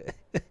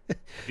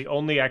 The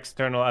only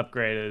external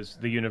upgrade is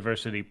the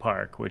university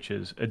park, which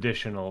is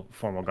additional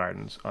formal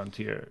gardens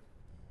onto your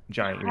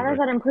giant. How does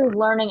that improve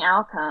learning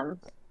outcomes?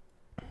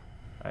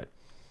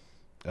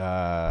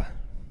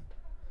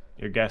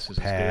 Your guess is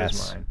as good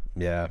as mine.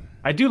 Yeah.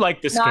 I do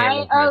like this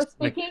game.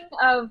 Speaking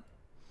of,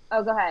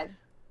 go ahead.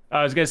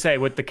 I was gonna say,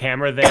 with the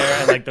camera there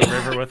and like the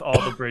river with all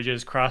the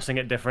bridges crossing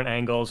at different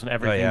angles and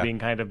everything being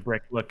kind of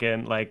brick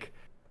looking, like,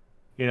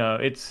 you know,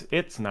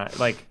 it's not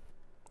like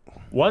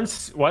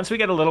once we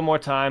get a little more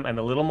time and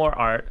a little more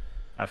art.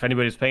 If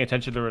anybody's paying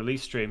attention to the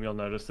release stream, you'll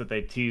notice that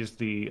they teased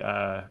the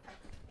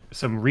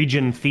some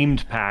region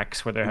themed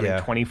packs where they're having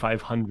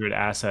 2,500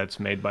 assets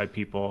made by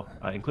people,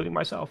 including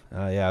myself.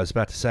 Yeah, I was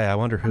about to say, I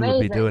wonder who would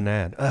be doing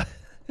that.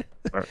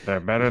 They're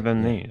better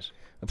than these.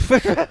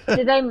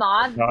 Do they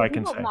mod? No, do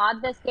people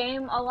mod this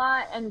game a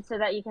lot, and so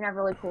that you can have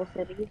really cool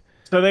cities?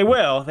 So they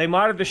will. They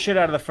modded the shit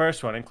out of the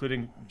first one,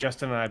 including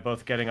Justin and I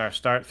both getting our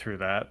start through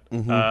that.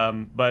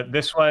 But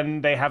this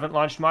one, they haven't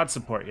launched mod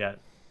support yet.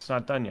 It's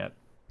not done yet.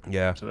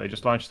 Yeah. So they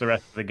just launched the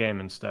rest of the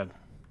game instead.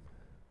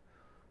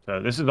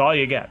 So this is all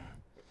you get.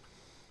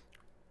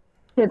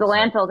 Dude, the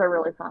landfills are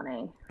really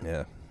funny.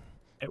 Yeah.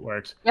 It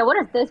works. Yeah, what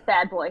is this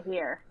bad boy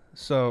here?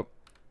 So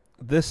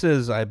this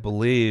is, I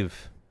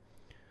believe...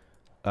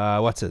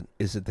 what's it?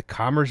 Is it the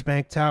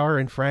Commerzbank Tower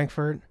in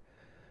Frankfurt?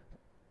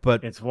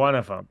 But it's one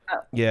of them.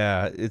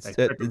 Yeah,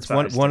 it's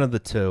one of the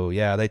two.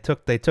 Yeah, they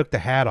took the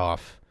hat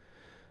off.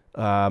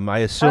 I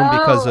assume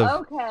because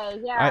of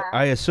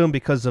I assume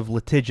because of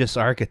litigious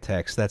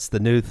architects. That's the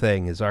new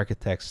thing: is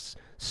architects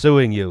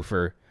suing you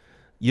for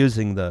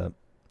using the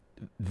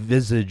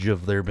visage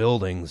of their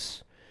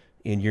buildings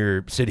in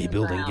your city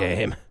building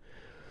game.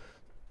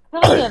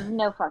 I have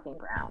no fucking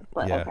ground,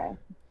 but okay.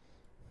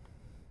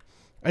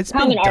 It's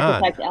been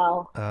done,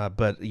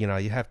 but you know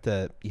you have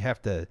to.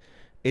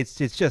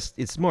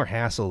 It's more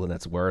hassle than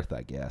it's worth,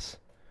 I guess.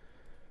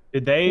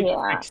 Did they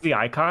fix the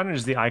icon, or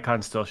does the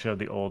icon still show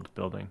the old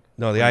building?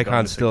 No, the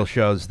icon still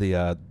shows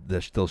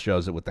still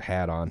shows it with the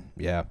hat on.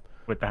 Yeah.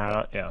 With the hat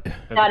on, yeah.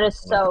 That is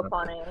so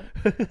funny.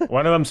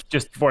 One of them's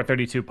just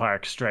 432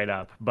 Park, straight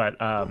up. But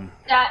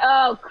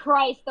oh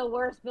Christ, the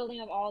worst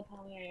building of all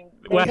time.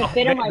 There's a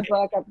bit in my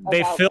book.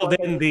 They filled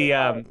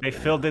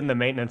in the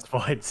maintenance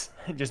voids.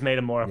 Just made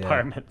them more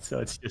apartments, so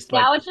it's just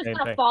now it's just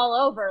gonna fall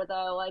over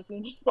though. Like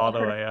you need all the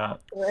way out.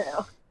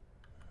 Through.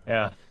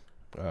 Yeah.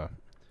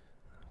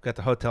 Got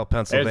the Hotel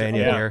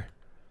Pennsylvania yeah. here.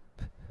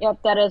 Yep,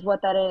 that is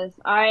what that is.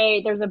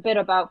 There's a bit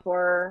about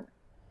for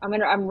I'm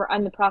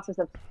in the process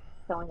of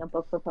selling a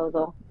book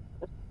proposal.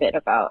 A bit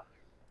about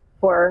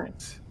for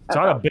It's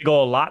on a big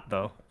old lot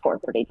though.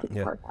 432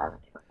 Yeah. Park Avenue.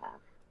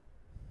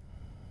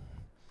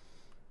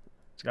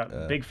 It's got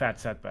a big fat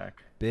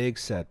setback. Big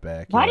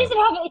setback. Why yeah. does it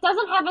have? It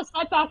doesn't have a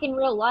setback in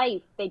real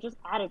life. They just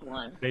added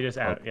one. They just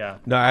add, yeah.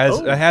 No,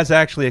 it has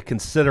actually a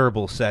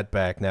considerable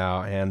setback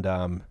now,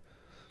 and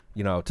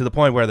you know, to the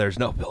point where there's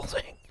no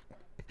building.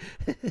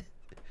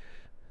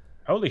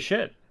 Holy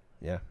shit!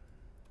 Yeah.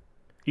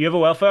 You have a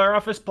welfare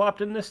office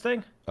plopped in this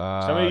thing?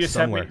 Somebody just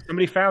sent somewhere. me.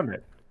 Somebody found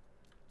it.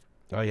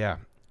 Oh yeah,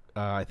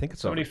 I think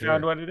it's Somebody over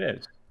found here. what it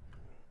is.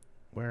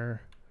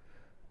 Where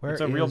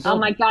It's a real is- building. Oh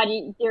my god,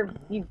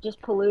 you've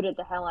just polluted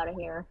the hell out of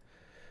here.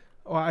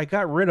 Well, I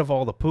got rid of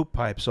all the poop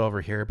pipes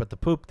over here, but the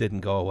poop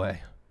didn't go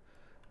away.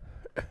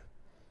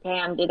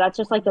 Damn, dude, that's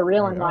just like the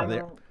real There you are,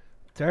 environment.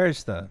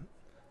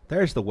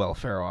 There's the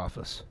welfare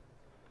office.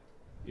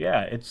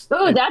 Yeah, it's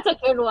Ooh, that's a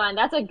good one.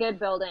 That's a good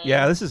building.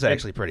 Yeah, this is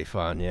actually pretty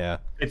fun. Yeah.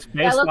 it's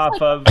based looks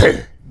off like- of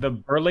the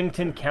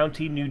Burlington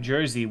County, New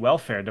Jersey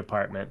Welfare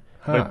Department.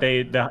 Huh.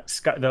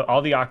 But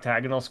all the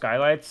octagonal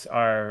skylights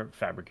are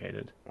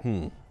fabricated.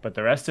 Hmm. But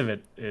the rest of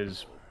it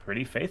is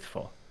pretty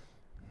faithful.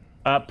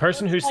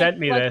 Person who Looks sent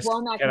me like this,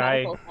 Womack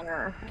Medical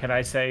Center. can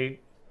I say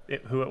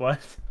who it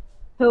was?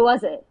 Who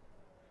was it?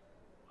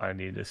 I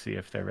need to see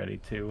if they're ready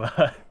to,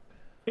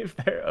 if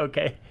they're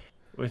okay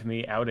with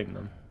me outing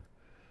them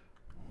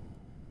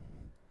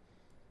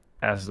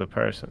as the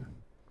person.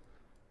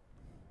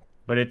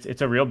 But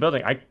it's a real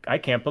building. I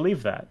can't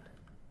believe that.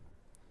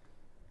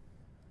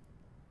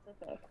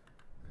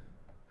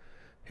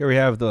 Here we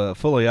have the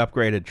fully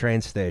upgraded train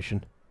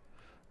station,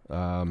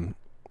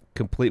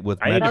 complete with.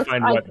 I need to That's-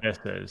 find what this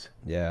is.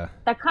 Yeah,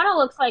 That kind of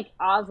looks like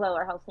Oslo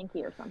or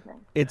Helsinki or something.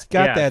 it's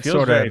got Yeah, it that feels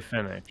sort very of.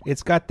 Finnish.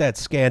 It's got that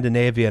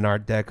Scandinavian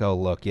Art Deco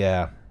look.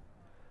 Yeah.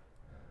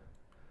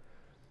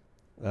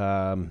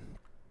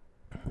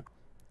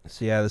 So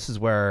yeah, this is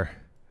where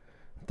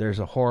there's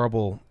a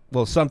horrible.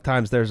 Well,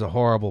 sometimes there's a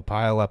horrible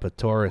pileup of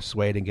tourists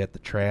waiting to get the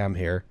tram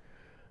here.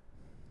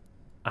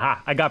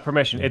 Aha, I got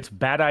permission. It's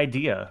Bad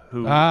Idea,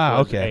 who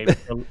was okay.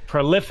 a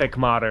prolific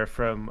modder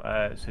from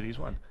Cities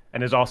 1,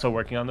 and is also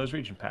working on those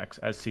region packs,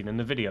 as seen in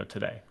the video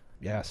today.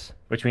 Yes.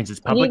 Which means it's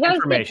Do you public guys get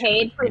information.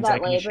 paid which for means that I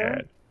can share labor?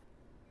 it.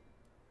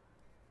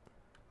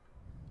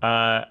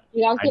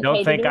 You guys I get don't paid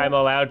to think do I'm it?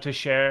 allowed to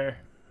share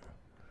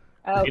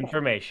Oh, okay.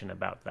 information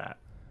about that.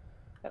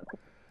 Okay.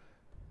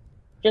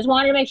 Just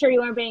wanted to make sure you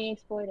weren't being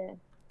exploited.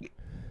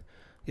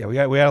 Yeah, we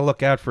got to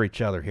look out for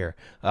each other here.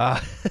 Yeah,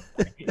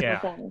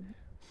 Okay.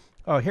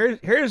 Oh,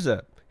 here's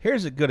a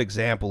good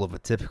example of a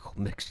typical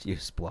mixed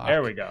use block.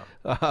 there we go.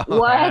 What?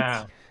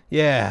 Wow.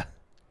 Yeah.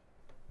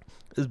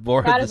 It's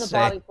more That of is the a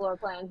same. Bobby Floor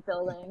Plans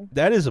building.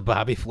 That is a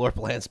Bobby Floor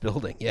Plans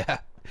building. Yeah.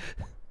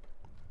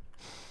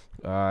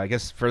 I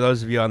guess for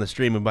those of you on the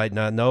stream who might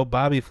not know,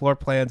 Bobby Floor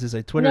Plans is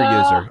a Twitter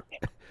No. user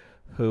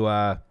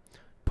who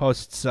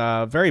posts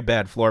very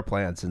bad floor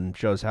plans and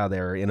shows how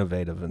they're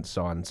innovative and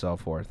so on and so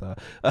forth.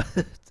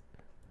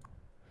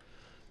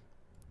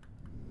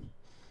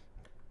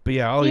 But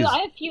yeah, all these. I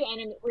have few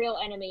real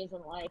enemies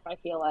in life. I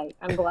feel like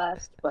I'm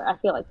blessed, but I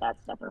feel like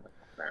that's definitely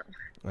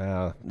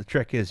confirmed. The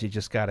trick is you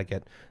just got to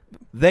get.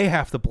 They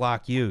have to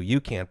block you. You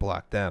can't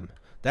block them.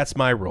 That's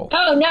my rule.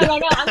 Oh no! I'm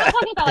not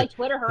talking about like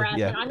Twitter harassment.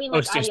 Yeah. I mean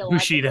like Hostess ideologically.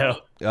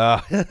 Bushido.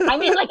 I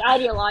mean like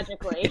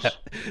ideologically.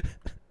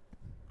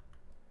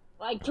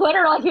 Like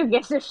Twitter, like who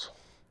gives a shit?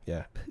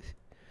 Yeah.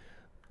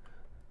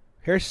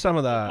 Here's some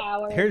of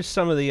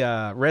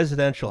the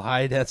residential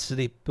high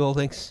density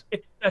buildings.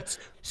 It's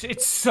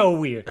so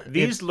weird.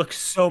 These look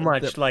so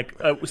much like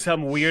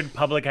some weird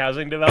public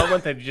housing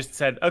development that just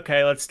said,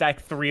 okay, let's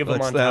stack three of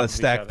them on top of Let's each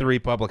stack other. 3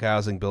 public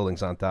housing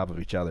buildings on top of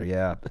each other.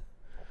 Yeah.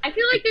 I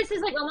feel like this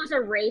is like almost a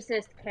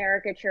racist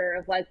caricature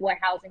of like what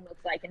housing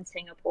looks like in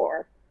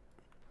Singapore.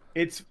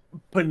 It's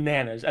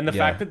bananas. And the Yeah.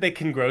 fact that they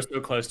can grow so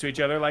close to each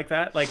other like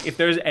that, like if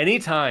there's any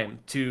time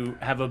to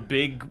have a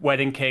big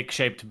wedding cake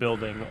shaped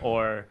building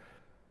or,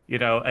 you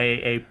know,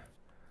 a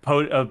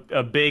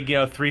big,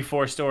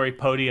 3-4 story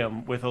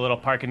podium with a little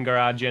parking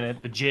garage in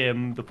it, the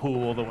gym, the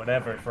pool, the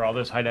whatever for all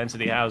this high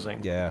density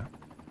housing. Yeah.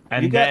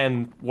 And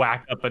then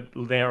whack up a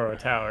narrow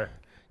tower.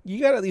 You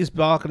got these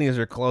balconies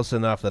are close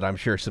enough that I'm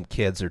sure some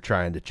kids are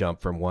trying to jump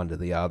from one to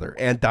the other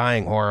and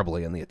dying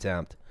horribly in the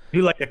attempt.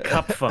 Do like a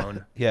cup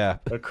phone Yeah.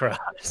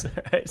 across.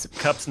 Right? Some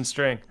cups and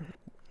string.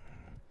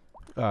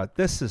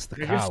 This is the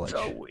They're just college.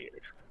 so weird.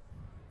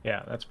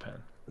 Yeah, that's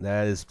Penn.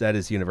 That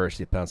is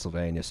University of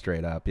Pennsylvania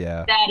straight up.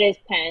 Yeah. That is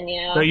Penn,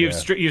 yeah. So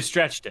you've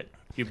stretched it.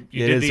 You It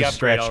did is the a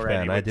upgrade stretched already.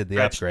 pen. You I did the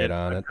stretched upgrade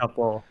on a it.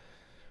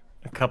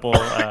 couple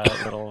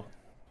little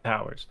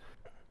towers.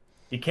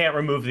 You can't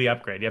remove the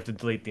upgrade. You have to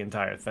delete the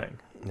entire thing.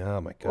 Oh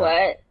my god.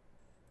 What?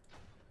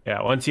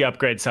 Yeah, once you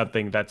upgrade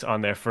something, that's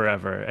on there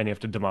forever, and you have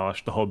to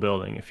demolish the whole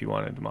building if you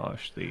want to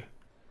demolish the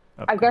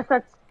upgrade. I guess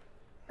that's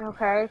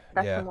okay.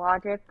 That's Yeah. some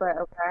logic, but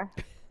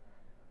okay.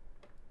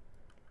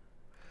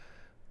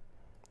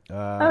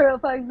 I don't know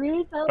if I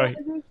agree.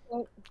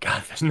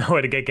 God, there's no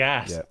way to get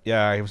gas.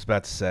 Yeah, I was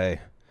about to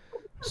say,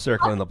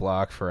 circling the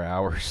block for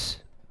hours.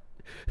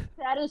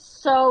 That is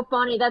so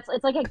funny.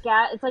 It's like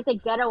it's like the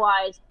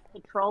ghettoized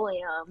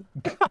petroleum.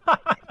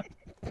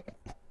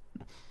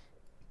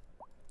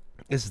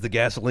 This is the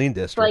gasoline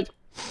district.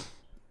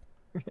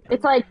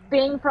 It's like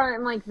being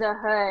from like the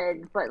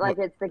hood, but like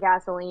it's the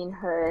gasoline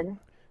hood.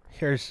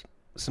 Here's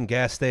some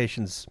gas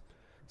stations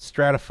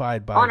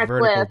stratified by On a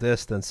vertical cliff.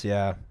 distance.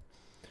 Yeah.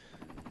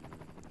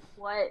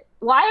 What?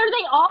 Why are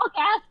they all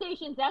gas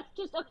stations? That's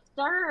just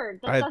absurd.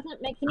 That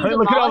doesn't make sense.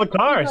 Look at all the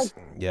cars.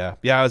 Yeah.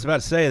 I was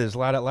about to say there's a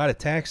lot of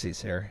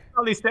taxis here.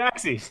 All these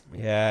taxis.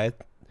 Yeah.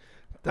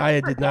 I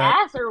did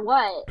gas or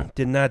what?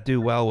 Did not do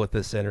well with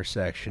this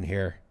intersection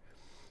here.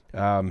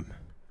 The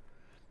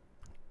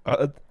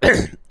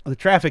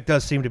traffic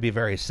does seem to be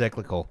very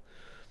cyclical.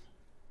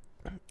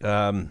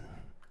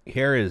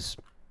 Here is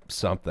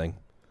something.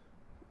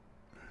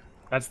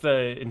 That's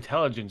the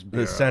Intelligence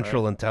Bureau. The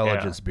Central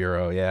Intelligence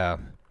Bureau, yeah.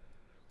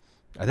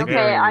 I think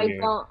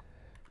don't.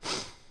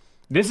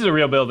 This is a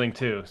real building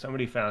too.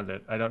 Somebody found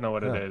it. I don't know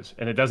what it is,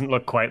 and it doesn't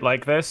look quite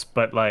like this,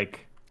 but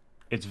like,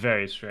 it's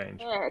very strange.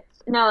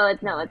 No,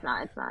 it's not. It's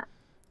not.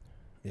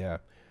 Yeah.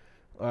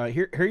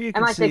 Here you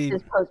can MI6 see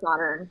is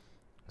postmodern.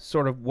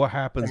 sort of what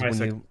happens when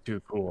you.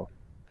 Too cool.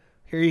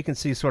 Here you can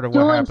see sort of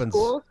what happens.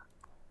 Schools?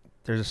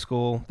 There's a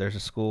school. There's a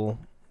school.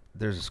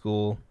 There's a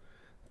school.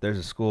 There's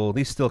a school.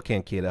 These still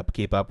can't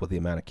keep up with the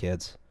amount of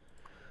kids.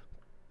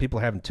 People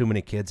are having too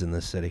many kids in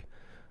this city.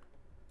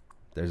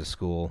 There's a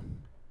school.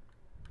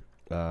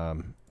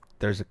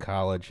 There's a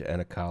college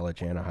and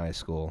a high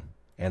school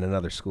and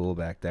another school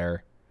back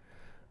there.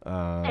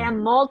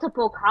 And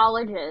multiple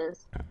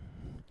colleges.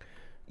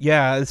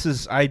 Yeah,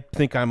 I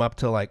think I'm up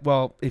to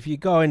well, if you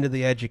go into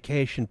the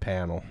education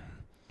panel,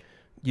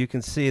 you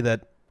can see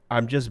that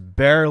I'm just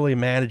barely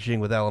managing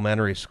with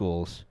elementary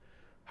schools.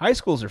 High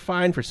schools are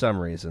fine for some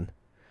reason,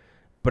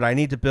 but I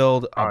need to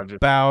build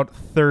about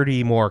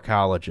 30 more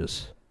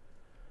colleges.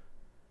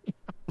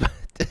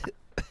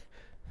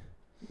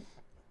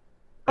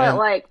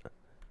 But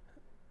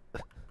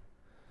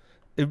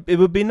it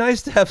would be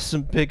nice to have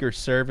some bigger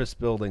service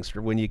buildings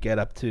for when you get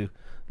up to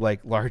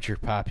larger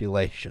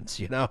populations,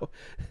 you know?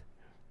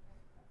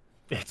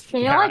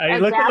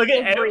 Look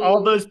at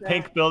all those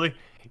pink buildings.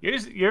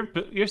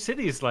 Your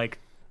city is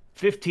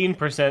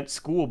 15%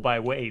 school by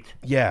weight.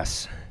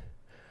 Yes.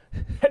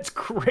 That's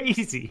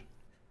crazy.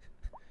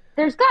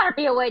 There's got to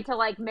be a way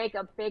to make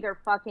a bigger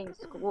fucking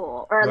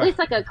school, or at least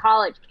a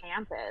college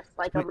campus,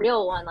 a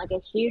real one, a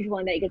huge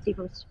one that you can see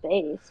from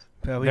space.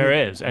 There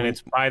is, and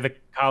it's by the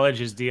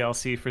college's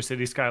DLC for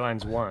City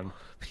Skylines 1.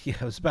 Yeah,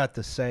 I was about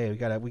to say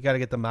we gotta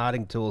get the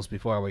modding tools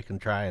before we can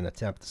try and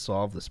attempt to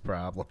solve this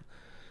problem.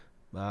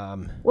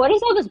 What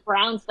is all this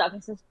brown stuff?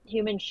 Is this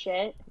human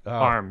shit?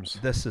 Farms.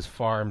 This is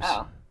farms.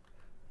 Oh.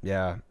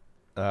 Yeah.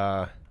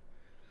 There's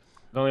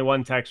only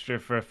one texture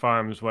for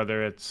farms,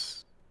 whether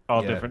it's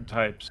all different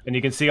types. And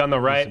you can see on the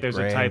right, there's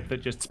a type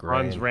that just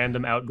spawns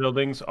random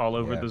outbuildings all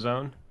over the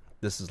zone.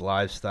 This is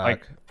livestock.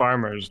 Like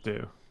farmers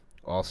do.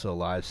 Also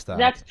livestock.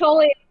 That's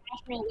totally a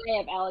rational way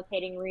of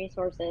allocating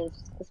resources,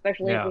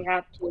 especially if you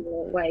have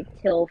to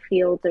till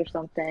fields or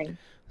something.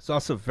 It's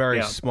also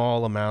very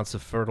small amounts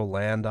of fertile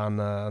land on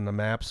the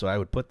map, so I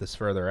would put this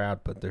further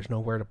out, but there's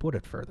nowhere to put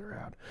it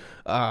further out.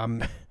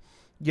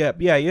 You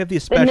have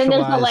these specialized... And then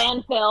there's the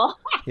landfill.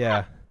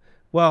 Yeah.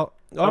 Well,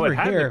 over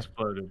here...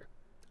 exploded.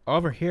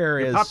 Over here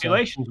Your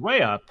population's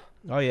way up.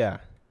 Oh, yeah.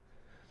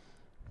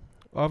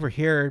 Over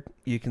here,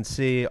 you can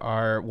see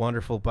our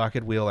wonderful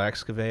bucket wheel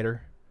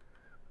excavator.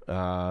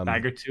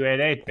 Bagger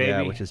 288, baby.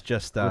 Yeah, which is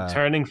just...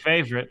 returning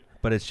favorite.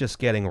 But it's just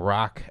getting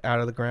rock out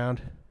of the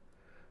ground.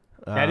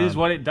 That is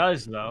what it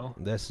does, though.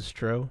 This is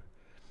true.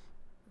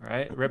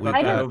 Right? Rip up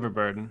that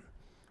overburden.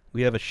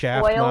 We have a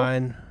shaft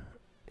mine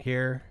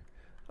here.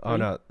 Oh,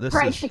 no. This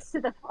is... next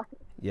to the farm.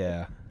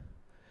 Yeah.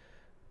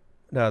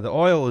 No, the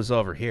oil is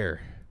over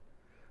here.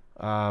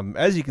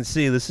 As you can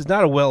see, this is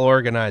not a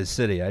well-organized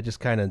city. I just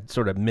kind of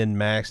sort of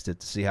min-maxed it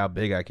to see how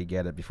big I could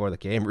get it before the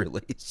game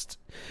released.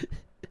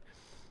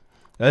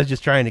 I was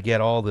just trying to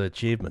get all the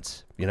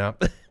achievements, you know?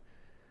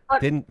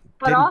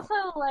 But also,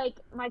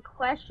 my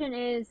question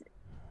is...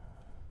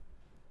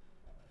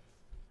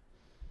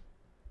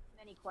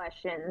 Many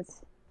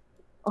questions.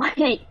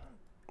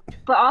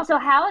 But also,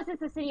 how is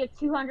this a city of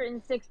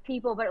 206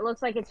 people, but it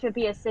looks like it should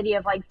be a city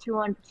of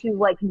 2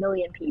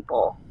 million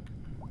people?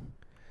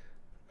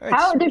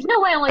 There's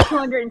no way only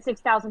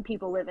 206,000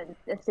 people live in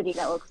a city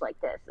that looks like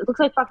this. It looks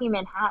like fucking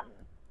Manhattan.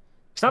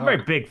 It's not very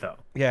big, though.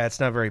 Yeah, it's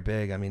not very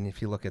big. I mean, if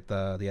you look at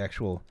the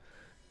actual...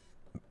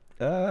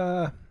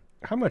 how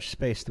much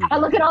space do we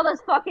look at all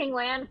those fucking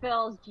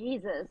landfills.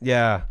 Jesus.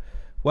 Yeah.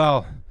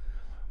 Well...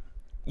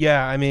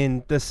 Yeah, I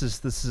mean, this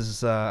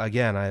is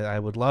again, I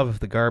would love if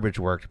the garbage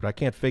worked, but I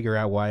can't figure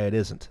out why it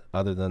isn't,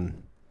 other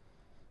than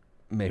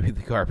maybe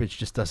the garbage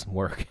just doesn't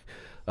work.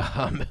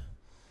 I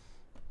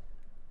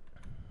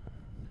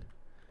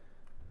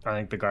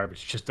think the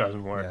garbage just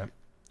doesn't work.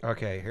 Yeah.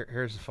 Okay,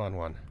 here's a fun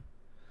one.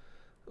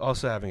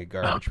 Also having a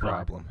garbage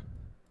problem.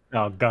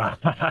 Oh God,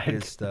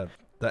 Is the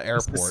this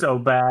airport. is so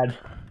bad.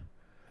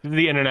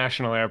 The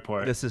international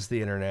airport. This is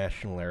the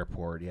international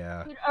airport,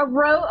 yeah. Dude, a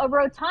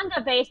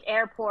rotunda-based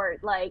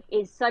airport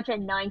is such a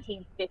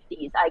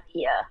 1950s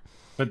idea.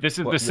 But this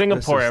is Well, the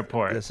Singapore this is,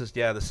 airport. This is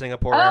the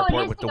Singapore Oh, it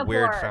airport is with the Singapore.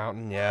 weird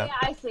fountain, yeah. Yeah,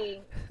 I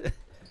see. I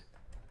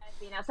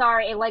see now.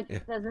 Sorry,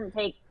 it doesn't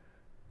take.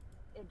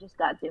 It just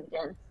got zoomed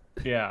in.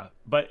 Yeah,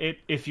 but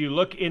if you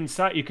look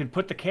inside, you can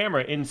put the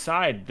camera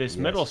inside this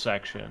middle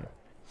section.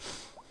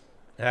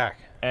 Yeah.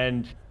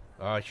 And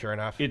sure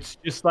enough. it's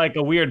just like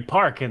a weird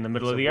park in the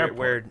middle of the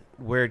airport.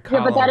 Weird Yeah,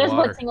 column but that of is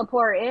water. what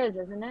Singapore is,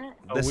 isn't it?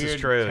 This weird is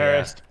true,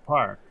 terraced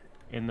park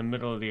in the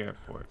middle of the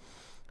airport.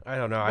 I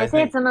don't know. They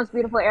say it's the most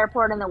beautiful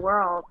airport in the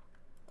world.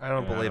 I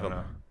don't believe I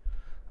them.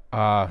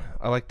 don't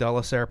I like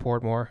Dulles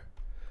Airport more.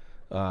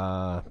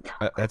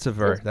 That's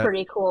It's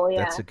pretty cool, yeah.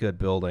 That's a good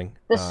building.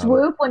 The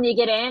swoop when you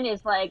get in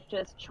is like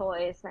just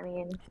choice. I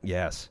mean,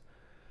 yes.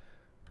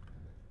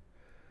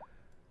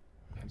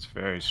 It's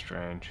very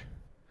strange.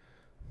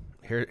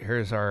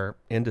 Here's our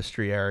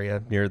industry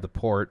area near the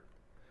port.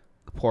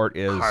 The port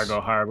is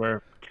Cargo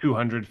harbor,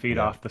 200 feet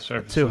off the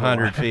surface.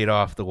 200 feet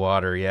off the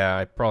water. Yeah,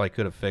 I probably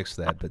could have fixed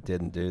that, but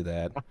didn't do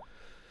that.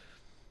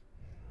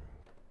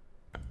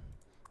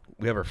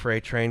 We have our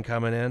freight train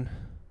coming in.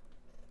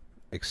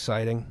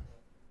 Exciting.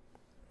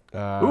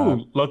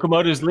 Ooh,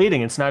 locomotive's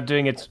leading. It's not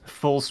doing its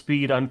full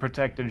speed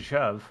unprotected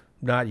shove.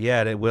 Not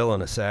yet. It will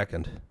in a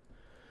second.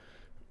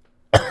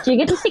 do you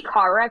get to see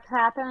car wrecks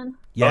happen?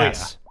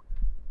 Yes.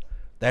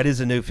 That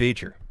is a new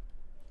feature.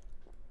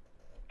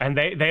 And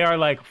they are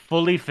like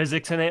fully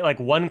physics in it. Like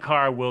one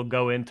car will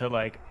go into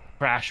like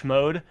crash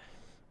mode,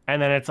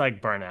 and then it's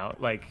like burnout.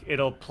 Like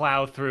it'll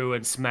plow through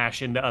and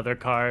smash into other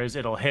cars.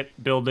 It'll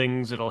hit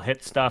buildings. It'll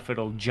hit stuff.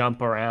 It'll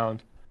jump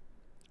around.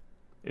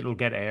 It'll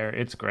get air.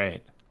 It's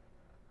great.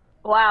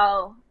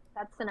 Wow,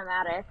 that's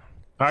cinematic.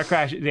 Car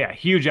crash, yeah,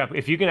 huge up.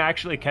 If you can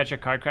actually catch a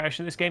car crash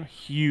in this game,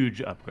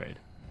 huge upgrade.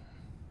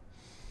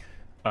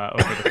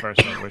 Over the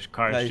first one, which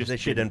cars just they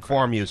should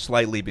inform you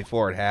slightly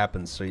before it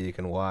happens so you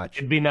can watch.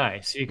 It'd be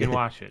nice. You can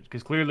watch it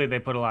because clearly they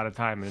put a lot of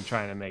time into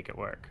trying to make it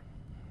work.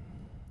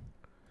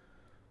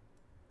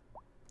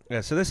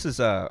 Yeah, so this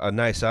is a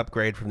nice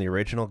upgrade from the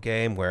original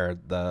game where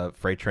the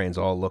freight trains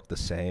all look the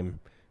same,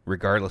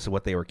 regardless of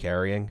what they were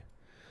carrying.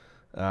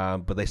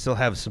 But they still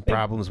have some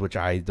problems which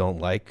I don't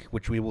like,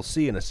 which we will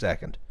see in a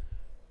second.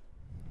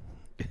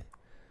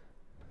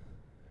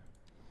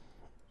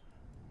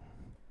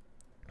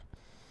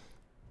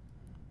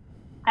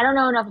 I don't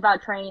know enough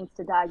about trains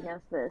to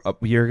diagnose this.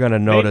 You're going to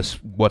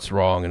notice what's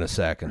wrong in a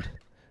second.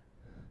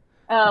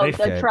 Oh,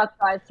 the truck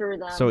drives through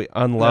them. So we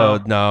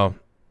unload.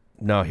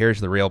 No, here's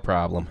the real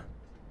problem.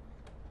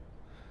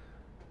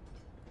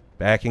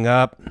 Backing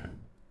up.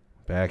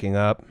 Backing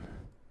up.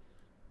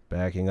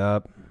 Backing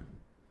up.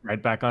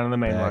 Right back onto the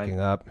main line. Backing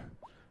up.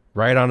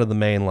 Right onto the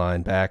main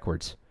line,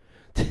 backwards.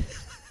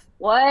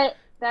 What?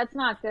 That's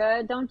not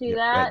good. Don't do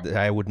that.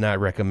 I would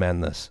not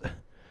recommend this.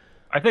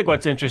 I think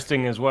what's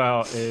interesting as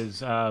well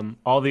is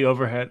all the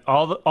overhead,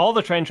 all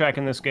the train track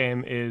in this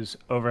game is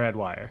overhead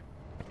wire.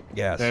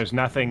 Yes. There's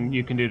nothing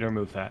you can do to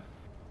remove that.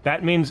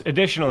 That means,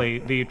 additionally,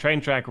 the train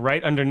track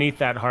right underneath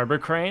that harbor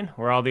crane,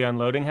 where all the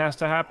unloading has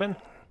to happen,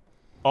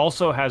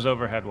 also has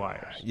overhead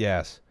wires.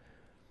 Yes.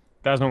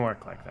 Doesn't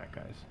work like that,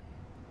 guys.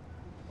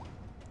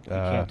 You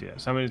can't do that.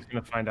 Somebody's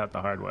going to find out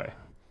the hard way.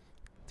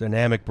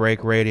 Dynamic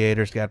brake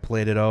radiators got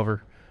plated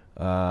over.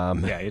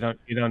 Yeah, you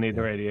don't need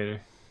the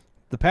radiator.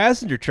 The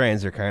passenger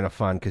trains are kind of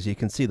fun because you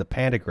can see the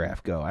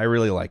pantograph go. I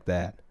really like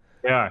that.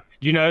 Yeah.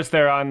 Do you notice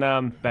they're on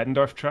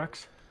Bettendorf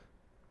trucks?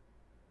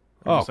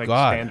 Oh, like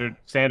God.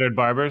 Standard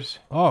barbers.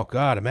 Oh,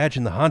 God.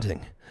 Imagine the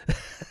hunting.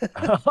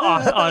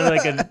 on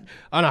like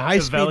on a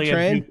high-speed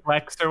train?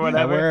 Duplex or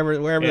whatever. Yeah,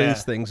 wherever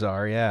these things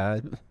are, yeah.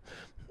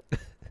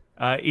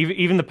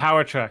 Even the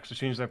power trucks,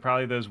 which means they're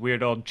probably those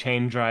weird old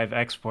chain drive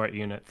export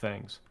unit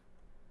things.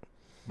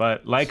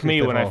 But like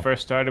me, when I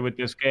first started with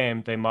this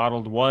game, they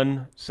modeled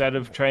one set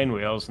of train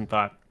wheels and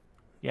thought,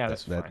 yeah,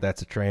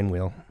 that's a train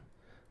wheel.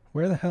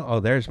 Where the hell? Oh,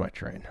 there's my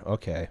train.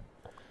 Okay.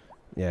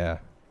 Yeah.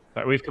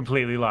 But we've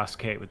completely lost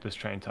Kate with this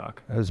train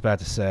talk. I was about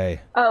to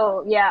say.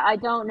 Oh, yeah, I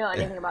don't know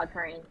anything about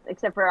trains,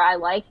 except for I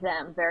like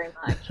them very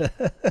much.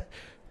 But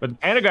the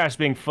pantographs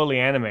being fully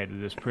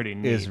animated is pretty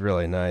neat. Is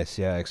really nice,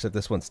 yeah, except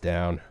this one's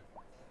down.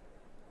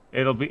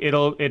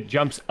 It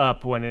jumps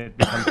up when it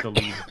becomes the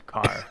lead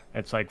car.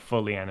 It's like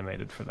fully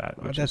animated for that.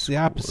 Well, that's the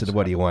opposite of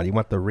what you want. You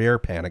want the rear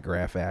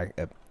pantograph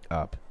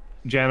up.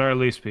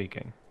 Generally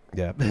speaking.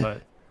 Yeah.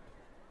 But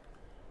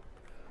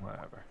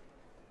whatever.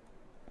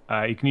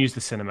 You can use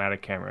the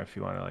cinematic camera if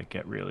you want to like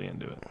get really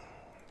into it.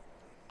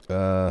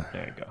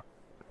 There you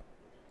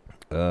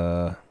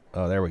go.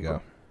 Oh, there we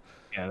go.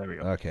 Yeah, there we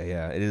go. Okay,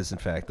 yeah, it is in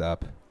fact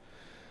up.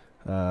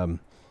 I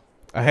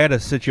had a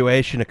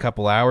situation a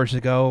couple hours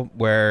ago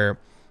where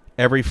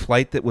every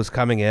flight that was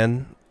coming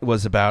in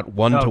was about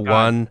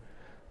 1-to-1.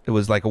 It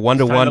was like a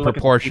 1-to-1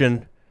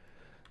 proportion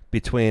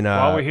between.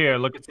 While we're here,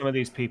 look at some of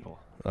these people.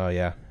 Oh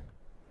yeah.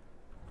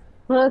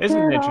 Look This is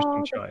an at interesting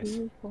all the choice.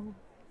 people.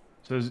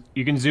 So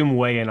you can zoom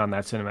way in on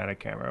that cinematic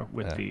camera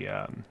with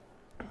the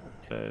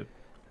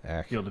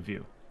field of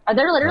view. Are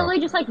there literally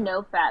just like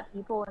no fat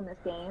people in this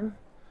game?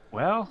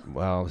 Well,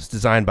 it's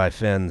designed by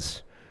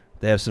Finns.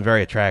 They have some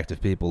very attractive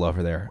people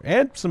over there,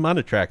 and some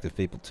unattractive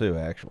people too,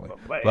 actually.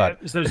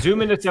 But so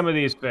zoom into some of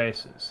these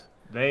faces.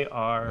 They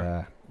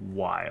are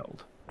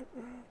wild.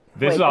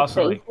 This Wait, is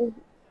also like, faces?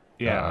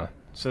 yeah.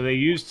 So they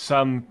used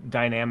some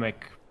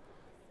dynamic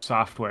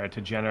software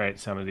to generate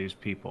some of these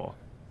people.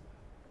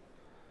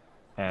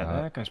 And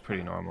that guy's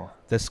pretty normal.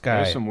 This guy,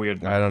 There's some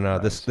weird. I don't know.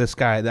 This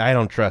guy, I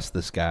don't trust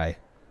this guy.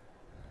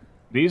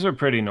 These are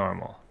pretty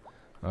normal.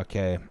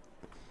 Okay.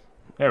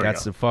 There we Got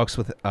go. some folks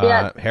with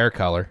hair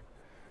color.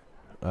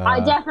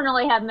 I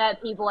definitely have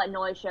met people at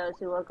noise shows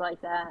who look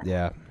like that.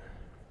 Yeah.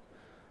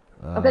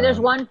 Okay, there's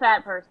one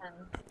fat person.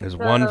 There's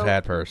one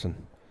fat person.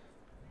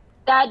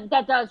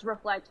 That does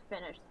reflect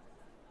Finnish.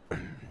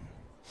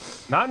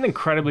 Not an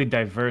incredibly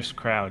diverse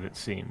crowd, it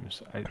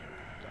seems.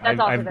 That's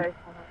also very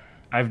common.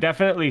 I've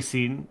definitely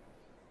seen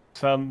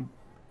some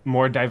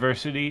more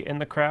diversity in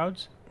the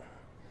crowds,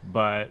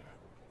 but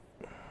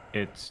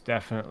it's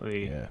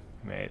definitely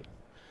made.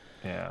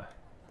 Yeah.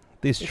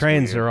 These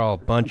trains weird. are all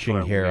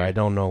bunching here. weird. I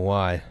don't know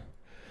why.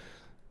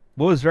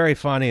 What was very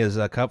funny is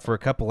for a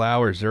couple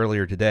hours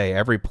earlier today,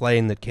 every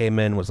plane that came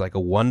in was like a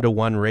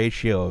 1-to-1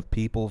 ratio of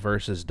people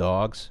versus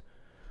dogs.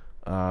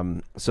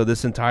 So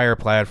this entire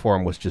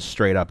platform was just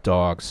straight up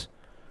dogs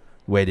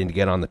waiting to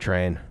get on the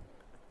train.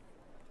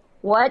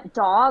 What?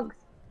 Dogs?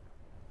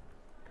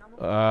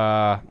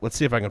 Let's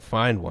see if I can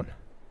find one.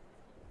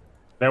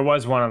 There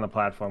was one on the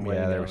platform.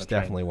 Yeah, there was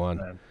definitely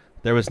one.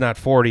 There was not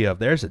 40 of.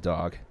 There's a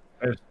dog.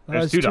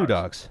 There's two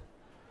dogs.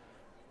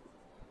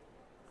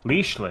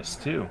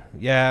 Leashless too.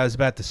 Yeah, I was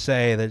about to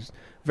say there's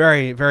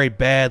very, very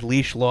bad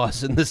leash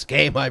laws in this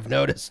game. I've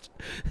noticed.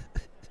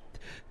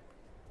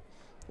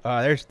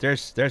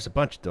 There's a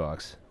bunch of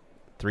dogs.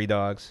 3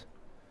 dogs.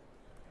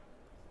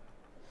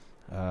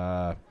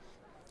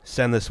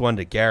 Send this one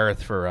to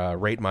Gareth for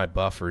rate my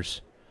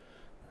buffers.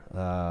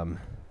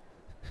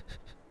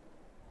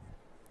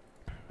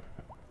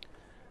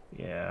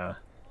 Yeah.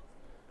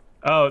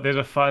 Oh, there's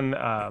a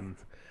fun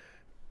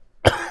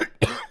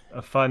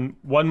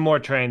one more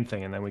train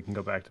thing, and then we can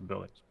go back to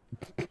buildings.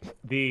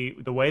 The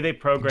way they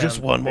program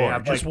Just one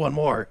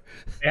more.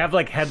 They have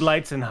like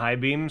headlights and high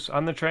beams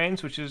on the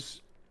trains, which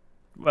is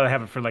they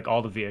have it for like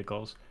all the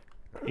vehicles.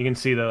 You can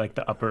see the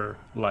upper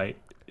light,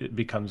 it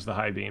becomes the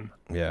high beam.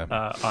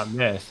 Yeah. On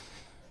this,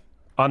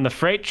 on the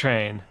freight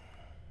train,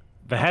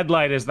 the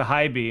headlight is the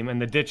high beam,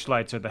 and the ditch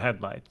lights are the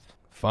headlights.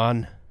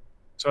 Fun.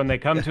 So when they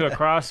come to a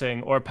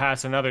crossing or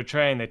pass another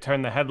train, they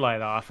turn the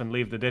headlight off and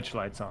leave the ditch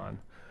lights on.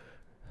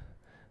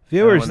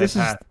 Viewers, this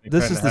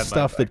is the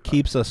stuff that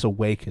keeps us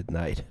awake at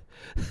night.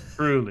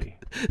 Truly.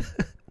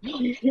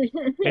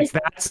 It's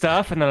that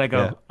stuff, and then I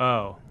go,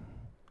 oh.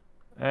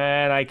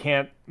 And I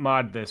can't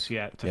mod this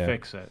yet to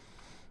fix it.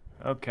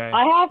 Okay.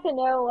 I have to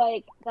know,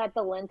 like, that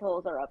the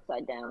lintels are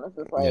upside down. This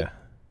is like... Yeah.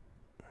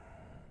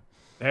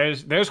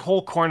 There's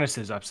whole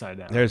cornices upside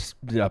down. There's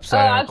the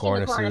upside down I've seen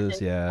the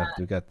cornices. Yeah,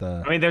 we got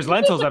the... I mean, there's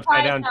lentils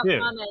upside down, how too.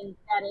 common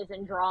that is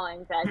in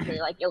drawings, actually,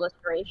 like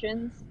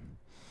illustrations.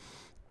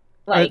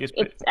 Like,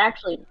 it's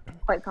actually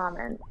quite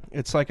common.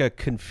 It's like a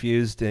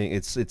confusing...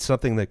 It's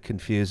something that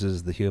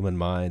confuses the human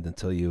mind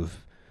until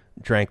you've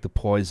drank the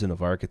poison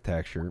of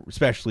architecture,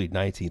 especially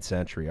 19th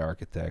century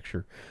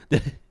architecture.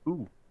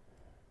 Ooh.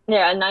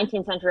 Yeah,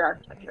 19th century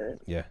architecture.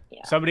 Yeah.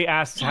 Somebody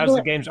asks, how's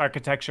the game's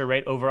architecture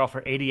rate overall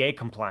for ADA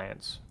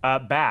compliance?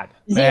 Bad.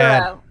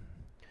 0.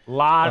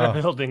 Lot of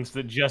buildings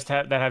that just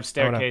have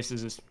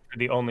staircases as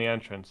the only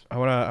entrance. I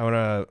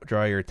wanna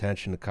draw your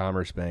attention to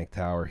Commerce Bank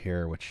Tower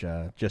here, which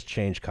just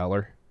changed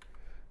color.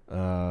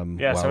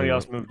 Yeah, somebody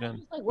else moved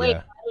in. Like, wait.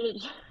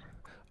 Yeah.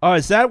 Oh,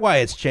 is that why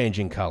it's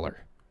changing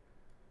color?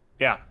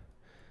 Yeah.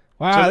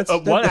 Wow. So,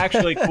 one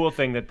actually cool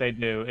thing that they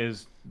do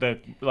is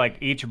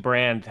each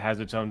brand has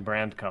its own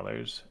brand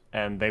colors,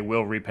 and they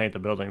will repaint the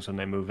buildings when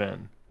they move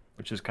in,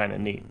 which is kind of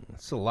neat.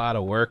 It's a lot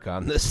of work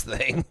on this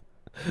thing.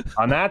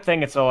 On that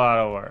thing, it's a lot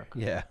of work.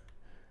 Yeah.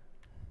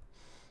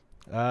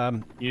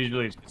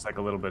 Usually it's just like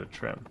a little bit of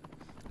trim.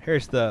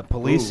 Here's the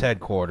police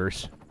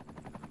headquarters.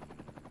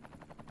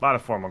 A lot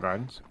of formal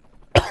gardens.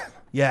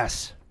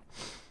 Yes.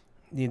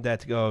 Need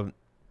that to go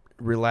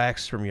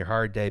relax from your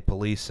hard day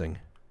policing.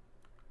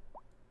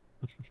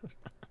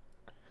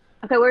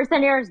 Okay, where's the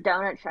nearest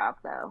donut shop,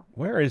 though?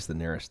 Where is the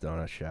nearest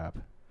donut shop?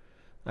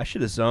 I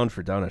should have zoned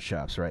for donut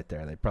shops right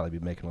there. They'd probably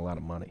be making a lot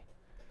of money.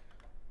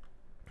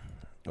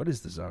 What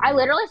is the zone? I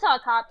literally saw a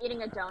cop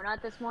eating a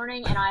donut this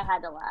morning, and I had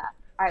to laugh.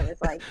 I was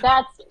like,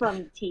 that's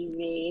from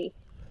TV.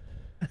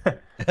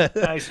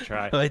 Nice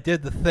try. I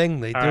did the thing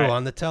they do right.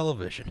 on the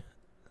television.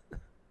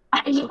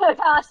 I know, that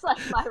was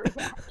like my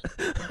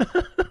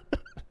reaction.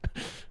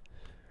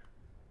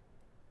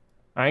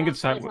 I think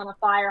it's time. On a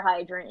fire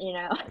hydrant, you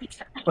know.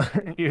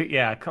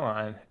 Yeah, come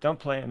on. Don't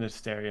play into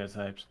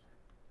stereotypes.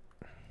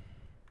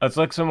 Let's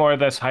look some more of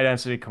this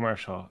high-density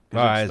commercial. Oh,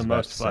 I It's was the about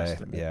most to say,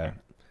 busted. yeah.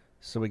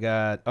 So we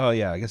got, oh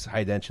yeah, I guess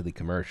high density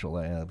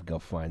commercial. Go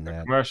find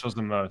that. Commercial's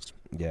the most.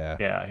 Yeah.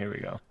 Yeah, here we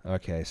go.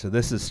 Okay, so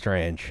this is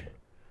strange.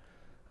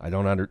 I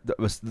don't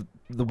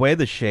the way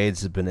the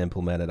shades have been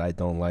implemented. I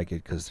don't like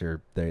it because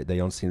they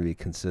don't seem to be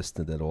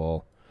consistent at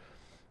all.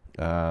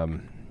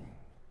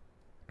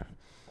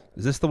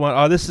 Is this the one?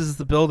 Oh, this is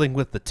the building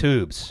with the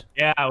tubes.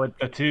 Yeah, with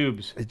the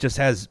tubes. It just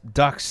has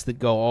ducts that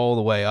go all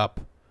the way up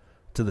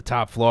to the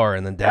top floor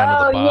and then down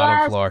to the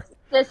bottom floor.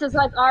 This is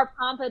like our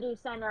Pompidou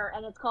Center,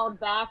 and it's called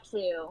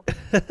Baksu.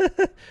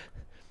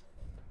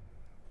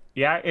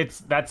 Yeah,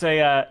 it's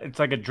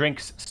like a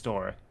drinks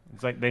store.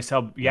 It's like they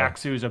sell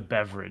Yaksu is a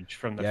beverage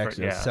from the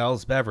Yaksu yeah.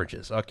 sells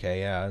beverages. Okay,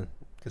 yeah,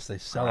 because they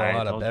sell a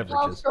lot of beverages.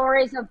 12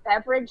 stories of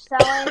beverage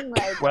selling.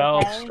 Like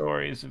 12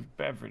 stories of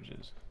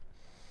beverages.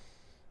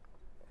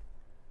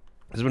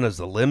 This one is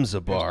the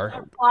Limza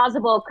bar.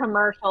 Plausible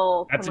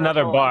commercial. That's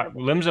another bar.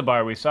 Limza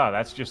bar we saw.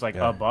 That's just like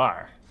a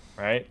bar,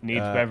 right? Needs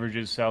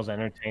beverages, sells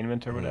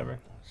entertainment or whatever. It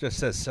just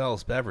says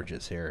sells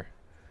beverages here.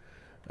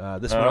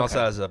 This one also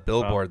has a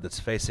billboard that's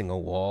facing a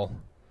wall.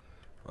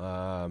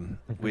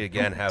 We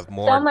again have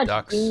more so much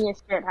ducks.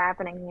 Genius shit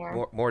happening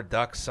here. More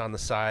ducks on the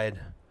side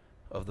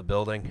of the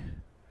building.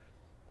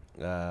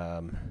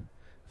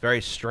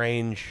 Very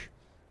strange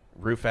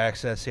roof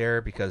access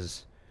here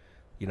because,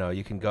 you know,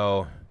 you can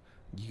go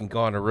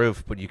on the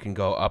roof, but you can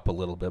go up a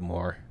little bit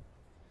more.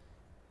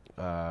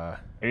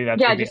 Maybe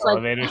that's the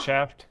elevator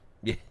shaft.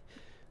 Yeah.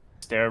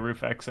 Stair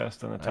roof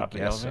access on the top of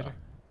the elevator. So.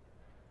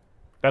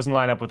 Doesn't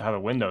line up with how the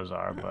windows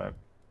are, but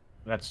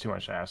that's too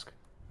much to ask.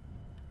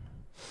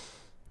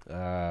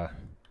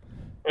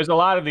 There's a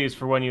lot of these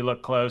for when you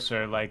look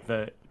closer, like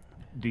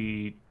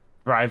the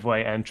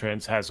driveway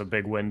entrance has a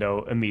big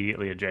window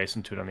immediately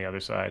adjacent to it on the other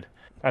side.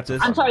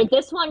 I'm sorry,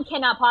 this one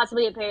cannot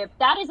possibly be paved.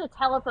 That is a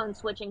telephone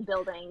switching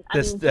building.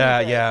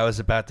 Yeah, I was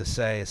about to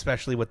say,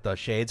 especially with the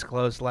shades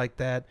closed like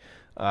that,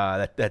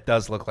 that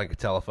does look like a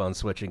telephone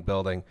switching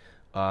building.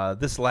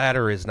 This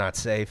ladder is not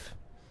safe,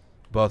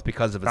 both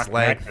because of its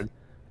length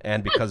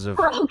and because of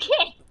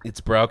it's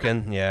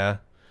broken. Yeah,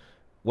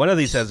 one of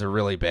these has a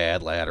really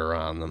bad ladder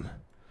on them.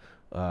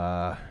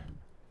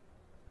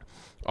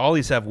 All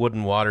these have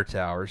wooden water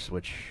towers,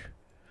 which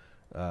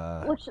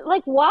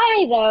like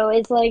why though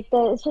is like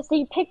it's just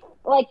you pick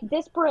like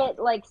disparate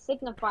like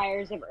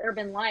signifiers of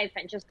urban life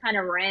and just kind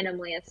of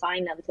randomly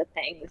assign them to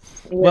things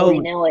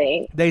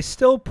willy-nilly. They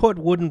still put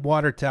wooden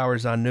water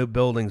towers on new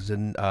buildings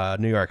in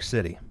New York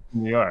City.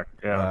 New York,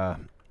 yeah.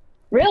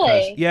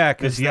 Really? Because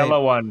this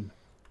yellow one.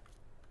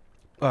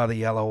 Oh, the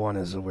yellow one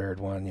is a weird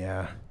one,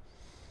 yeah.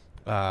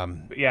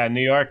 Yeah,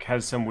 New York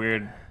has some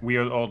weird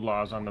old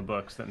laws on the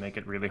books that make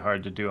it really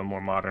hard to do a more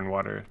modern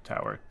water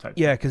tower type.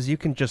 Yeah, because you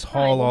can just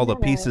haul all the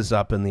pieces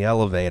up in the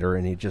elevator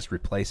and you just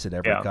replace it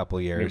every couple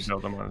of years.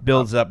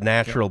 Builds up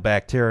natural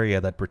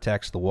bacteria that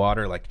protects the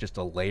water, like just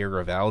a layer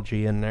of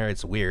algae in there.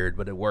 It's weird,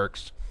 but it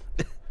works.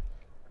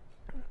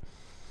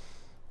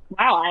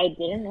 Wow, I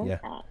didn't know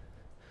that.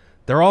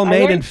 They're all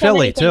made in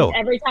Philly, too.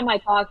 Every time I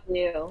talk to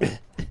you,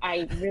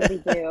 I really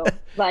do.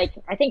 Like,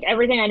 I think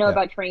everything I know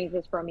about trains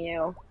is from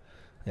you.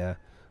 Yeah.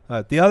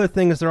 The other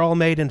thing is they're all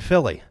made in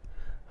Philly,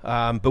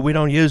 but we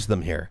don't use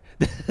them here.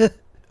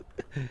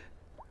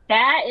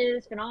 That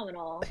is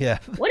phenomenal. Yeah.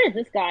 What is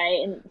this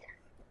guy?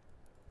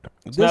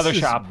 This another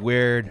shop.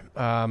 Weird.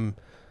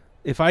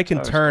 If I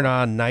can turn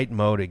on night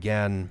mode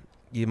again,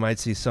 you might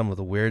see some of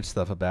the weird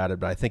stuff about it,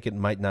 but I think it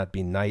might not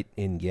be night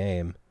in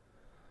game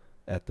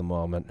at the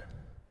moment.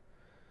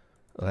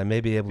 I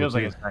may be able Feels to.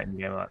 Feels like it's night in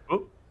game.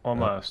 Oop,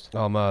 almost.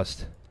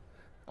 Almost.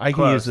 I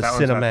can use the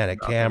cinematic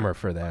camera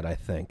for that, I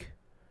think.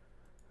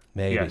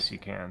 Maybe. Yes, you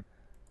can.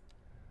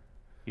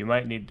 You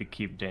might need to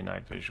keep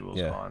day-night visuals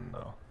on,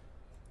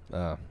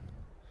 though.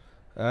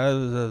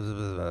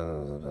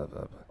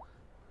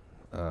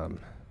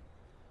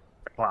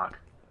 Clock.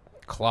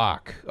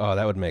 Clock. Oh,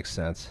 that would make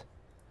sense.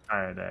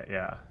 Time of day,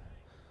 yeah.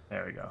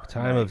 There we go.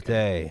 Time of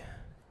day.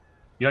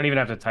 You don't even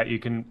have to type. You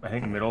can, I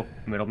think, middle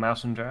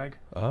mouse and drag.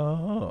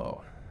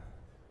 Oh.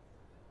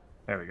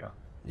 There we go.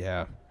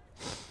 Yeah.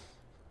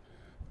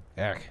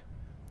 Heck.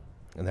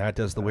 And that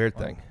does the weird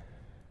thing.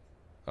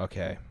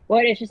 Okay.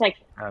 What? It's just like,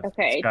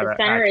 okay, the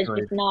center is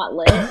just not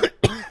lit.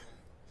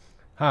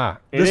 Huh.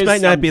 This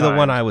might not be the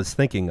one I was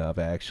thinking of,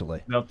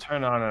 actually. They'll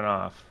turn on and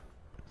off.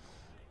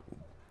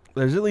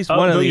 There's at least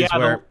one of these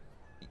where...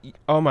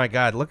 Oh, my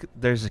God. Look,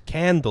 there's a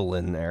candle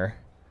in there,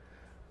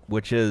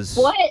 which is...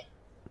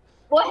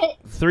 What?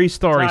 3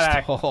 stories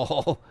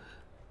tall.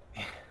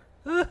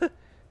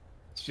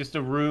 It's just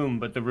a room,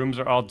 but the rooms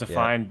are all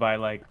defined by,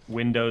 like,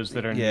 windows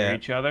that are near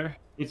each other,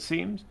 it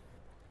seems.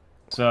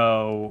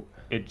 So...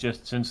 It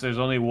just, since there's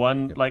only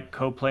one, like,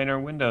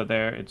 coplanar window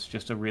there, it's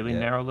just a really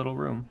narrow little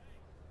room.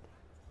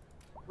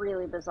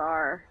 Really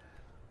bizarre.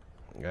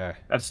 Yeah.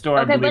 That store,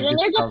 okay, but in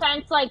their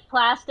defense, like,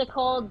 plastic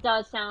hold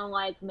does sound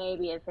like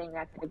maybe a thing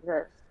that could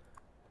exist.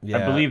 Yeah,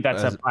 I believe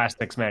that's a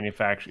plastics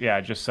manufacturer. Yeah,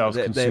 it just sells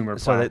consumer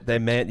plastics. So they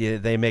make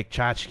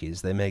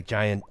tchotchkes. They make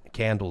giant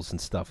candles and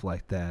stuff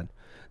like that.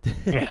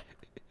 Yeah.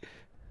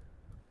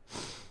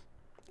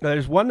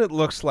 There's one that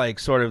looks like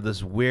sort of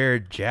this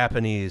weird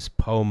Japanese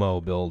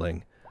Pomo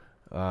building.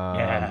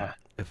 Yeah.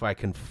 If I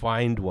can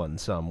find one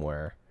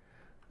somewhere.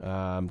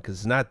 Because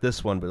it's not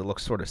this one, but it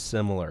looks sort of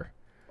similar.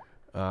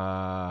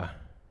 A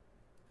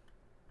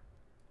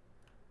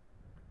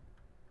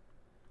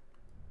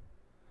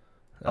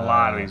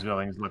lot of these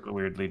buildings look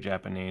weirdly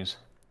Japanese.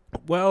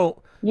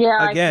 Well,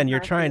 Yeah. again, you're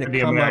trying to The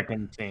come up.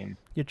 American team.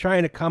 You're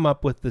trying to come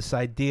up with this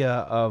idea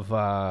of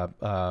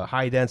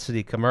high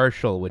density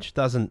commercial, which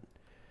doesn't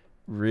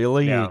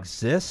really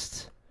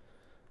exist.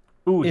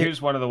 Ooh,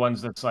 here's one of the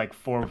ones that's like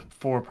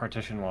four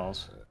partition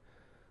walls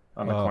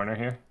on the corner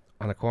here.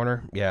 On the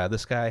corner, yeah,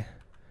 this guy.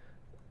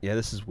 Yeah,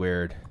 this is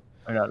weird.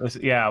 I know this.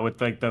 Yeah,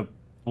 with like the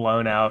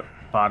blown out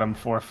bottom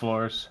 4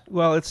 floors.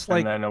 Well, it's like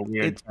and then a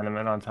weird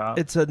tenement on top.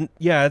 It's a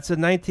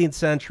 19th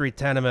century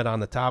tenement on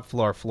the top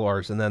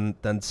floors, and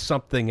then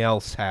something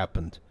else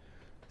happened.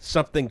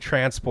 Something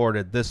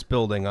transported this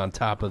building on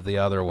top of the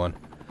other one.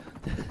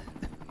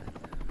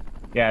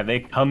 Yeah,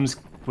 it comes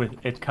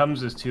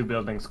as 2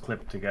 buildings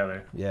clipped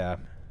together. Yeah.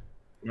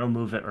 No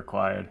movement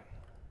required.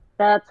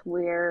 That's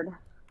weird.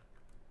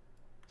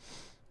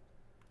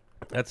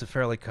 That's a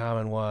fairly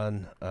common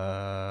one.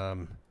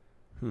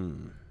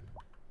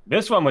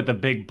 This one with the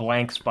big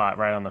blank spot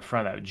right on the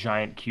front, that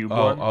giant cube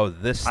one. Oh,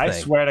 this thing. I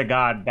swear to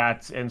God,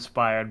 that's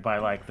inspired by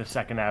like the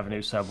 2nd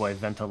Avenue subway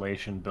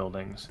ventilation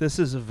buildings. This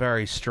is a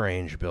very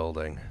strange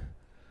building.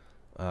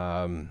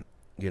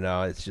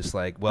 It's just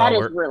like,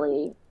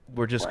 well,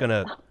 we're just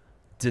gonna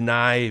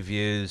deny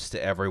views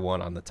to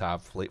everyone on the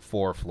top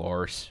 4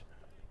 floors.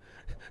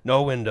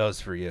 No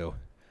windows for you.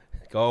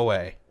 Go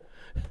away.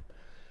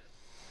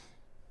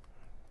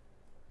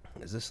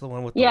 Is this the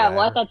one with the ladder?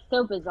 What? That's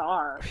so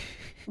bizarre.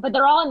 But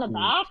they're all in the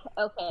back?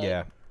 Okay.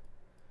 Yeah.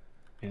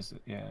 Is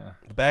it? Yeah.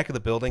 The back of the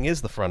building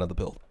is the front of the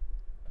building.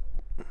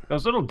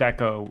 Those little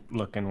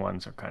deco-looking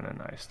ones are kind of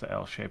nice. The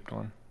L-shaped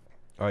one.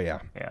 Oh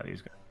yeah. Yeah,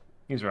 these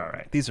are all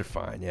right. These are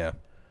fine. Yeah.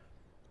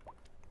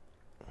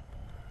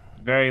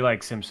 Very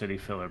like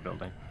SimCity filler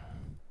building.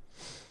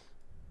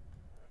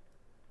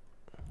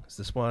 Is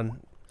this one?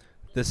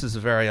 This is a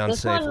very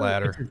unsafe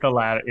ladder. This is the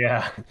ladder,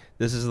 yeah.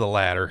 This is the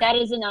ladder. That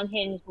is an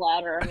unhinged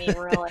ladder. I mean,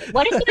 really.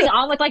 What is going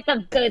on with like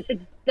the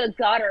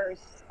gutters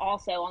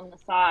also on the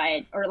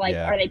side, or like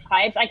are they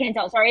pipes? I can't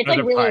tell. Sorry, it's Those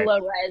like really low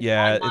res.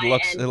 Yeah, it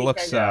looks.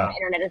 My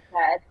internet is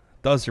bad.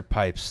 Those are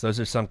pipes. Those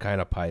are some kind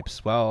of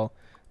pipes. Well,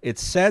 it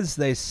says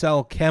they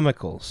sell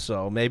chemicals,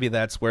 so maybe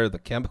that's where the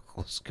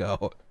chemicals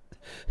go.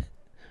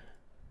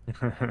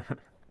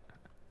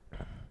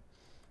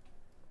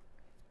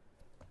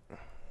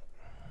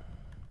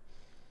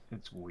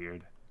 It's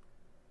weird.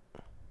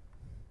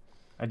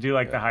 I do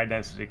like the high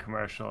density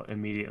commercial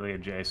immediately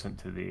adjacent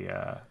to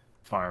the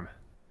farm.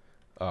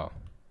 Oh,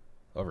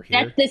 over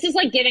here. This is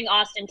like giving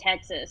Austin,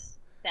 Texas.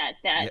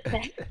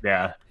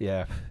 Yeah.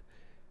 Yeah.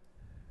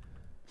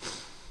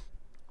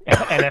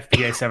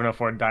 NFPA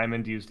 704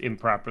 diamond used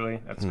improperly.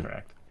 That's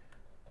correct.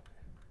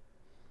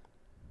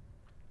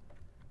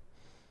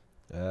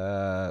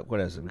 What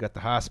is it? We got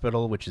the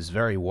hospital, which is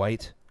very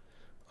white.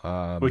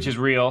 Which is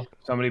real.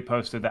 Somebody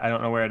posted that. I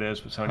don't know where it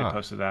is, but somebody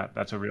posted that.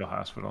 That's a real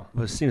hospital.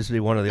 Well, it seems to be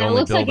one of the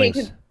only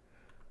buildings.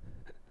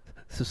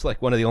 This is like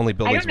one of the only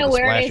buildings with a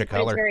splash of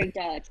color. It's very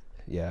Dutch.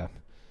 Yeah.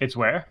 It's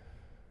where?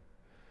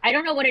 I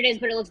don't know what it is,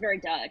 but it looks very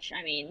Dutch.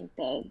 I mean,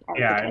 the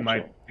architecture.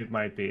 Yeah, it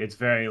might be. It's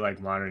very like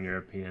modern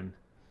European.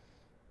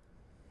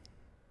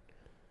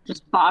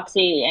 Just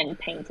boxy and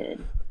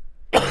painted.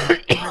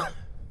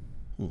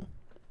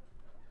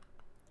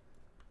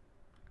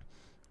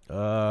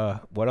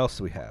 What else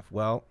do we have?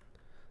 Well,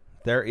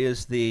 there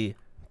is the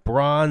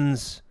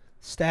bronze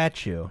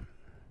statue,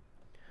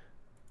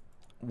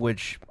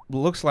 which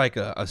looks like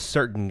a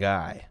certain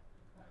guy.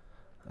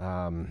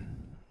 A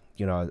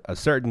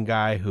certain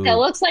guy who. It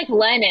looks like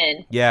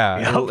Lenin.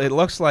 Yeah, yep. It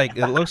looks like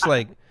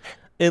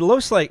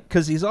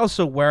because he's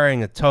also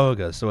wearing a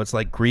toga, so it's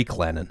like Greek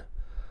Lenin.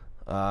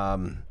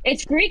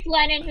 It's Greek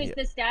Lenin, who's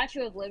the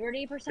Statue of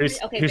Liberty for some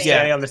reason. Okay, who's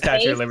standing on the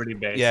Statue of Liberty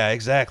base. Yeah,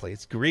 exactly.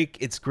 It's Greek.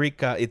 It's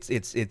Greek. It's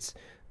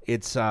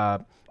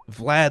Vlad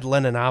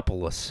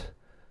Leninopoulos.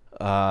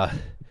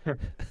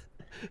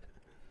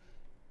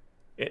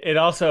 It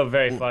also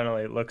very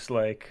funnily looks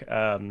like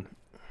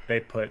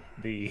they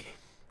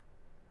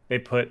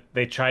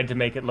tried to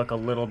make it look a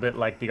little bit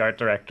like the art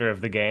director of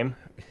the game,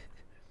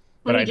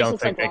 but I don't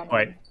think they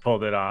quite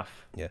pulled it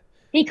off. Yeah.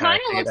 He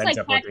kind of looks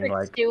like Patrick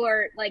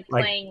Stewart,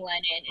 playing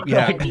Lenin.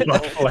 Yeah.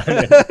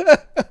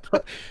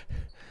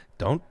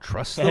 Don't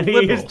trust the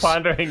liberals. He is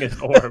pondering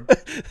his orb.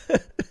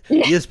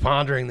 He is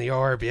pondering the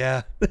orb,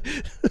 yeah.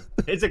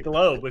 It's a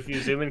globe if you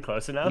zoom in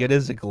close enough. It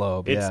is a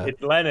globe, yeah. It's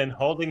Lenin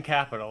holding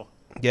capital,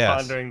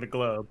 pondering the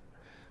globe.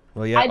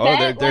 Well,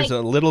 yeah. There's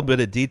a little bit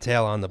of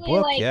detail on the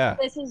book, yeah.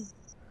 This is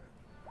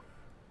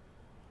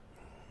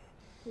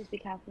the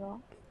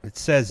capital. It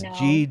says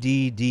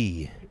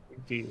GDD.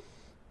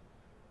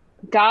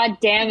 God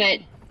damn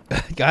it,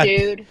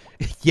 dude.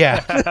 Yeah.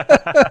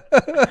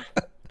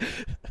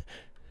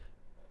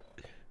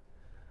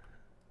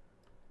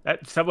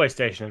 That subway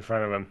station in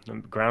front of him,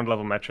 the ground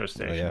level metro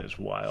station, yeah. is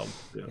wild.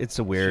 Too. It's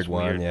a weird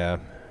one, weird. yeah.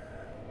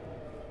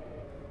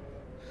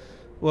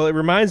 Well, it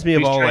reminds me of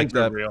These all like trains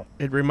are the. real.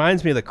 It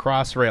reminds me of the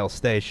Crossrail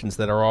stations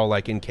that are all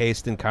like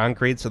encased in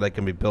concrete, so they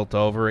can be built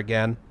over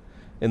again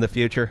in the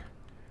future.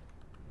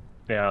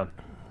 Yeah.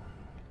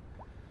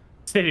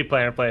 City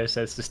Planner player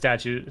says the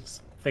statue.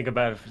 Think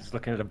about if he's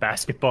looking at a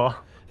basketball.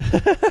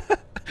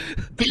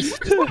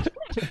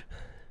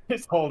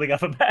 He's holding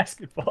up a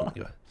basketball.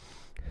 Yeah.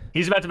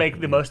 He's about to make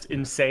the most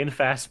insane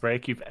fast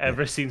break you've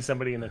ever seen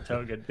somebody in a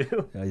toga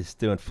do. He's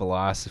doing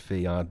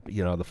philosophy on,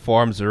 the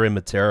forms are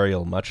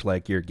immaterial, much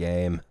like your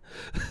game.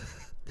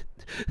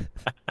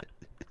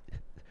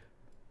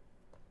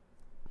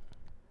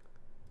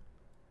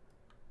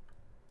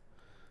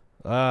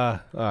 Oh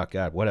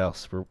God, what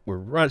else?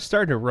 We're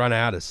starting to run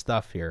out of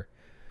stuff here.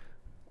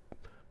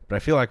 But I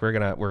feel like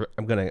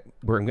I'm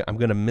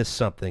gonna miss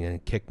something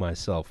and kick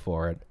myself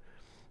for it.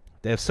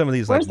 They have some of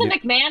these. Where's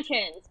like the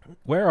McMansions?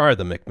 Where are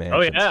the McMansions?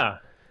 Oh yeah,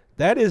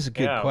 that is a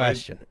good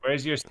question.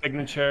 Where's your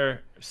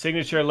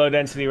signature low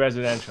density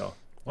residential?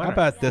 How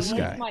about this guy?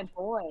 That's my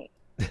boy.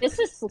 That's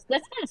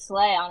kind of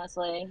slay,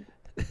 honestly.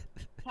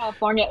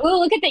 California. Ooh,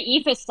 look at the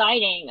EFA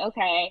sighting.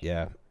 Okay.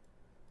 Yeah.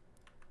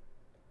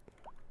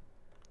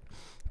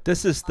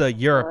 This is the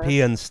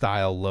European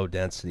style low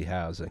density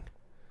housing.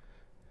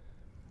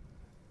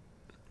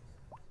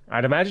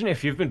 I'd imagine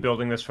if you've been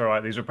building this for a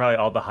while, these are probably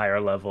all the higher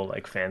level,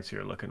 like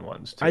fancier looking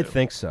ones too. I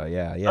think so.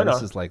 Yeah. Oh,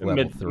 This is like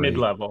level 3. Mid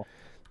level.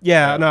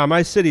 Yeah. No,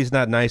 my city's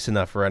not nice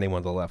enough for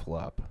anyone to level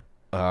up.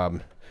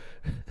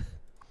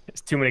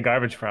 It's too many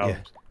garbage problems.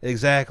 Yeah,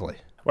 exactly.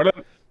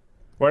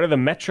 What are the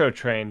metro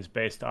trains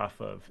based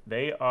off of?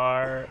 They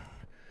are,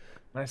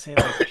 when I say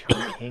like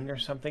Chongqing or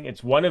something,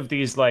 it's one of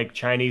these like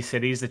Chinese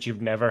cities that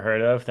you've never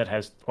heard of that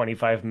has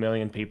 25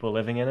 million people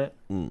living in it.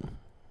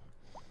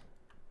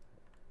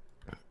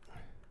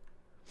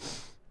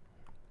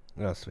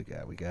 What else we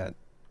got? We got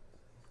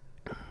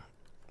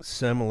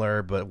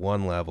similar but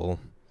one level.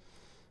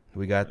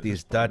 We got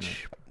these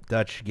Dutch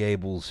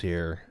gables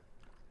here,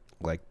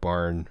 like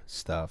barn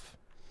stuff.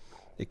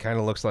 It kind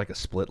of looks like a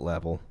split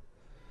level.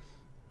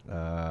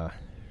 I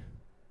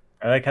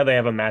like how they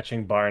have a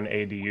matching barn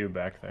ADU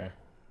back there.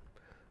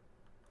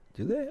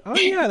 Do they? Oh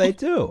yeah, they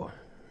do.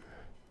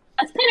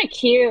 That's kind of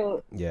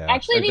cute. Yeah.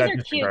 Actually, these are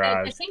cute.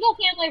 The single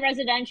family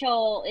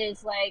residential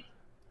is like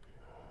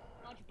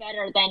much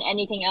better than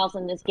anything else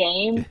in this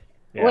game,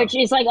 which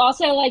is like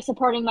also like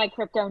supporting my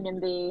crypto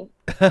NIMBY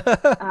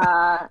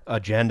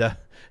agenda.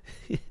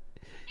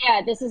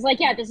 Yeah, this is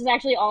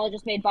actually all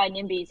just made by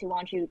NIMBYs who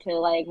want you to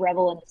like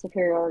revel in the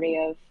superiority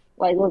of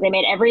like they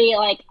made every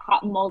like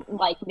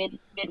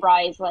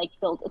mid-rise like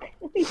build.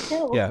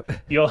 Yeah,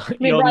 you'll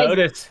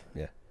notice.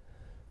 Yeah.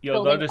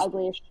 You'll notice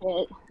ugly as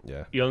shit.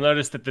 Yeah. You'll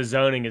notice that the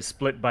zoning is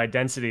split by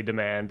density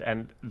demand,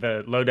 and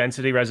the low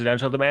density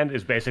residential demand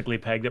is basically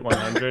pegged at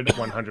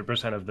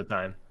 100% of the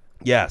time.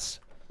 Yes.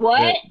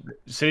 What?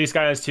 City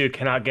Skylines 2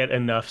 cannot get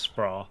enough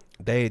sprawl.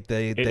 They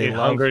It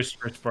hungers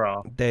for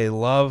sprawl. They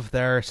love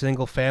their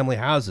single family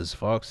houses,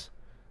 folks.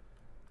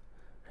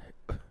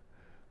 What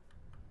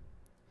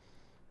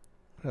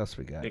else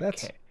we got?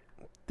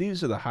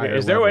 These are the higher.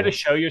 Is there a way to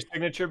show your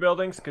signature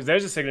buildings? Because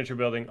there's a signature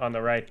building on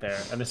the right there,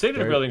 and the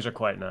signature buildings are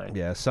quite nice.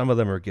 Yeah, some of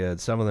them are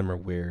good. Some of them are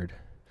weird.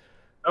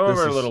 Some of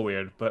them are a little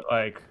weird, but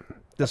like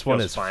this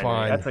one is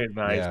fine. That's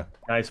a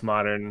nice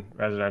modern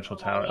residential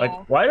tower.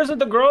 Like, why doesn't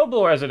the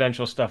global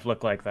residential stuff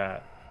look like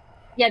that?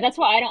 Yeah, that's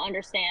what I don't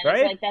understand. Right?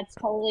 It's like that's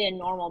totally a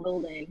normal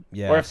building.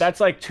 Yeah. Or if that's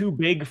like too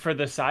big for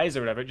the size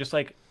or whatever, just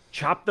like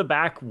chop the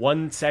back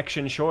one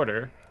section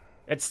shorter.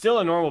 It's still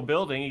a normal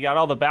building. You got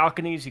all the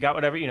balconies. You got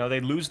whatever. They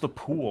lose the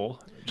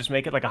pool. Just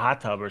make it like a hot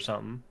tub or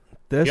something.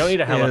 You don't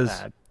need a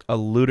helipad. Is a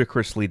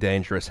ludicrously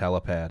dangerous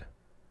helipad.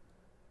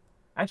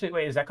 Actually,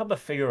 wait. Is that called the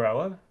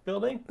Figueroa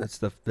building? It's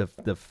the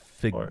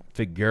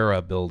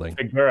Figuera building.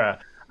 Figueroa.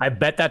 I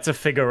bet that's a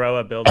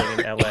Figueroa building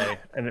in LA,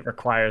 and it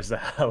requires the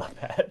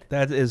helipad.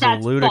 That's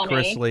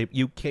ludicrously. Funny.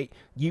 You can't.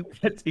 You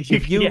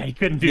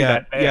couldn't do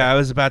that. There. Yeah, I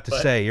was about to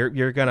say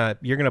you're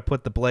gonna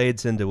put the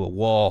blades into a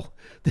wall.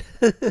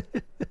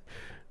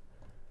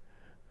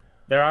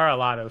 There are a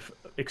lot of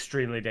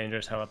extremely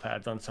dangerous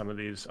helipads on some of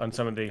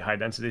the high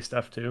density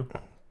stuff too.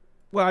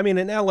 Well, I mean,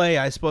 in LA,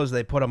 I suppose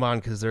they put them on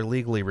because they're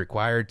legally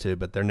required to,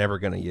 but they're never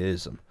going to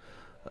use them.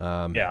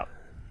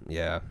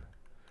 Yeah.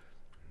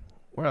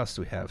 Where else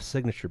do we have?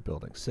 Signature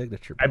building.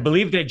 I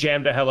believe they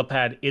jammed a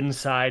helipad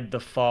inside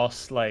the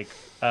false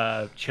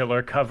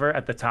chiller cover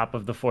at the top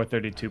of the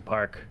 432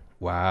 Park.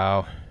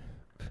 Wow.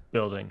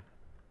 Building.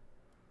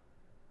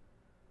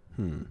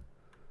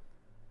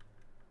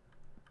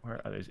 Where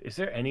are these? Is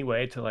there any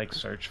way to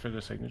search for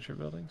the signature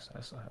buildings?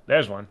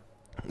 There's one.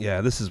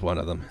 Yeah, this is one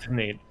of them. It's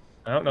neat.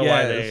 I don't know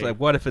why they. It's like,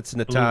 what if it's an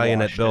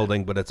Italianate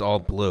building, but it's all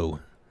blue?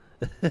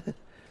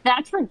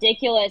 That's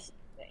ridiculous.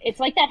 It's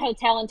like that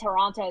hotel in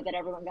Toronto that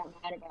everyone got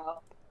mad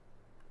about.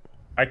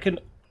 I can,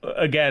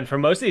 again, for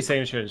most of these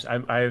signatures,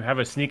 I have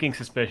a sneaking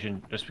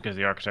suspicion, just because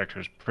the architecture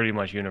is pretty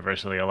much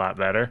universally a lot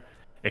better,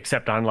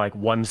 except on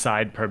one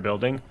side per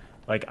building,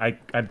 Like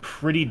I'm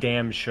pretty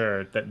damn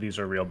sure that these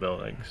are real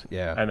buildings.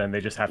 Yeah. And then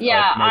they just have to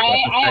Yeah, like,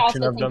 make like I a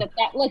section also of think them.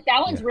 that look, that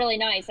one's really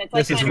nice. It's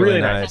like This is kind of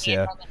really like nice, the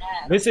yeah. from an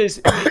egg. This is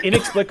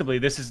inexplicably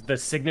this is the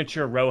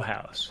signature row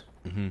house.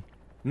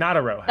 Not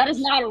a row house. That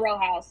is not a row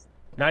house.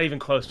 Not even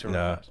close to a row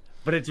No. house.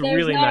 But it's a There's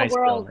really not a nice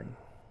world. building.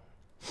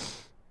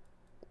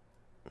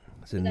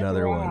 There's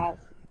another row one. house.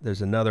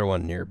 There's another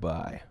one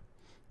nearby.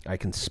 I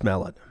can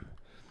smell it.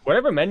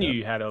 Whatever menu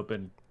you had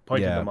open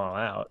pointed Yeah. them all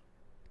out.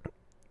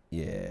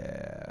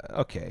 Yeah.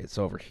 Okay, it's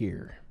over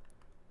here,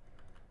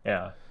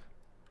 Yeah.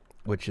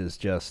 which is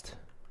just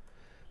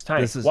It's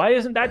tiny. This is- Why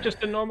isn't that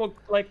just a normal,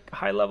 like,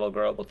 high-level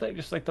growable thing?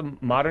 Just like the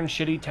modern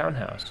shitty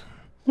townhouse.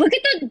 Look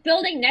at the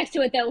building next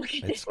to it, though. Look at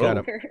It's this got a-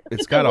 over. Look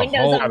it's at got the a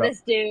windows hole- on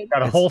this dude.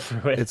 Got a hole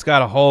through it. it's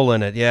got a hole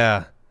in it.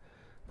 Yeah.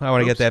 I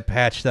want to get Oops. that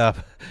patched up.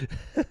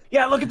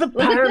 Yeah, look at the at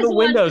pattern of this the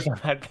one. windows on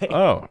that thing.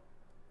 Oh,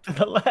 To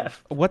the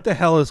left. what the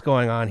hell is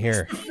going on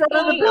here? Front of the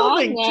going on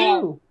building,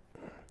 there? too.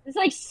 It's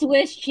like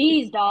Swiss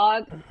cheese,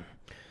 dog.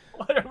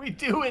 What are we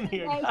doing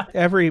here, guys?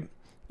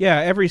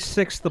 Every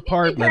sixth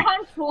apartment,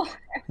 Ground floor.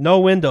 no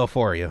window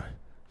for you.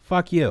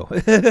 Fuck you.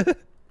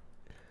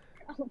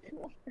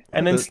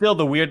 And then still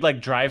the weird,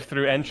 like,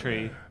 drive-through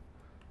entry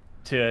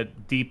to a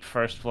deep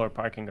first-floor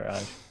parking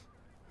garage.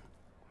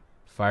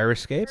 Fire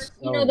escape?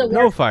 You know the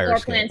No worst fire floor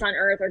escape. plans on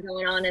Earth are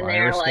going on in Fire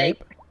there. escape?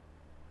 Like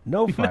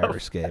No fire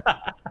escape.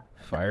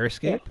 Fire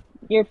escape?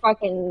 you're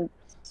fucking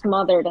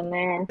smothered in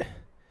there.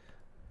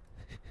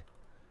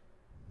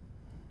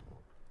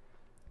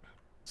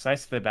 It's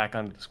nice that they're back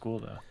onto the school,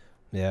 though.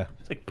 Yeah.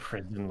 It's like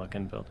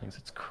prison-looking buildings.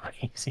 It's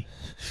crazy.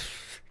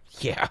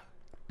 Yeah.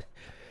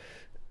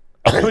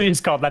 We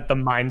just called that the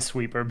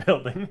Minesweeper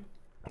building.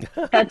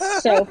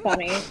 That's so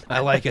funny. I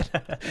like it.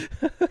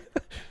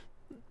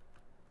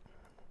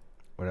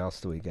 What else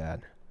do we got?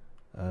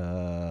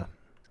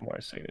 More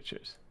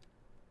signatures.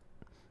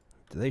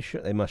 Do they show?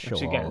 They must show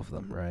Which all again- of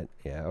them, right?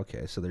 Yeah.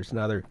 Okay. So there's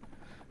another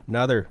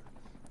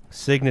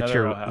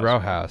signature row house. row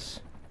house.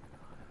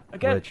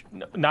 Again, Which-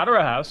 not a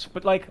row house,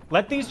 but like,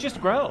 let these just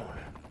grow.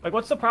 Like,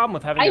 what's the problem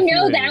with having? I a few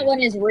know of that these? one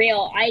is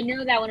real. I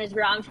know that one is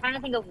real. I'm trying to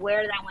think of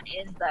where that one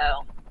is,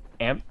 though.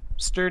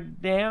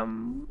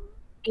 Amsterdam,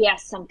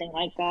 Yes, something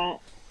like that.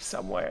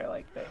 somewhere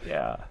like that.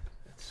 Yeah.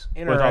 It's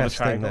With all the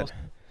interesting triangles. that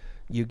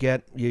you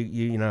get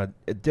you know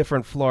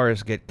different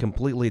floors get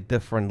completely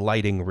different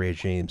lighting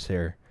regimes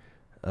here.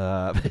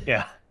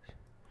 Yeah.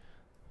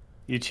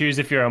 You choose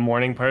if you're a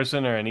morning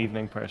person or an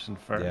evening person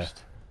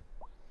first.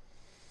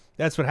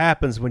 That's what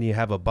happens when you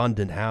have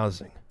abundant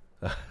housing.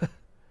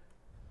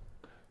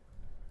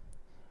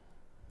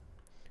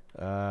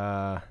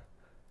 I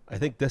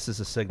think this is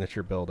a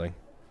signature building.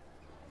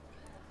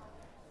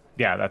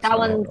 Yeah, that's That the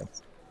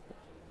one's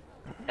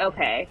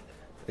okay.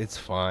 It's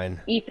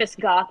fine. Ephus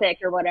Gothic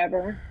or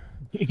whatever.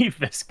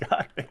 Ephus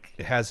Gothic.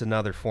 It has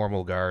another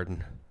formal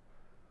garden.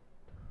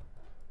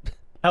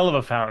 Hell of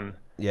a fountain.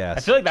 Yes.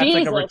 I feel like that's like a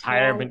Jesus,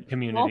 retirement man.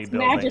 community That's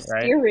building, right?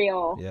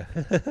 magisterial. Yeah.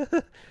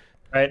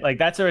 Right, like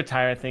that's a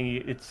retirement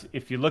thing. It's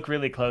if you look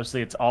really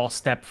closely, it's all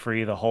step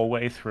free the whole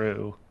way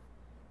through.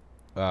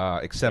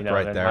 Except You know,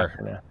 right they're not there.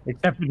 gonna-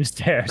 except for the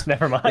stairs.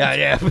 Never mind.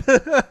 Yeah,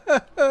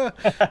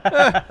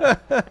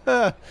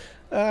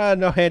 yeah.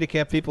 No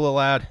handicap people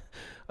allowed.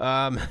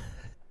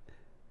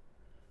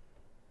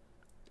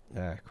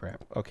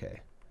 Crap. Okay.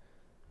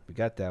 We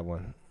got that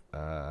one.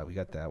 We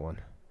got that one.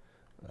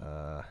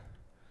 I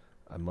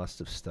must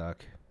have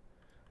stuck.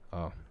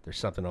 Oh, there's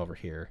something over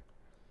here.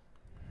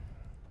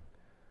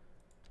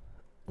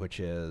 Which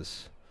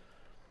is...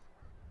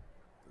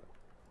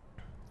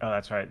 Oh,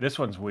 that's right. This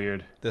one's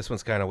weird. This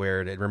one's kind of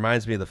weird. It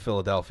reminds me of the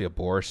Philadelphia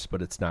Bourse,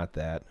 but it's not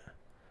that.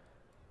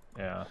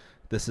 Yeah.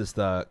 This is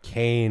the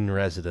Kane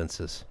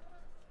Residences.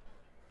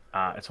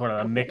 It's one of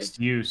the mixed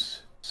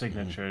use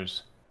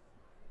signatures.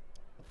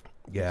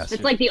 Yes.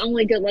 It's like the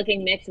only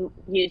good-looking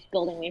mixed-use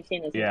building we've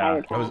seen this Yeah.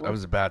 entire time. I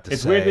was about to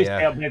It's say, weirdly yeah.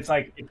 scaled, but it's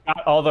like it's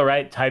got all the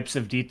right types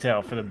of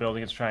detail for the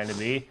building it's trying to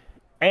be.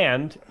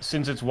 And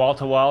since it's wall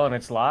to wall and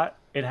it's lot,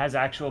 it has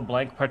actual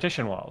blank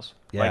partition walls,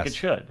 like Yes. it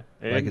should.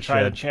 They Like didn't it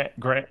try should.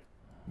 to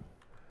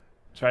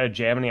try to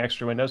jam any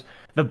extra windows.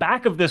 The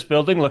back of this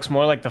building looks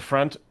more like the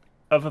front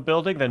of a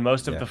building than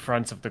most of Yeah. the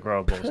fronts of the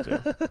Growables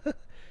do.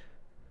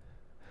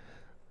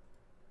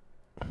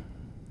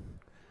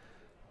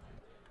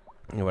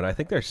 You know what? I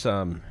think there's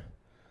some.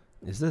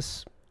 Is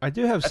this? I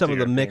do have That's some a of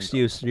the European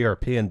mixed-use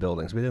European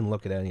buildings. We didn't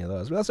look at any of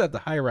those. We also have the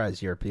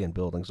high-rise European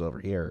buildings over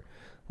here,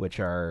 which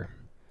are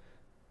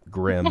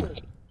grim.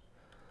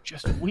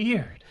 Just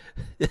weird.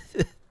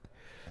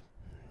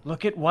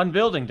 Look at one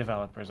building,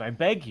 developers. I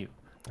beg you.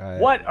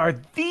 What are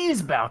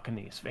these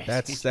balconies facing?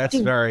 That's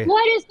very.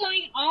 What is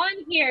going on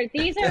here?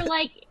 These are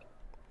like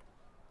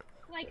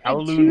a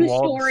Kowloon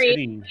walled two-story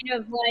city.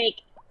 kind of like.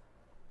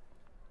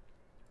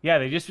 Yeah,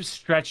 they just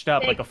stretched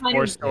up They like a kind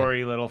of-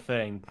 4-story little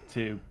thing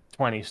to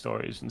 20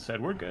 stories and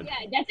said, we're good. Yeah,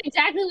 that's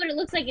exactly what it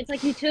looks like. It's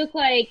like you took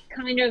like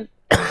kind of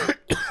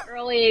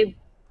early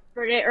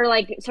British or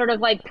like sort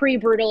of like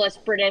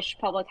pre-brutalist British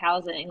public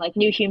housing, like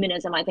New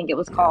Humanism, I think it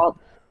was called.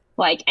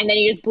 Like, and then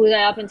you just blew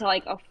that up into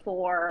like a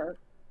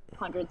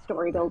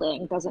 400-story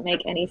building. Doesn't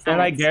make any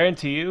And I sense.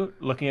 guarantee you,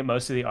 looking at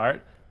most of the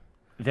art,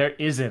 there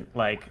isn't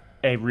like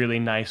a really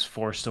nice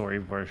 4-story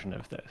version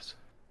of this.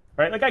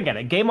 Right? Like I get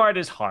it. Game art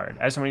is hard.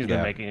 As somebody who's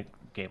been making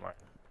game art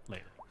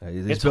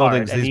lately. These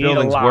buildings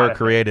were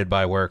created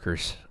by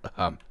workers.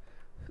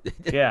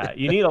 Yeah,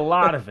 you need a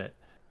lot of it.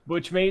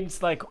 Which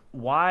means like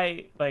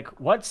why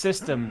what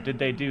system did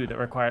they do that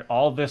required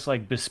all this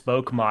like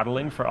bespoke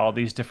modeling for all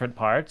these different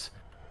parts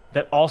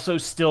that also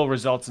still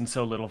results in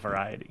so little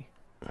variety?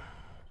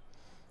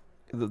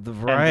 The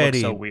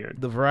variety so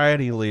weird. The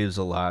variety leaves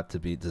a lot to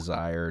be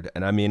desired.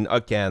 And I mean,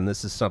 again,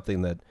 this is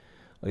something that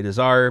it is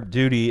our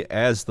duty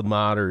as the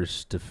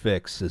modders to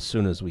fix as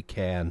soon as we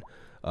can.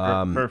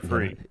 For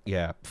free.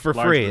 Yeah, for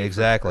Largely free,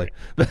 exactly.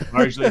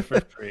 Largely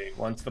for free.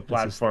 Once the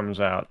platform's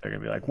out, they're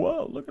going to be like,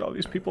 whoa, look at all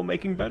these people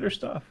making better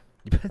stuff.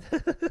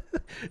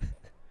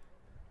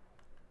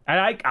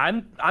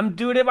 And I'm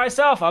doing it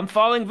myself. I'm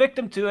falling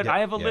victim to it. I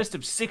have a list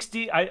of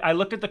 60. I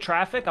looked at the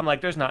traffic. I'm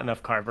like, there's not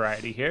enough car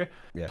variety here.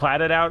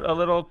 Platted out a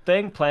little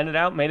thing, planned it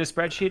out, made a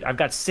spreadsheet. I've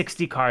got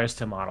 60 cars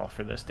to model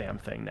for this damn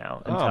thing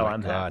now until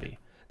I'm happy.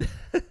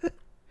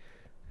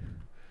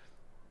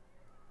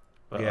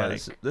 But yeah,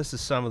 like, this is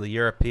some of the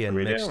European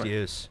mixed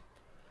use,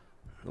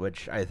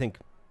 which I think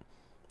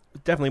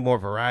definitely more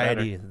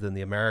variety than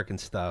the American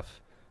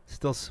stuff.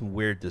 Still some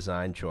weird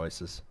design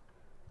choices.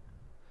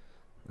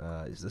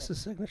 Is this a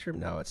signature?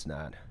 No, it's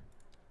not.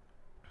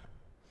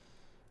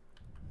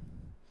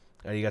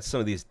 You got some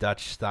of these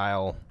Dutch-ish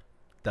style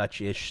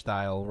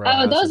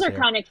Oh, those are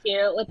kind of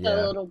cute with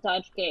the little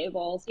Dutch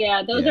gables.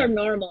 Yeah, those are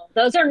normal.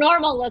 Those are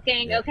normal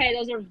looking. Okay,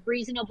 those are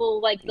reasonable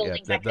like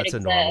buildings that could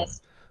exist. Normal.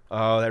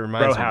 Oh, that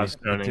reminds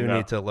me. We do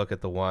need to look at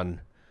the one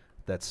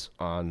that's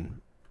on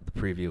the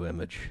preview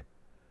image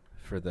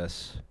for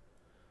this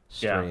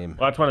stream. Yeah,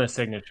 well, that's one of the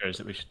signatures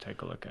that we should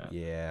take a look at.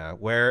 Yeah,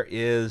 where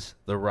is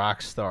the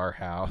Rockstar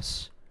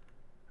house?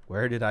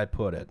 Where did I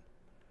put it?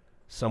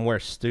 Somewhere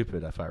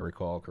stupid, if I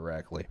recall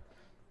correctly.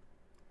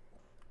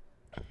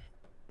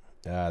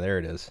 Ah, there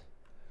it is.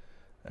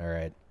 All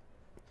right.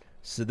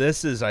 So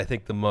this is, I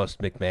think, the most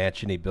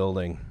McMansion-y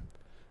building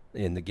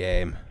in the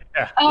game.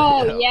 Yeah.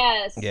 Oh,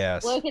 yes.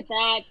 Yes. Look at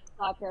that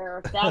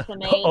sucker. That's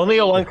amazing. Only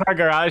a one-car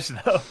garage,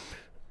 though.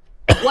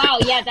 Wow,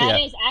 yeah,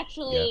 that is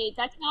actually,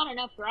 that's not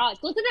enough garage.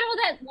 Look at all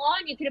that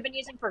lawn you could have been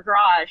using for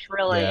garage,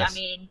 really. Yes. I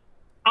mean,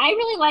 I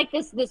really like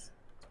this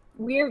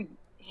weird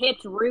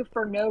hipped roof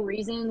for no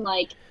reason,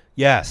 like,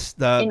 yes,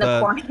 in the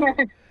corner.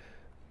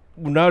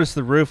 Notice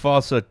the roof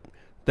also,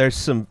 there's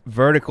some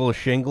vertical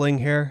shingling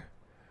here.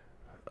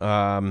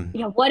 Yeah,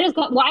 why is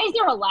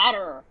there a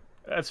ladder?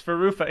 That's for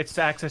roof. It's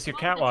to access your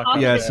catwalk.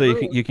 Yeah, so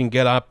you can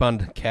get up on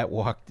the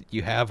catwalk that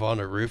you have on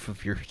a roof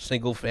of your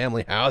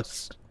single-family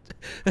house.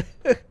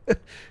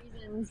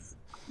 Reasons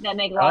that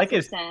make lots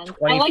of sense.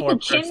 I like the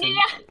chimney.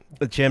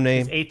 The chimney.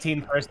 It's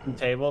 18-person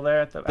table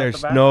there at the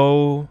There's back.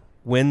 no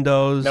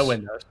windows. No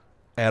windows.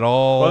 At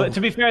all. Well,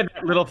 to be fair,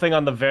 that little thing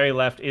on the very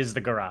left is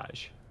the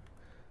garage.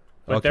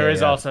 But there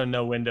is also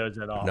no windows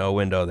at all. No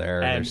window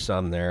there. And there's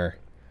some there.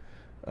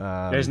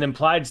 There's an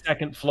implied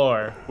second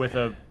floor with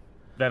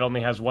that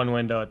only has one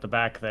window at the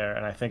back there,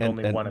 and I think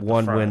only one at the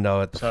front. One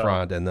window at the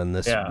front, and then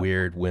this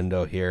weird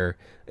window here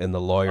in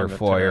the lawyer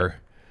foyer.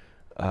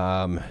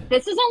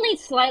 This is only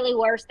slightly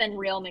worse than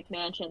real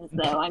McMansions,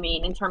 though. I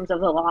mean, in terms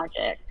of the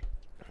logic.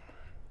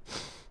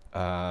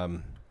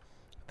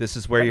 This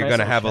is where you're going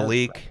to have a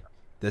leak.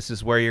 This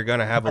is where you're going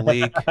to have a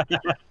leak.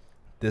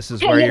 This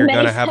is where you're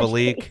going to have a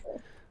leak.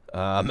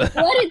 What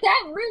is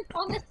that roof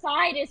on the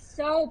side is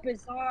so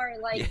bizarre.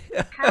 Like,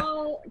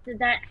 how did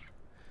that...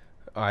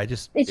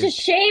 It's just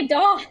shaved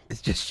off.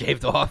 It's just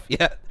shaved off,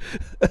 yeah.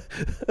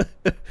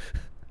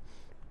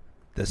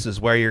 This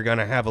is where you're going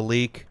to have a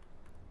leak.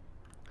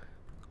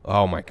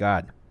 Oh, my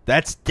God.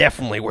 That's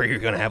definitely where you're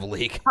going to have a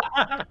leak.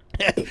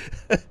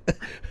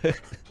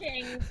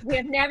 We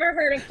have never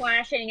heard of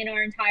flashing in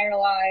our entire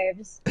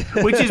lives.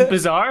 Which is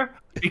bizarre,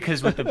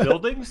 because with the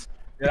buildings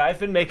that I've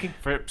been making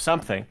for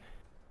something,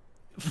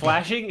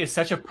 flashing is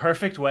such a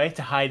perfect way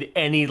to hide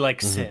any,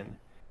 sin.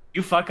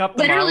 You fuck up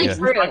the model, you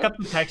fuck up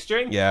the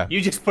texturing, you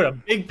just put a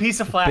big piece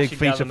of flashing big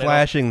piece down the of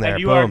flashing middle, there,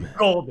 and you boom. are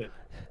golden.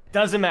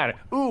 Doesn't matter.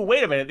 Ooh,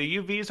 wait a minute, the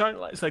UVs aren't,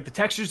 it's like the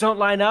textures don't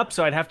line up,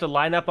 so I'd have to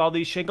line up all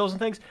these shingles and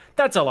things.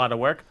 That's a lot of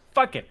work.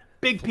 Fuck it.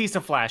 Big piece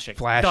of flashing.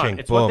 Flashing, done.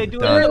 It's boom, what they do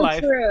done. in real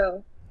life.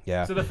 True.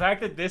 Yeah. So the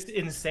fact that this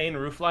insane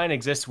roofline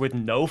exists with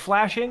no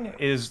flashing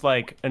is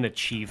like an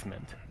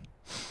achievement.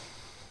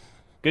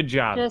 Good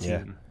job,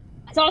 team.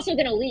 It's also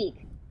going to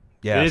leak.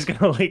 Yeah. It is going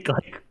to leak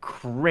like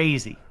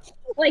crazy.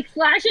 Like,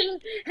 flashing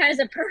has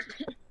a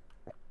purpose.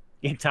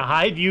 To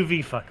hide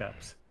UV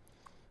fuck-ups.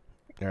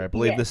 All right, I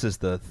believe this is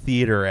the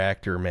theater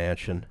actor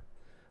mansion.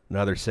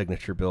 Another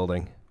signature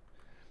building.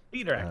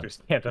 Theater actors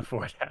can't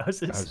afford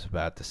houses. I was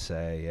about to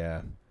say,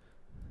 yeah.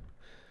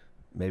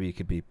 Maybe it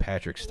could be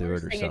Patrick Stewart or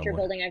something. Signature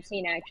building I've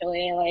seen,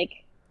 actually.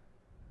 Like,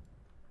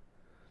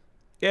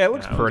 yeah, it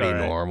looks pretty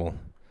normal.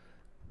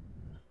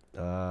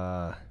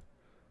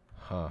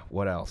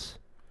 What else?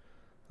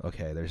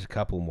 Okay, there's a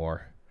couple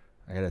more.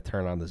 I got to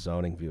turn on the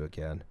zoning view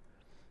again.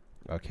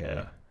 Okay.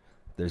 Yeah.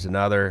 There's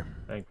another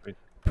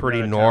pretty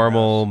Another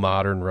normal townhouse.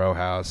 modern row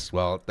house.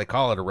 Well, they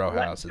call it a row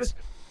house. It's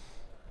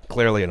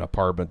clearly an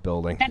apartment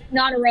building. That's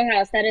not a row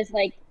house. That is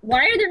like, why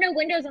are there no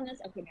windows on this?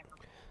 Okay, never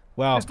mind.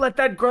 Well, Just let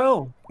that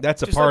grow.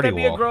 that's a Just party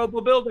let that wall. be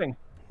a growable building.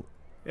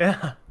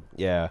 Yeah.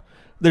 Yeah.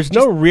 There's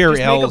no rear just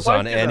make a L's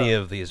on bunch of any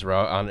those. of these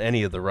on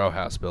any of the row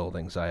house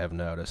buildings I have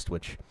noticed,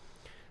 which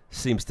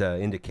seems to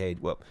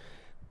indicate, well,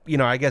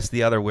 I guess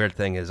the other weird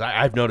thing is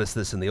I've noticed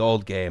this in the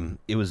old game.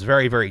 It was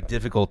very, very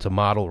difficult to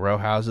model row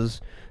houses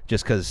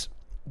just because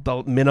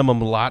the minimum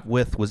lot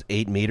width was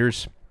 8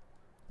 meters,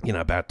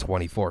 about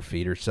 24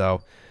 feet or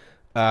so,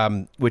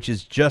 which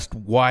is just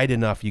wide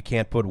enough. You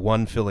can't put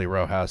one Philly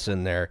row house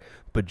in there,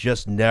 but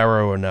just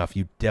narrow enough.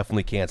 You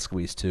definitely can't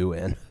squeeze 2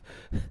 in.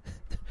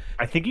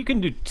 I think you can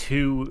do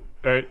 2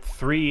 or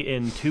 3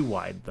 in 2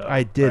 wide though.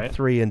 I did right?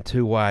 3 and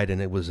 2 wide, and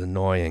it was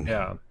annoying.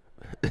 Yeah.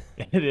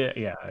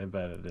 Yeah, I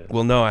bet it is.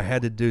 Well, no, I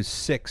had to do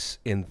 6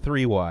 in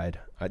 3 wide.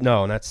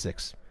 No, not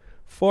 6.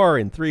 4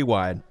 in 3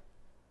 wide.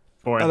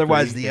 4 and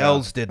Otherwise, 3, the yeah.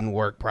 L's didn't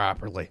work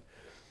properly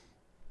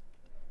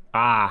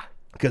Ah.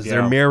 because Yeah.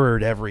 they're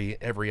mirrored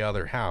every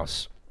other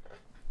house.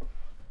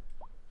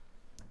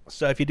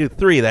 So if you do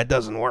 3, that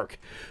doesn't work.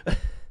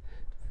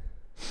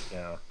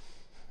 Yeah.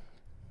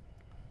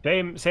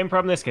 Same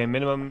problem this game.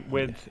 Minimum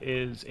width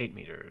is 8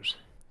 meters.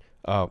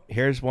 Oh,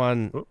 here's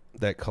one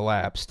that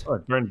collapsed. Oh,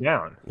 it burned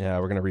down. Yeah,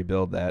 we're gonna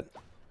rebuild that.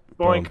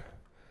 Boink.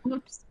 Boom.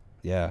 Oops.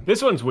 Yeah,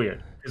 This one's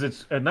weird because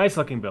it's a nice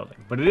looking building,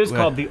 but it is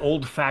Well, called the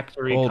Old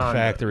Factory old Condos.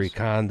 factory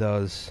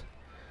condos.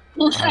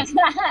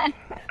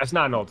 That's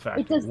not an old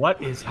factory. It's a- What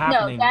is No,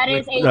 happening? that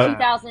is with a that?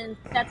 2000.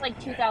 That's like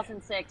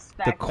 2006. The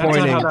Back coin- That's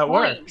not how coining. that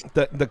works.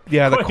 The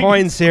Coins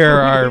coins here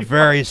are really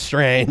very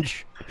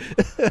strange.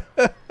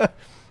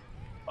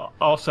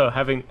 Also,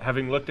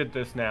 having looked at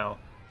this now,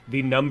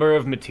 the number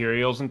of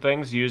materials and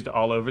things used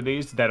all over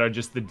these that are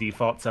just the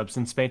default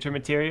substance painter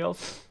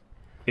materials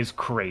is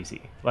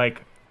crazy.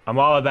 Like, I'm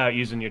all about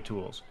using your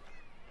tools,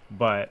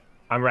 but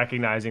I'm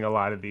recognizing a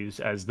lot of these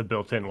as the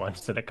built-in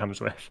ones that it comes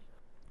with.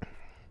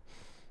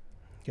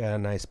 Got a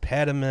nice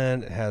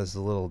pediment. It has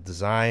a little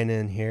design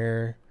in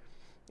here.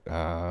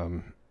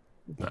 You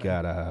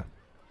got a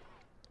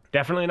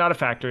Definitely not a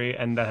factory,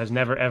 and that has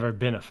never ever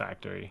been a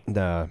factory.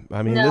 no.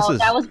 I mean, No, this is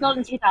that was built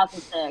in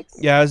 2006.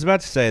 yeah. I was about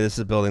to say this is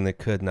a building that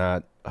could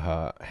not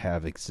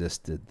have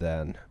existed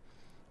then.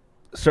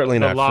 Certainly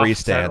The not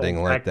lofts at freestanding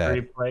Old like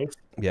Factory that. Place.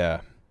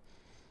 Yeah,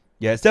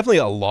 yeah. It's definitely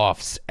a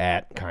lofts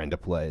at kind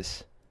of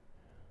place.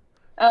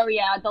 Oh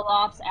yeah, the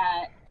lofts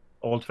at.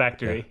 Old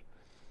Factory.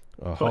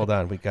 Oh, hold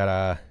on, we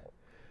got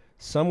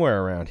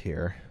somewhere around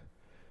here.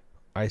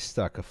 I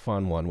stuck a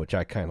fun one, which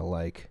I kind of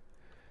like.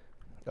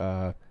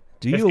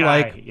 Do This you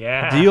guy, like?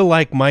 yeah. Do you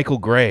like Michael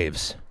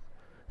Graves?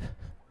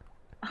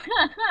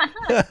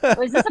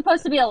 Was this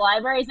supposed to be a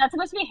library? Is that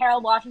supposed to be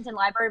Harold Washington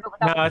Library, but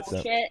without No, the it's-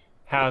 bullshit?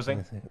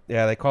 Housing?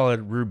 Yeah, they call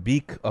it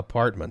Rubique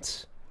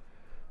Apartments.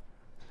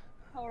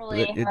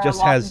 Totally, it Harold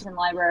just has- Washington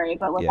Library,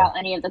 but without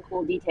any of the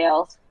cool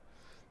details.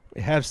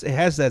 It has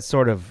that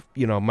sort of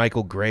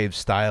Michael Graves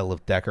style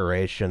of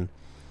decoration.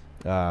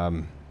 You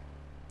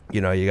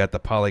got the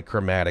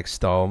polychromatic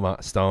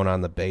stone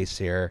on the base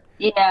here.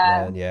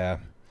 Yeah. And yeah,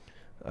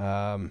 I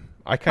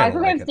kind of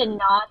Michael like Graves it. did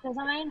not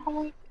design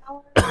Holy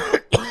Tower.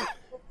 I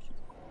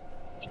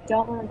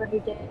don't remember who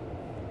did.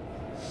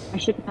 I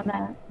should know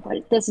that,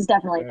 but this is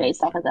definitely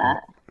based off of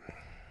that.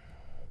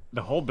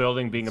 The whole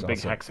building being It's a big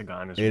also-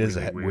 hexagon is It really is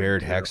a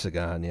weird too.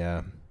 hexagon,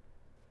 yeah.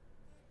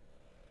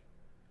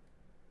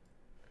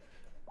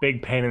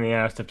 Big pain in the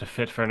ass to have to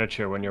fit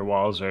furniture when your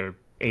walls are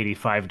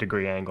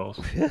 85-degree angles.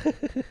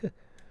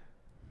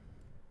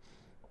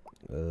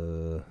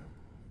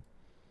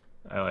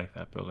 I like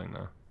that building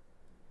though.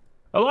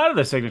 A lot of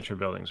the signature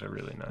buildings are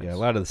really nice. Yeah, a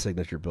lot of the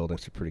signature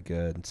buildings are pretty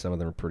good, and some of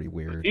them are pretty A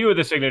weird. few of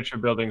the signature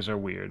buildings are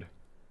weird.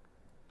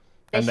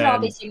 They And should all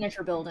then- be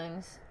signature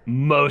buildings.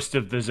 Most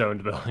of the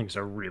zoned buildings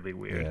are really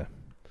weird. Yeah.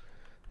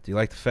 Do you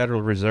like the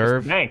Federal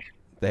Reserve? Bank.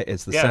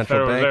 It's the Yeah, Central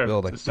Federal Bank Reserve.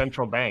 building, The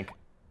central bank.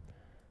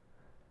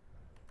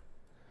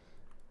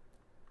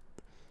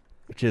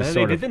 which is And they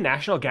sort did of the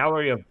National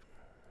Gallery of.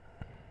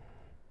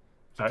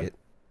 Sorry.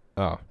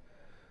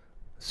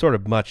 sort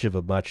of much of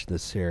a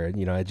muchness here.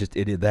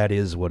 That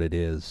is what it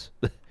is.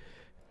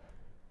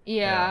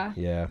 Yeah.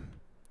 Yeah.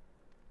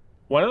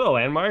 One of the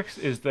landmarks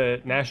is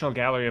the National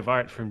Gallery of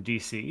Art from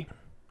DC,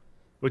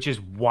 which is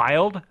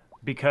wild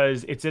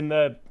because it's in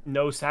the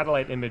no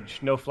satellite image,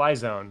 no fly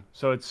zone.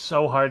 So it's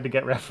so hard to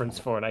get reference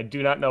for, and I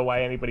do not know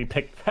why anybody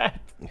picked that.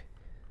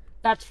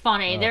 That's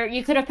funny. There,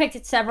 you could have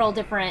picked several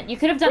different. You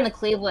could have done the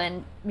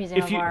Cleveland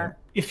Museum of Art.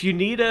 If you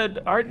need an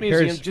art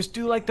museum, Here's- just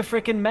do like the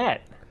frickin'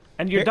 Met,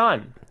 and you're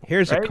done.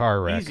 Here's a right?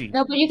 car wreck. Easy.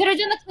 No, but you could have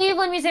done the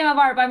Cleveland Museum of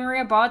Art by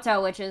Maria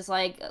Barto, which is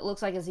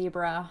looks like a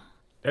zebra.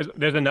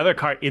 There's another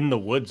car in the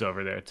woods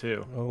over there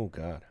too. Oh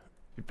God.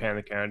 You pan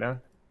the camera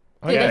down.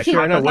 Oh Dude, yeah, they keep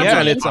sure enough. putting Yeah,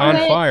 and into it's on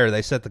it. fire.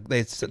 They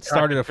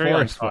started a tree on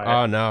forest. fire.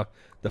 Oh no,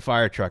 the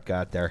fire truck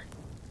got there.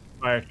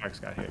 Fire trucks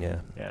got here. Yeah.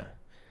 Yeah.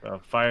 So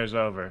fire's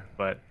over,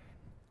 but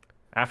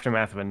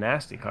aftermath of a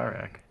nasty car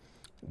wreck.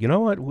 You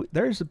know what?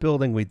 There's a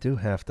building we do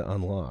have to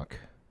unlock.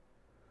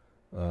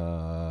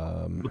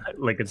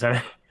 Lincoln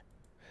Center.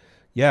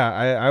 Yeah,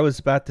 I was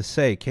about to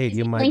say, Kate,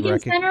 you might Lincoln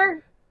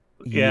Center?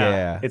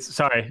 Yeah. It's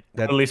sorry.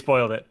 Totally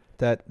spoiled it.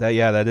 That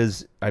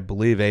is, I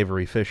believe,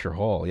 Avery Fisher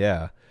Hall.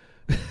 Yeah.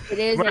 It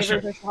is Commercial-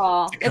 Avery Fisher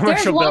Hall. If there's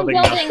commercial one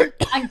building. building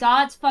on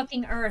God's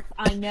fucking earth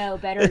I know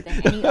better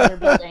than any other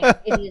building,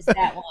 it is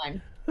that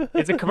one.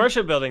 It's a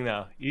commercial building,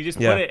 though. You just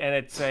Yeah. put it, and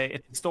it's a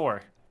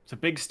store. It's a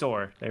big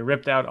store. They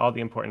ripped out all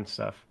the important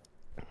stuff.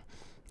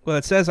 Well,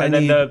 it says And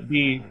I then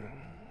need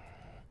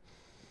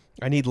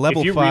I need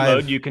level if you 5.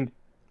 reload, you can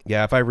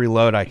Yeah, if I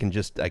reload, I can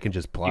just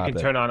plop it.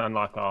 turn on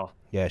unlock all.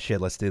 Yeah, shit,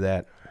 let's do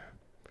that.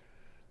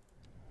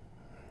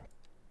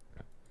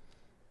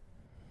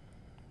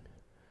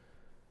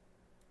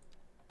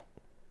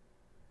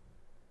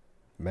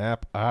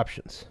 Map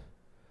options.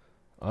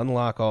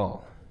 Unlock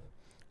all.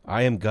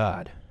 I am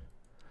God.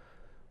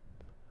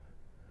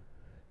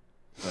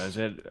 What is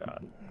it?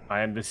 I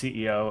am the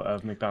CEO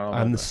of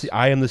McDonald's.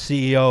 I am the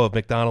CEO of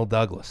McDonnell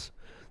Douglas.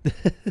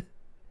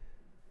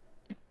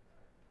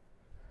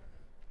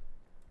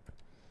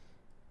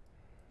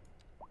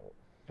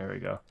 There we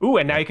go. Ooh,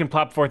 and now you can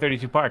plop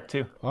 432 Park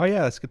too, Oh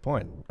yeah, that's a good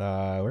point. Where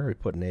are we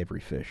putting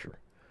Avery Fisher?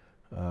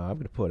 I'm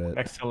gonna put it.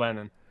 next to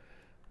Lennon.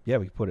 Yeah,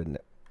 we can put it in.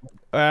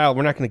 Well,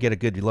 we're not gonna get a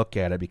good look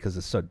at it because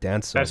it's so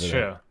dense. That's over true.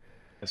 there.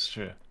 That's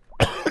true.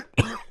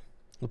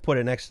 We'll put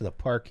it next to the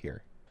park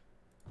here.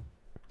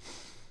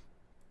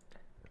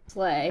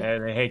 Slay.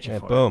 And they hate you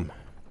And for boom,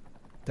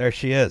 there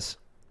she is.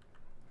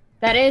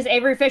 That is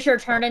Avery Fisher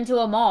turned into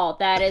a mall.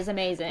 That is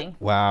amazing.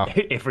 Wow.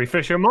 it. Avery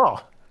Fisher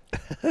Mall.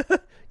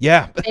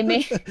 Yeah. They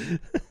made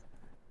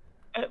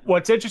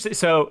What's interesting,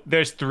 so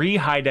there's 3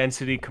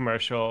 high-density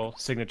commercial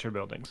signature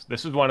buildings.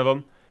 This is one of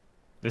them.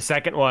 The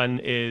second one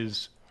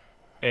is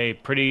a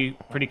pretty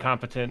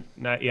competent,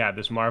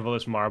 this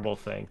marvelous marble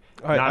thing.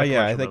 Not a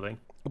commercial building.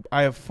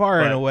 I have far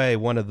and But- away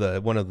one of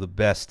the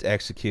best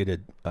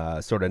executed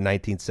sort of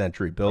 19th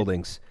century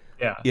buildings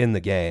Yeah. in the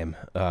game.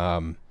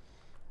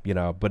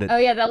 But Oh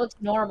yeah, that looks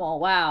normal.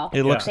 Wow.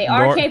 it looks They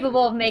are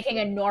capable of making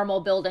a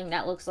normal building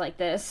that looks like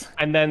this.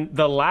 And then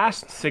the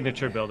last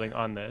signature building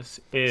on this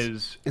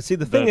is See,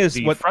 the thing is,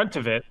 the what front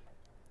of it.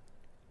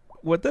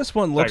 what this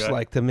one looks go ahead.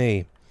 like to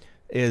me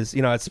is,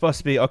 it's supposed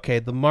to be, okay,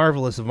 the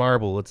marvelous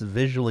marble. It's a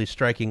visually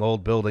striking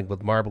old building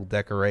with marble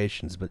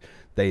decorations, but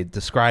they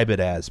describe it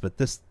as. But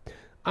this,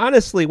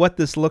 honestly, what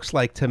this looks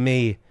like to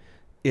me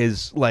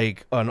is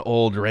like an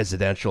old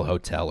residential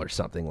hotel or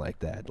something like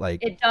that.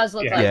 Like It does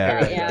look Yeah. like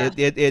yeah, that,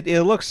 yeah.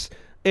 it looks.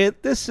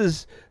 This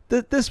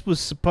was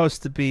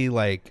supposed to be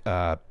like.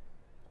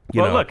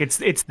 Look, it's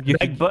you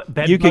bed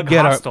could bug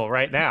get hostel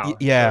right now.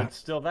 yeah. So it's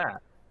still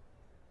that.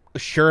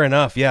 Sure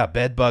enough, yeah,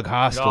 bedbug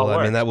hostel. I mean,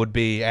 works. that would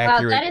be Wow,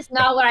 accurate. that is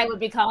not what I would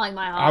be calling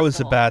my hostel. I was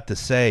about to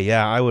say,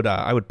 yeah, I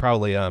would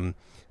probably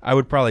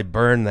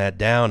burn that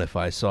down if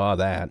I saw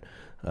that.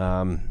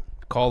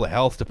 Call the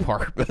health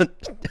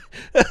department.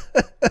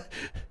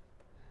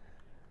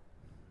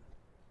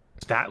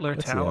 Statler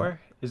What's the Tower?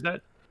 Is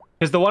that?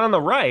 Because the one on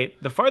the right,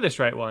 the farthest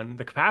right one,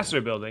 the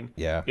capacitor building,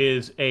 Yeah.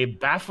 is a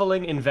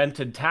baffling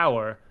invented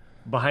tower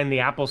behind the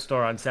Apple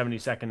Store on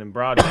 72nd and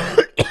Broadway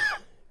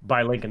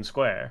by Lincoln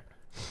Square.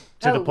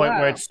 To the Oh, point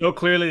where wow. it's so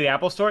clearly the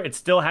Apple Store, it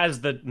still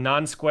has the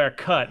non-square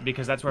cut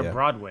because that's where Yeah.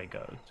 Broadway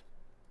goes.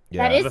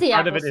 Yeah. That is The the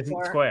front Apple of it isn't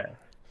Store. square.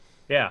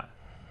 Yeah.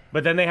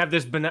 But then they have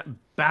this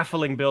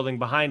baffling building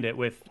behind it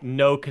with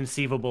no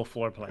conceivable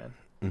floor plan.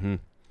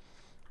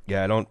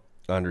 Yeah, I don't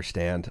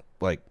understand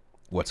like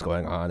what's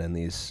going on in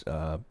these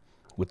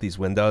with these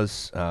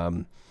windows.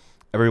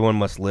 Everyone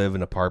must live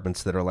in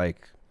apartments that are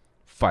like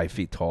 5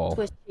 feet tall.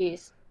 Swiss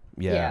cheese.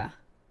 Yeah.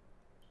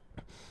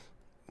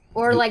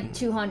 Or like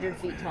 200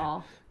 feet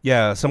tall.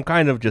 Yeah, some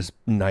kind of just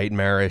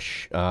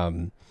nightmarish,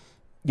 like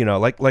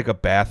a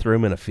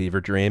bathroom in a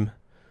fever dream.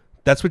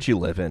 That's what you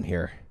live in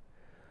here.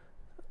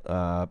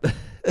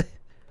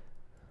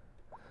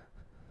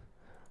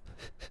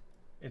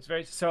 It's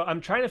very so.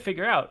 I'm trying to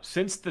figure out,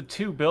 since the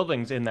 2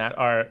 buildings in that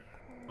are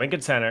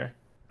Lincoln Center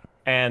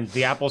and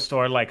the Apple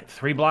Store, like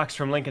 3 blocks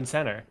from Lincoln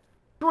Center.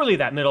 Surely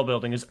that middle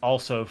building is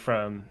also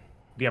from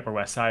the Upper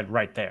West Side,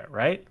 right there,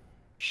 right?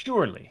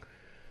 Surely.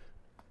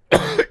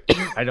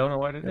 I don't know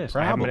what it is.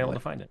 I haven't been able probably.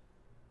 to find it.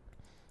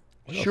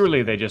 What else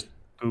Surely they just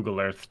Google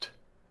Earthed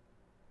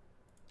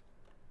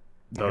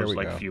Here those we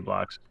like go. few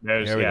blocks.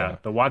 There's Here we go.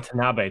 the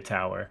Watanabe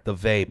Tower. The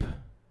vape.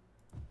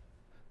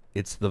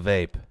 It's the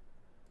vape.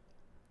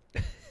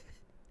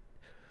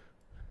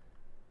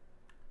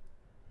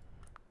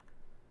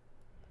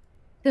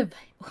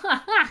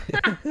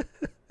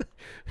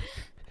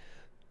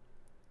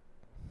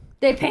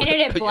 They painted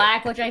it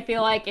black, which I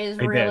feel like is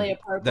They really did.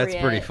 appropriate. That's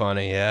pretty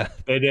funny, yeah.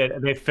 They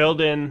did. They filled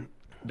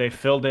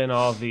in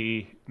all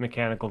the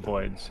mechanical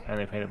voids and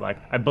they painted black.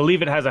 I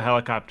believe it has a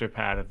helicopter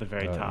pad at the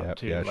very top yeah,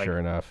 too. yeah, like sure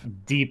enough.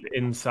 deep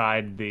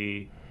inside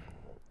the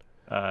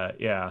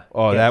yeah.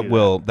 Oh, can't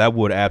do that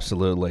would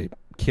absolutely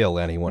kill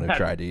anyone who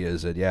tried to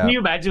use it. Yeah. Can you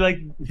imagine like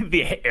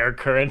the air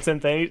currents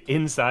and things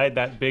inside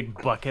that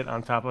big bucket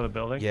on top of the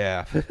building?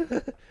 Yeah.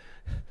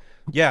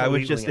 Yeah, it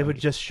would Completely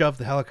just shove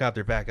the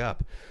helicopter back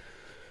up.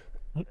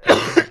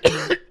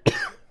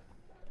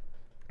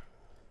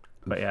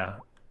 But yeah,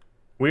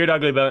 weird,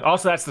 ugly building.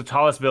 Also, that's the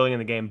tallest building in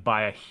the game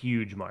by a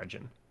huge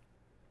margin.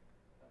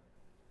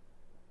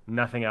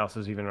 Nothing else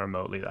is even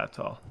remotely that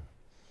tall.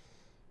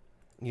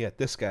 Yeah,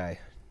 this guy.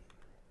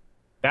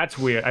 That's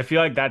weird. I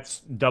feel like that's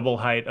double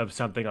height of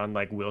something on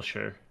like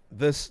Wilshire.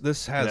 This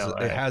has No,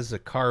 it has a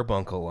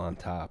carbuncle on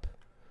top.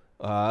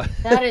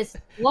 That is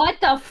what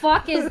the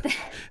fuck is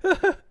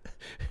that?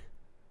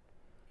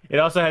 It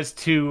also has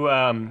two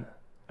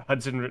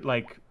Hudson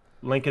like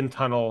Lincoln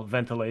Tunnel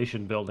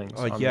ventilation buildings.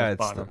 Oh on yeah, the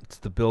bottom. it's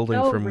the building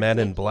So from Men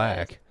in ridiculous.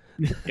 Black.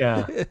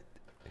 Yeah.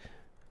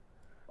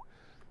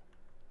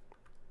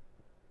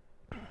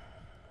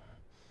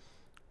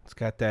 It's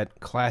got that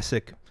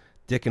classic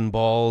dick and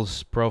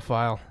balls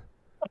profile.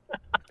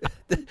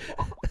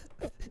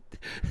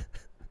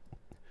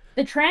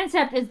 The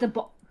transept is the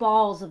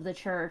balls of the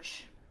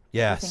church.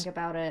 Yes, Think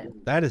about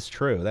it. that is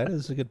true. That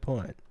is a good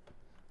point.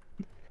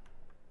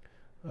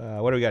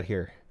 What do we got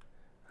here?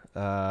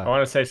 I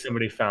want to say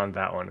somebody found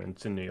that one. And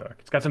it's in New York.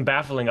 It's got some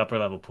baffling upper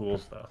level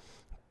pools though.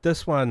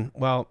 This one,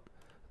 well,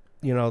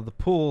 you know, the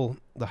pool,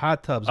 the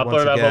hot tubs Upper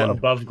once level again.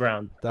 above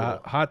ground. The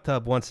hot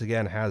tub once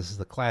again has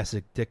the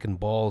classic dick and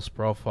balls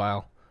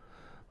profile.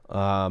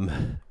 That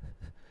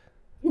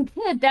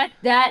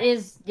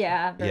is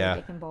very Yeah.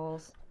 dick and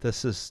balls.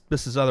 This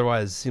is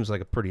otherwise seems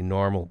like a pretty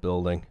normal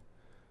building.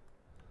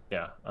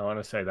 Yeah, I want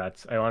to say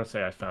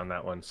I found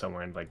that one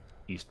somewhere in like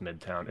East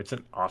Midtown. It's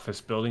an office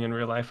building in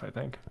real life, I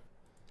think.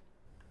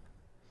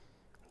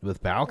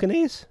 With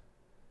balconies?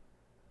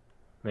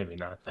 Maybe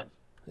not.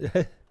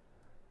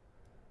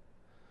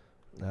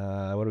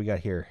 What do we got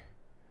here?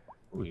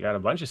 We got a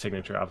bunch of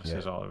signature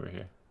offices all over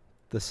here.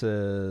 This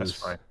is That's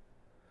fine.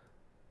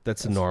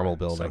 That's a normal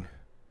building.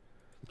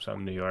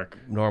 Some New York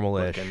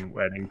Normal-ish. looking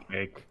wedding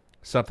cake.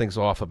 Something's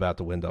off about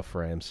the window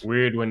frames.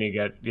 Weird when you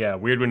get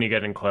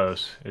in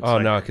close. It's Oh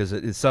like, no, because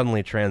it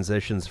suddenly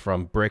transitions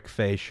from brick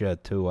fascia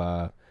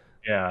to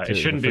yeah, to it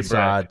shouldn't the be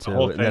facade brick. The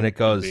whole and then thing it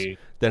goes should be-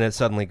 then it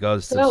suddenly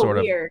goes to So sort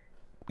of weird.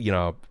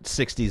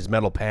 60s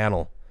metal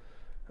panel.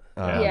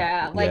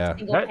 Yeah, like yeah.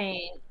 single That-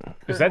 pane.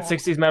 Does that curtain.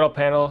 60s metal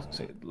panel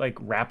like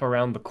wrap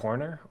around the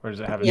corner, or does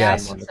it have a Yeah, I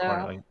seam on the think so.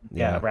 corner? Like,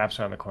 Yeah. it wraps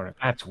around the corner.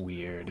 That's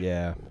weird.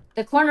 Yeah.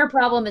 The corner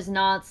problem is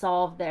not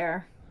solved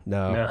there.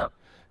 No. No.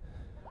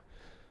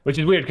 Which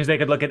is weird because they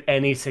could look at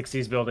any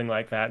 60s building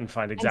like that and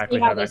find exactly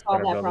how how they that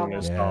solve corner that building problem.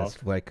 is Yeah, solved.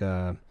 it's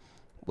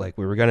like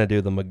we were gonna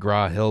do the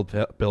McGraw-Hill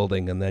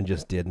building and then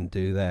just didn't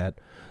do that.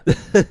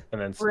 And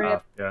then Rip.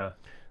 stop. Yeah.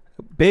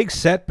 Big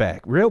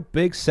setback, real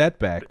big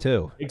setback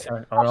too.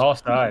 Exactly. On all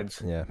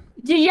sides. Yeah.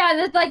 Dude,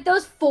 yeah, like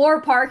those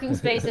 4 parking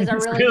spaces are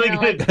It's really, really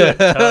gonna, good. like,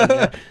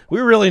 Yeah. We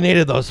really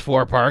needed those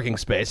 4 parking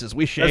spaces.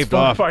 We That's shaved 4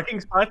 off.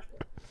 parking spots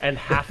and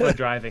half a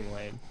driving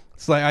lane.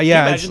 It's like Can you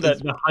yeah, imagine the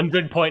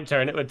 100-point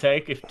turn it would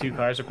take if 2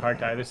 cars are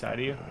parked either side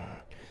of you.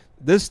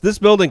 this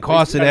building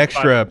cost an gotta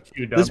extra. find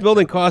 2 This dumpsters.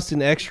 building cost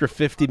an extra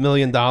 $50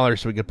 million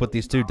so we could put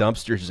these 2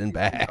 dumpsters in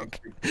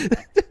back.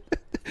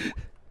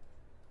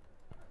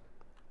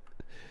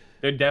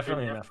 There are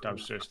definitely enough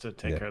dumpsters to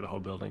take Yeah. care of the whole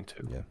building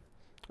too. Yeah.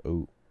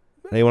 Oh,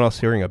 anyone else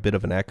hearing a bit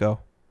of an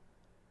echo?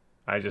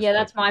 yeah,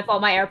 that's my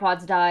fault. My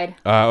AirPods died.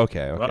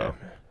 Okay. Uh-oh.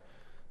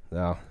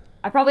 No.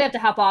 I probably have to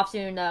hop off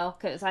soon though,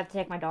 because I have to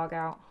take my dog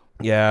out.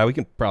 Yeah, we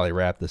can probably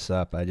wrap this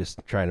up. I just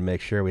trying to make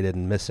sure we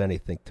didn't miss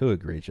anything too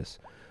egregious.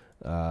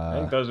 I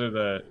think those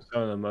are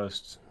some of the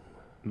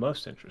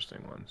most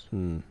interesting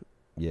ones.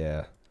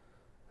 Yeah.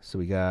 So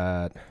we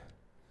got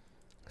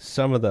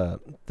some of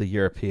the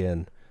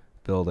European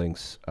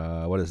buildings.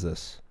 What is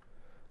this?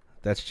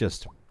 That's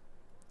just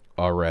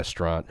a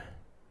restaurant.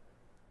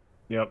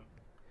 Yep,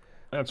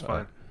 that's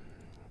fine.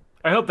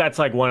 I hope that's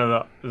like one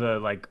of the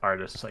like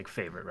artists' like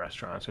favorite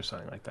restaurants or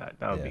something like that.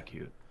 That would Yeah. be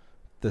cute.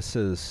 This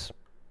is.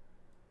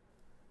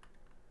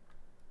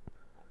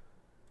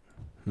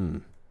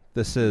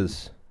 This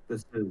is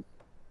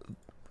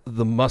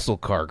the muscle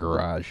car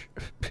garage.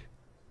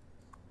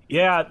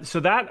 Yeah, so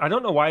that I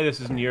don't know why this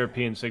is in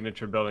European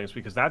signature buildings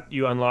because that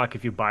you unlock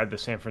if you buy the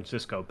San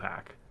Francisco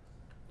pack.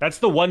 That's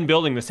the one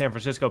building the San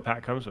Francisco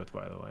pack comes with,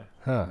 by the way.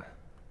 Huh.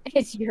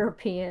 It's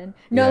European.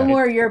 No Yeah.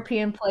 more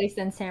European place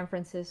than San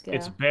Francisco.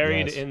 It's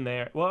buried Yes. in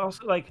there. Well,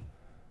 also like,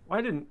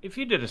 if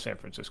you did a San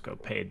Francisco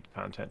paid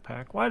content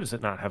pack, why does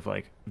it not have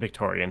like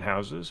Victorian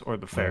houses or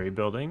the ferry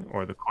building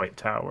or the Coit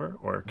Tower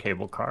or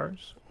cable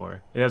cars?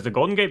 Or it has the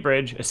Golden Gate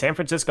Bridge, a San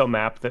Francisco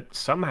map that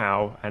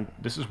somehow, and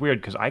this is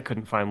weird because I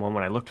couldn't find one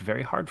when I looked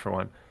very hard for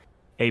one,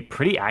 a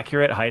pretty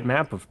accurate height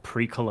map of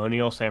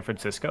pre-colonial San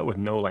Francisco with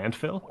no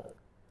landfill.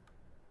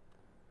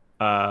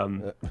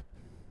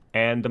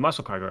 And the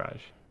muscle car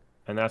garage,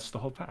 and that's the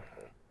whole pack.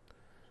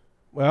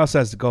 Well, it also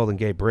has the Golden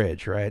Gate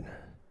Bridge, right?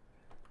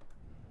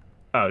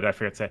 Oh, did I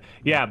forget to say?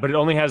 Yeah, but it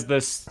only has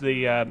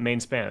the main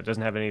span. It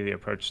doesn't have any of the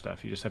approach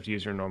stuff. You just have to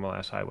use your normal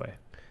ass highway.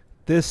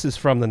 This is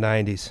from the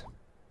 90s.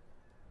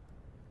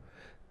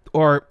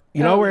 Or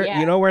you know where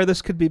yeah.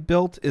 this could be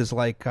built is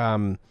like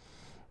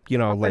you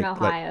know, Up in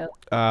Ohio.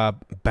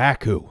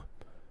 Baku.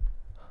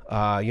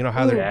 You know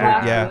how Ooh, they're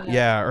Baku,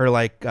 yeah, or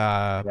like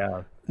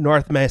Yeah.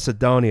 North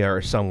Macedonia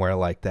or somewhere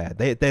like that.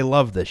 They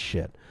love this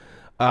shit.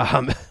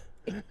 And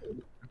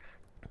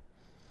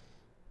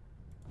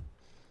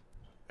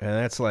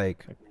that's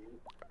like,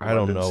 I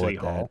don't London know City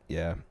what that. Hall.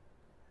 Yeah,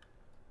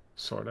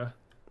 Sorta.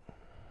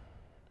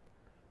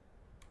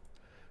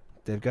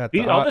 they've got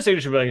All the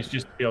signature buildings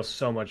just feel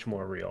so much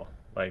more real.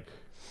 Like,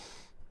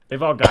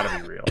 they've all got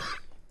to be real.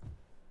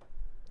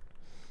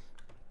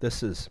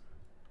 This is.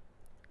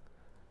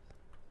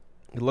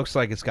 It looks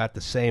like it's got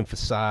the same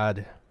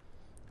facade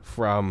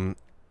from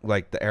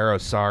like the Aero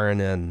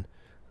Saarinen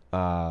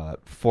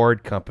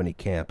Ford Company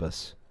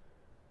campus.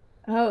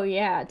 Oh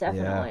yeah,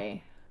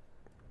 definitely.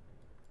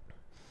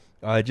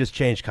 It just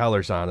changed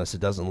colors on us.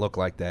 It doesn't look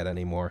like that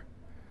anymore.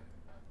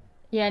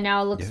 Yeah,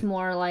 now it looks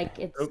more like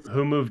it's.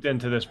 Who moved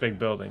into this big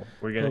building?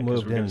 We're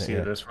gonna see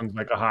that this one's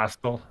like a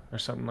hostel or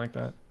something like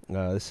that.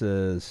 This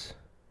is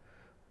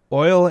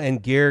Oil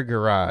and Gear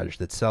Garage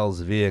that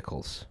sells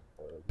vehicles.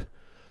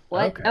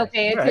 What?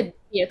 Okay, it could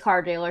be a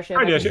car dealership.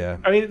 Car dealership. Yeah.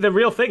 I mean, the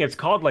real thing, it's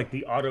called like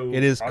the Auto.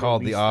 It is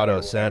called the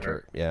Auto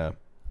Center. Yeah.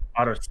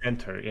 Auto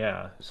Center.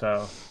 Yeah.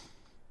 So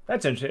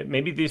that's interesting.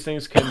 Maybe these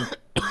things can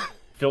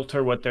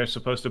filter what they're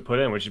supposed to put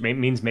in, which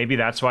means maybe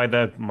that's why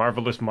the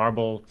Marvelous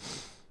Marble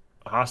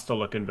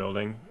hostel-looking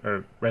building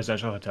or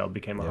residential hotel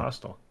became a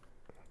hostel.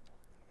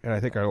 And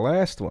I think our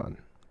last one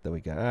that we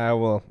got.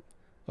 Well,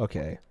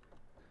 okay.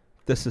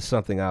 This is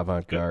something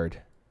avant-garde.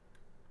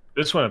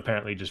 This one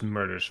apparently just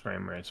murders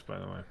frame rates, by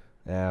the way.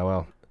 Yeah,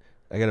 well,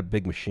 I got a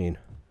big machine.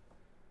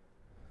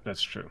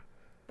 That's true.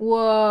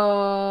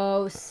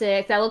 Whoa,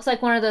 sick. That looks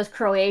like one of those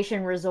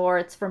Croatian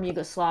resorts from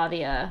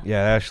Yugoslavia.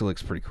 Yeah, that actually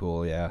looks pretty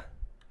cool, yeah.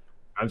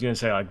 I was going to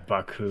say like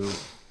Baku.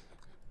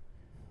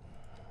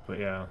 But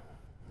yeah.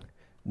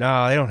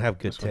 No, they don't have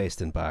good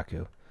taste in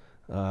Baku.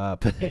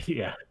 But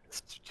yeah,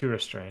 it's too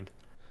restrained.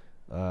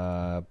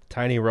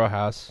 Tiny row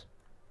house.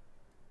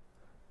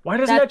 Why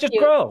doesn't that just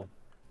grow?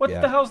 What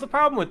the hell's the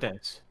problem with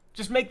this?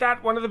 Just make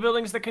that one of the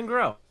buildings that can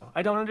grow.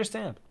 I don't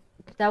understand.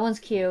 That one's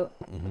cute.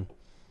 Mm-hmm.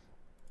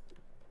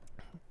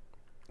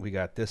 We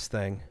got this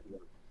thing.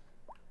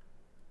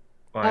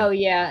 Oh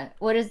yeah,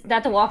 what is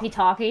that? The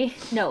walkie-talkie?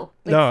 No,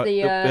 no.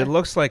 It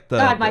looks like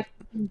the.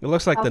 It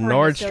looks like the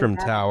Nordstrom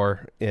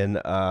Tower in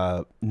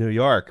New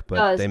York,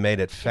 but they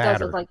made it fatter. It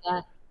does look like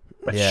that.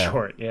 But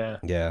short, yeah.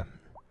 Yeah.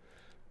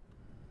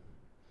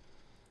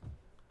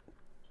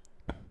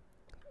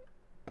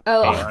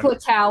 Oh, Aqua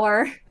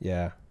Tower.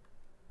 Yeah.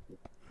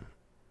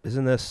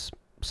 Isn't this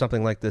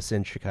something like this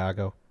in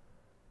Chicago?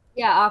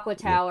 Yeah, Aqua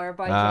Tower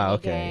by Jenny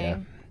Gang. Yeah.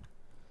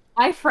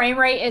 My frame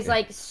rate is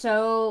like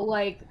so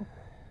like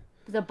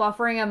the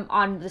buffering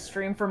on the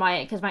stream for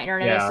because my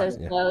internet is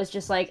so slow. It's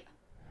just like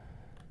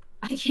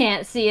I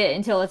can't see it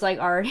until it's like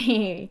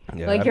already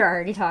like you're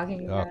already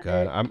talking about it. Oh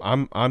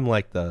god, I'm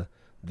like the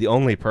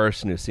only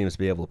person who seems to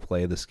be able to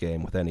play this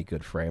game with any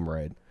good frame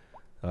rate.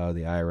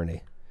 The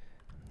irony.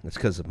 It's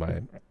because of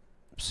my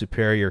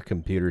superior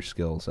computer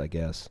skills, I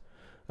guess.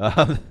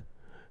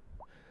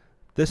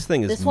 This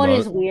thing is. This one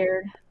is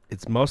weird.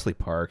 It's mostly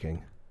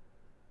parking.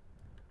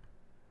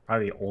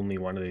 Probably the only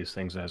one of these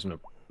things that has an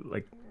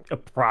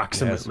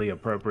approximately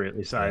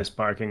appropriately sized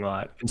parking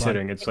lot,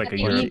 considering it's like a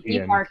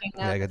European.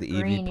 I got the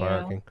EV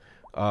parking.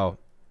 Oh,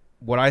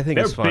 what I think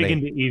is funny. They're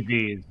big into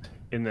EVs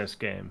in this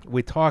game.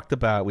 We talked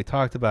about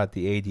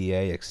the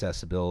ADA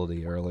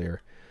accessibility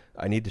earlier.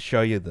 I need to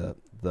show you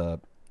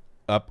the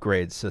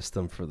upgrade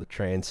system for the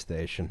train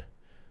station.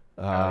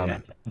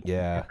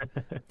 Yeah,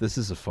 this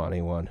is a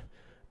funny one.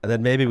 And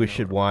then maybe we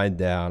should wind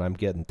down. I'm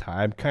getting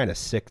tired. I'm kind of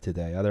sick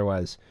today.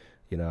 Otherwise,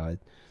 you know,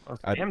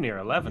 it's damn near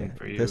 11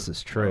 for you. This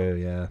is true.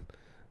 Yeah.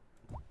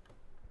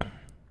 All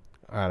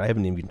right, I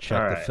haven't even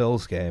checked the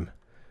Phil's game.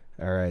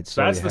 All right,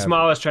 so that's the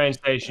smallest train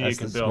station you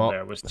can build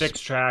there, with 6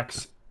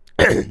 tracks,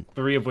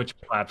 3 of which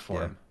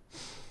platform,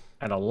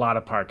 and a lot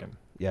of parking.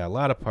 Yeah, a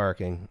lot of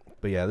parking.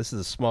 But yeah, this is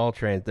a small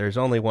train. There's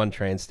only one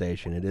train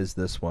station. It is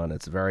this one.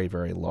 It's very,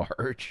 very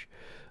large.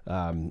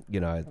 You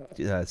know,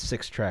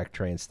 6-track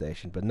train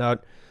station, but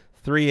not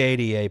 3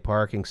 ADA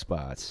parking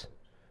spots,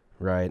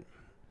 right?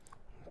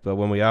 But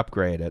when we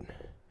upgrade it,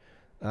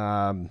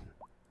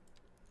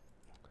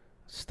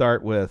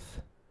 start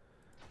with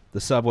the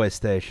subway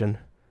station.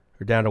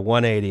 We're down to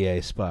 1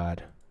 ADA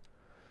spot.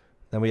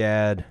 Then we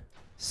add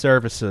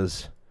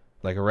services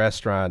like a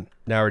restaurant.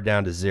 Now we're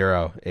down to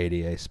 0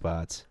 ADA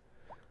spots.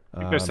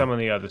 Because some of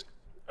the others,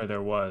 or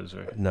there was,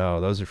 or no,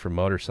 those are for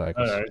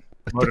motorcycles.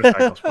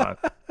 Motorcycle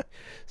spots.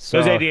 So,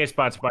 those ADA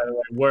spots, by the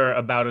way, were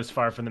about as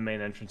far from the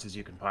main entrance as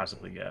you can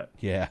possibly get.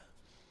 Yeah.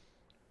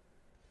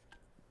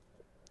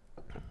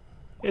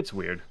 It's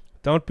weird.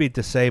 Don't be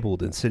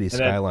disabled in City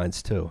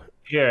Skylines too.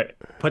 Here,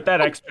 put that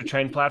extra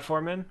train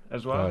platform in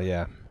as well. Oh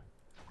yeah.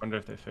 Wonder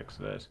if they fix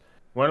this.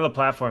 One of the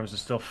platforms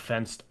is still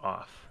fenced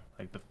off.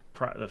 Like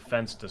the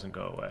fence doesn't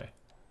go away.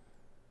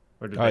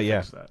 Or did they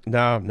fix that?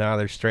 No,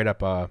 there's straight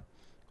up a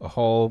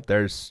hole.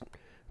 There's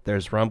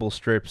There's rumble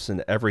strips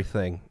and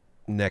everything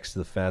next to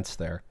the fence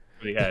there.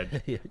 The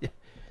edge.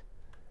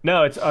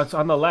 No, it's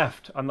on the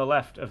left. On the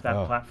left of that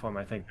Oh. platform,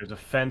 I think there's a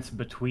fence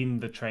between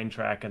the train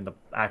track and the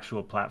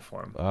actual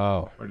platform.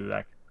 Oh, Where did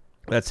that?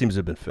 that seems to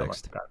have been That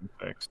must fixed. have gotten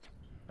fixed.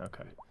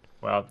 Okay.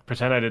 Well,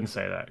 pretend I didn't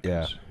say that. 'cause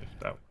Yeah. if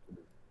that...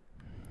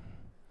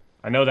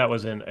 I know that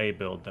was in a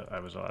build that I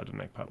was allowed to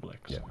make public.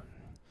 So. Yeah.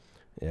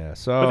 Yeah, But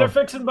so they're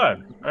fixing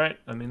bugs, right?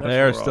 I mean, that's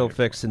they're what we're all still here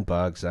for. fixing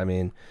bugs. I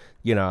mean,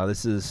 you know,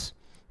 this is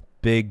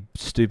big,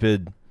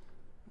 stupid.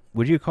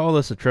 Would you call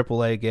this a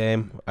AAA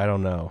game? I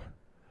don't know.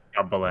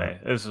 Double A.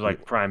 This is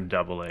like prime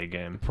double A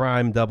game.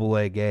 Prime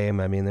AA game.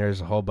 I mean, there's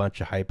a whole bunch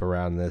of hype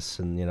around this,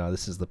 and you know,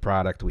 this is the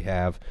product we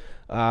have.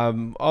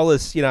 All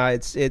this, you know,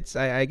 it's.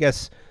 I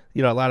guess,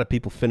 you know, a lot of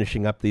people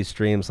finishing up these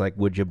streams like,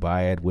 would you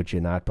buy it? Would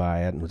you not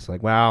buy it? And it's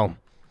like, well,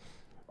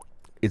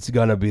 it's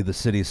gonna be the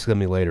city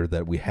simulator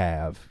that we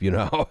have. You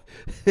know,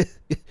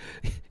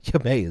 you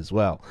may as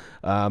well.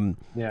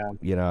 Yeah.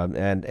 You know,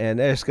 and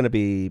there's gonna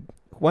be.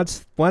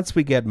 Once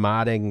we get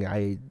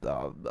modding,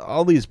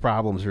 all these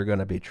problems are going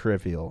to be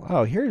trivial.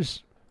 Oh,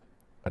 here's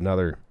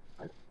another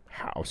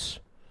house,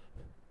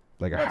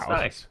 like a That's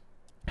nice.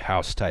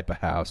 house type of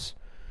house,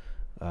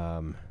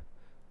 with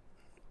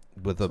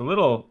It's a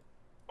little.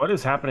 What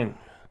is happening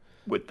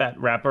with that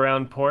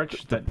wraparound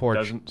porch that porch.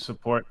 doesn't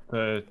support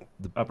the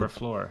upper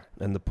floor?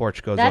 and the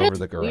porch goes That over is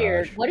the garage.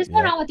 weird. What is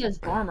going on with those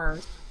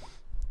farmers?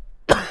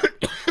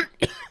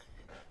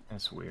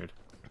 That's weird.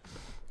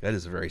 That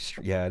is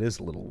yeah, it is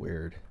a little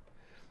weird.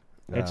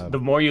 It's the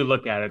more you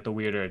look at it, the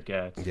weirder it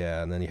gets.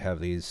 Yeah, and then you have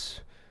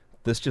these.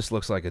 This just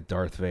looks like a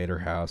Darth Vader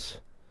house.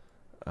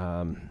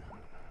 I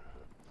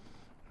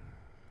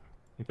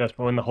think that's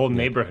when the whole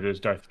neighborhood is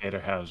Darth Vader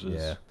houses.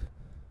 Yeah.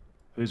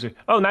 Who's it?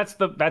 Oh,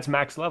 that's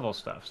max level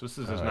stuff. So this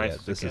is as nice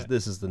as this it is gets.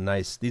 this is the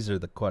nice. These are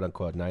the quote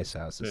unquote nice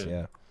houses. Good.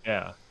 Yeah.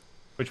 Yeah,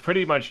 which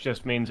pretty much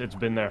just means it's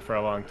been there for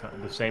a long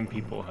time. The same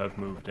people have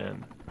moved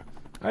in.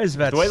 I was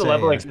about The way to the say,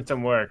 leveling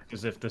system works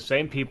is if the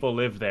same people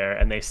live there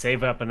and they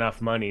save up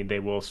enough money, they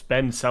will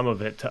spend some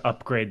of it to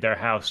upgrade their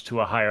house to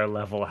a higher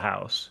level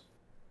house.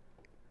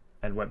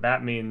 And what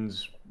that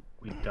means,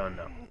 we don't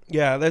know.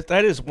 Yeah,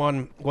 that is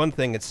one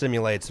thing it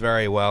simulates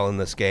very well in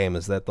this game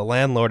is that the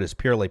landlord is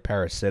purely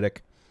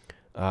parasitic.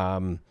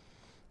 You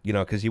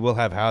know, because you will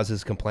have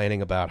houses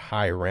complaining about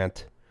high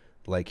rent,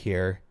 like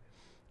here,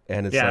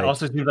 and it's Yeah, like it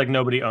also seems like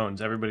nobody owns.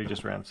 Everybody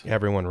just rents.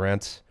 everyone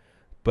rents.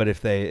 But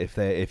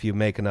if you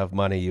make enough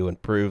money, you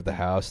improve the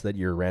house that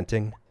you're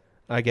renting,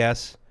 I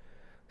guess.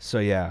 So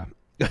yeah.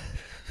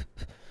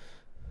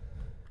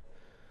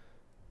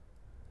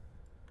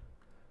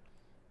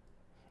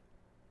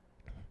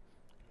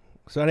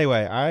 So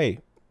anyway, I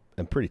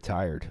am pretty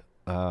tired.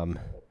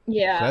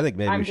 Yeah. So I think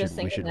maybe I'm we just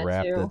should thinking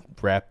that too.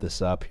 wrap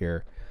this up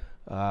here.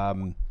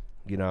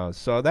 You know,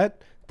 so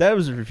that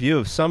was a review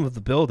of some of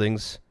the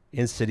buildings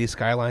in City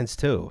Skylines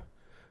 2,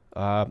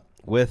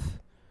 with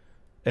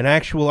an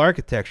actual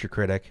architecture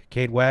critic,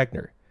 Kate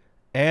Wagner,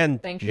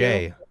 and Thank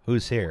Jay, you.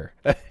 who's here.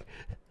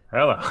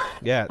 Hello.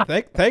 Yeah,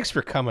 thanks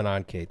for coming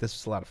on, Kate. This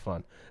was a lot of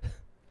fun.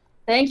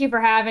 Thank you for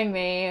having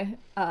me.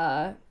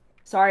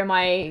 Sorry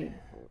my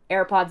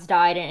AirPods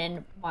died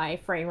and my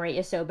frame rate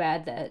is so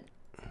bad that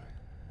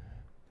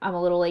I'm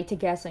a little late to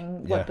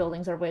guessing Yeah. what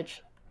buildings are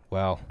which.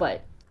 Well,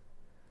 But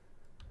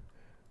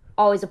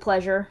always a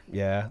pleasure.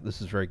 yeah,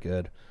 this is very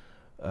good.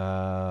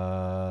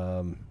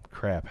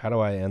 Crap, how do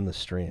I end the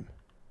stream?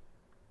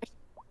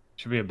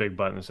 Should be a big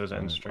button that says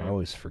end I stream.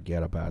 always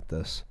forget about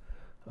this.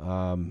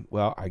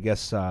 Well, I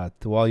guess to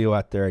all you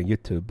out there in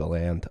YouTube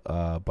land,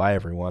 bye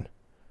everyone.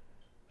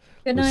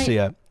 Good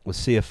night. We'll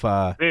see if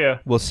Yeah.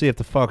 we'll see if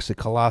the folks at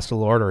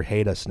Colossal Order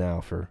hate us now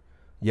for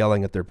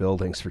yelling at their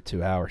buildings for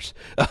 2 hours.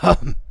 I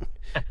hope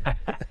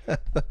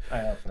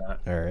not.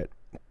 All right.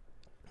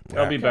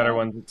 There'll be better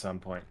ones at some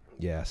point.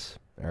 Yes.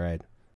 All right.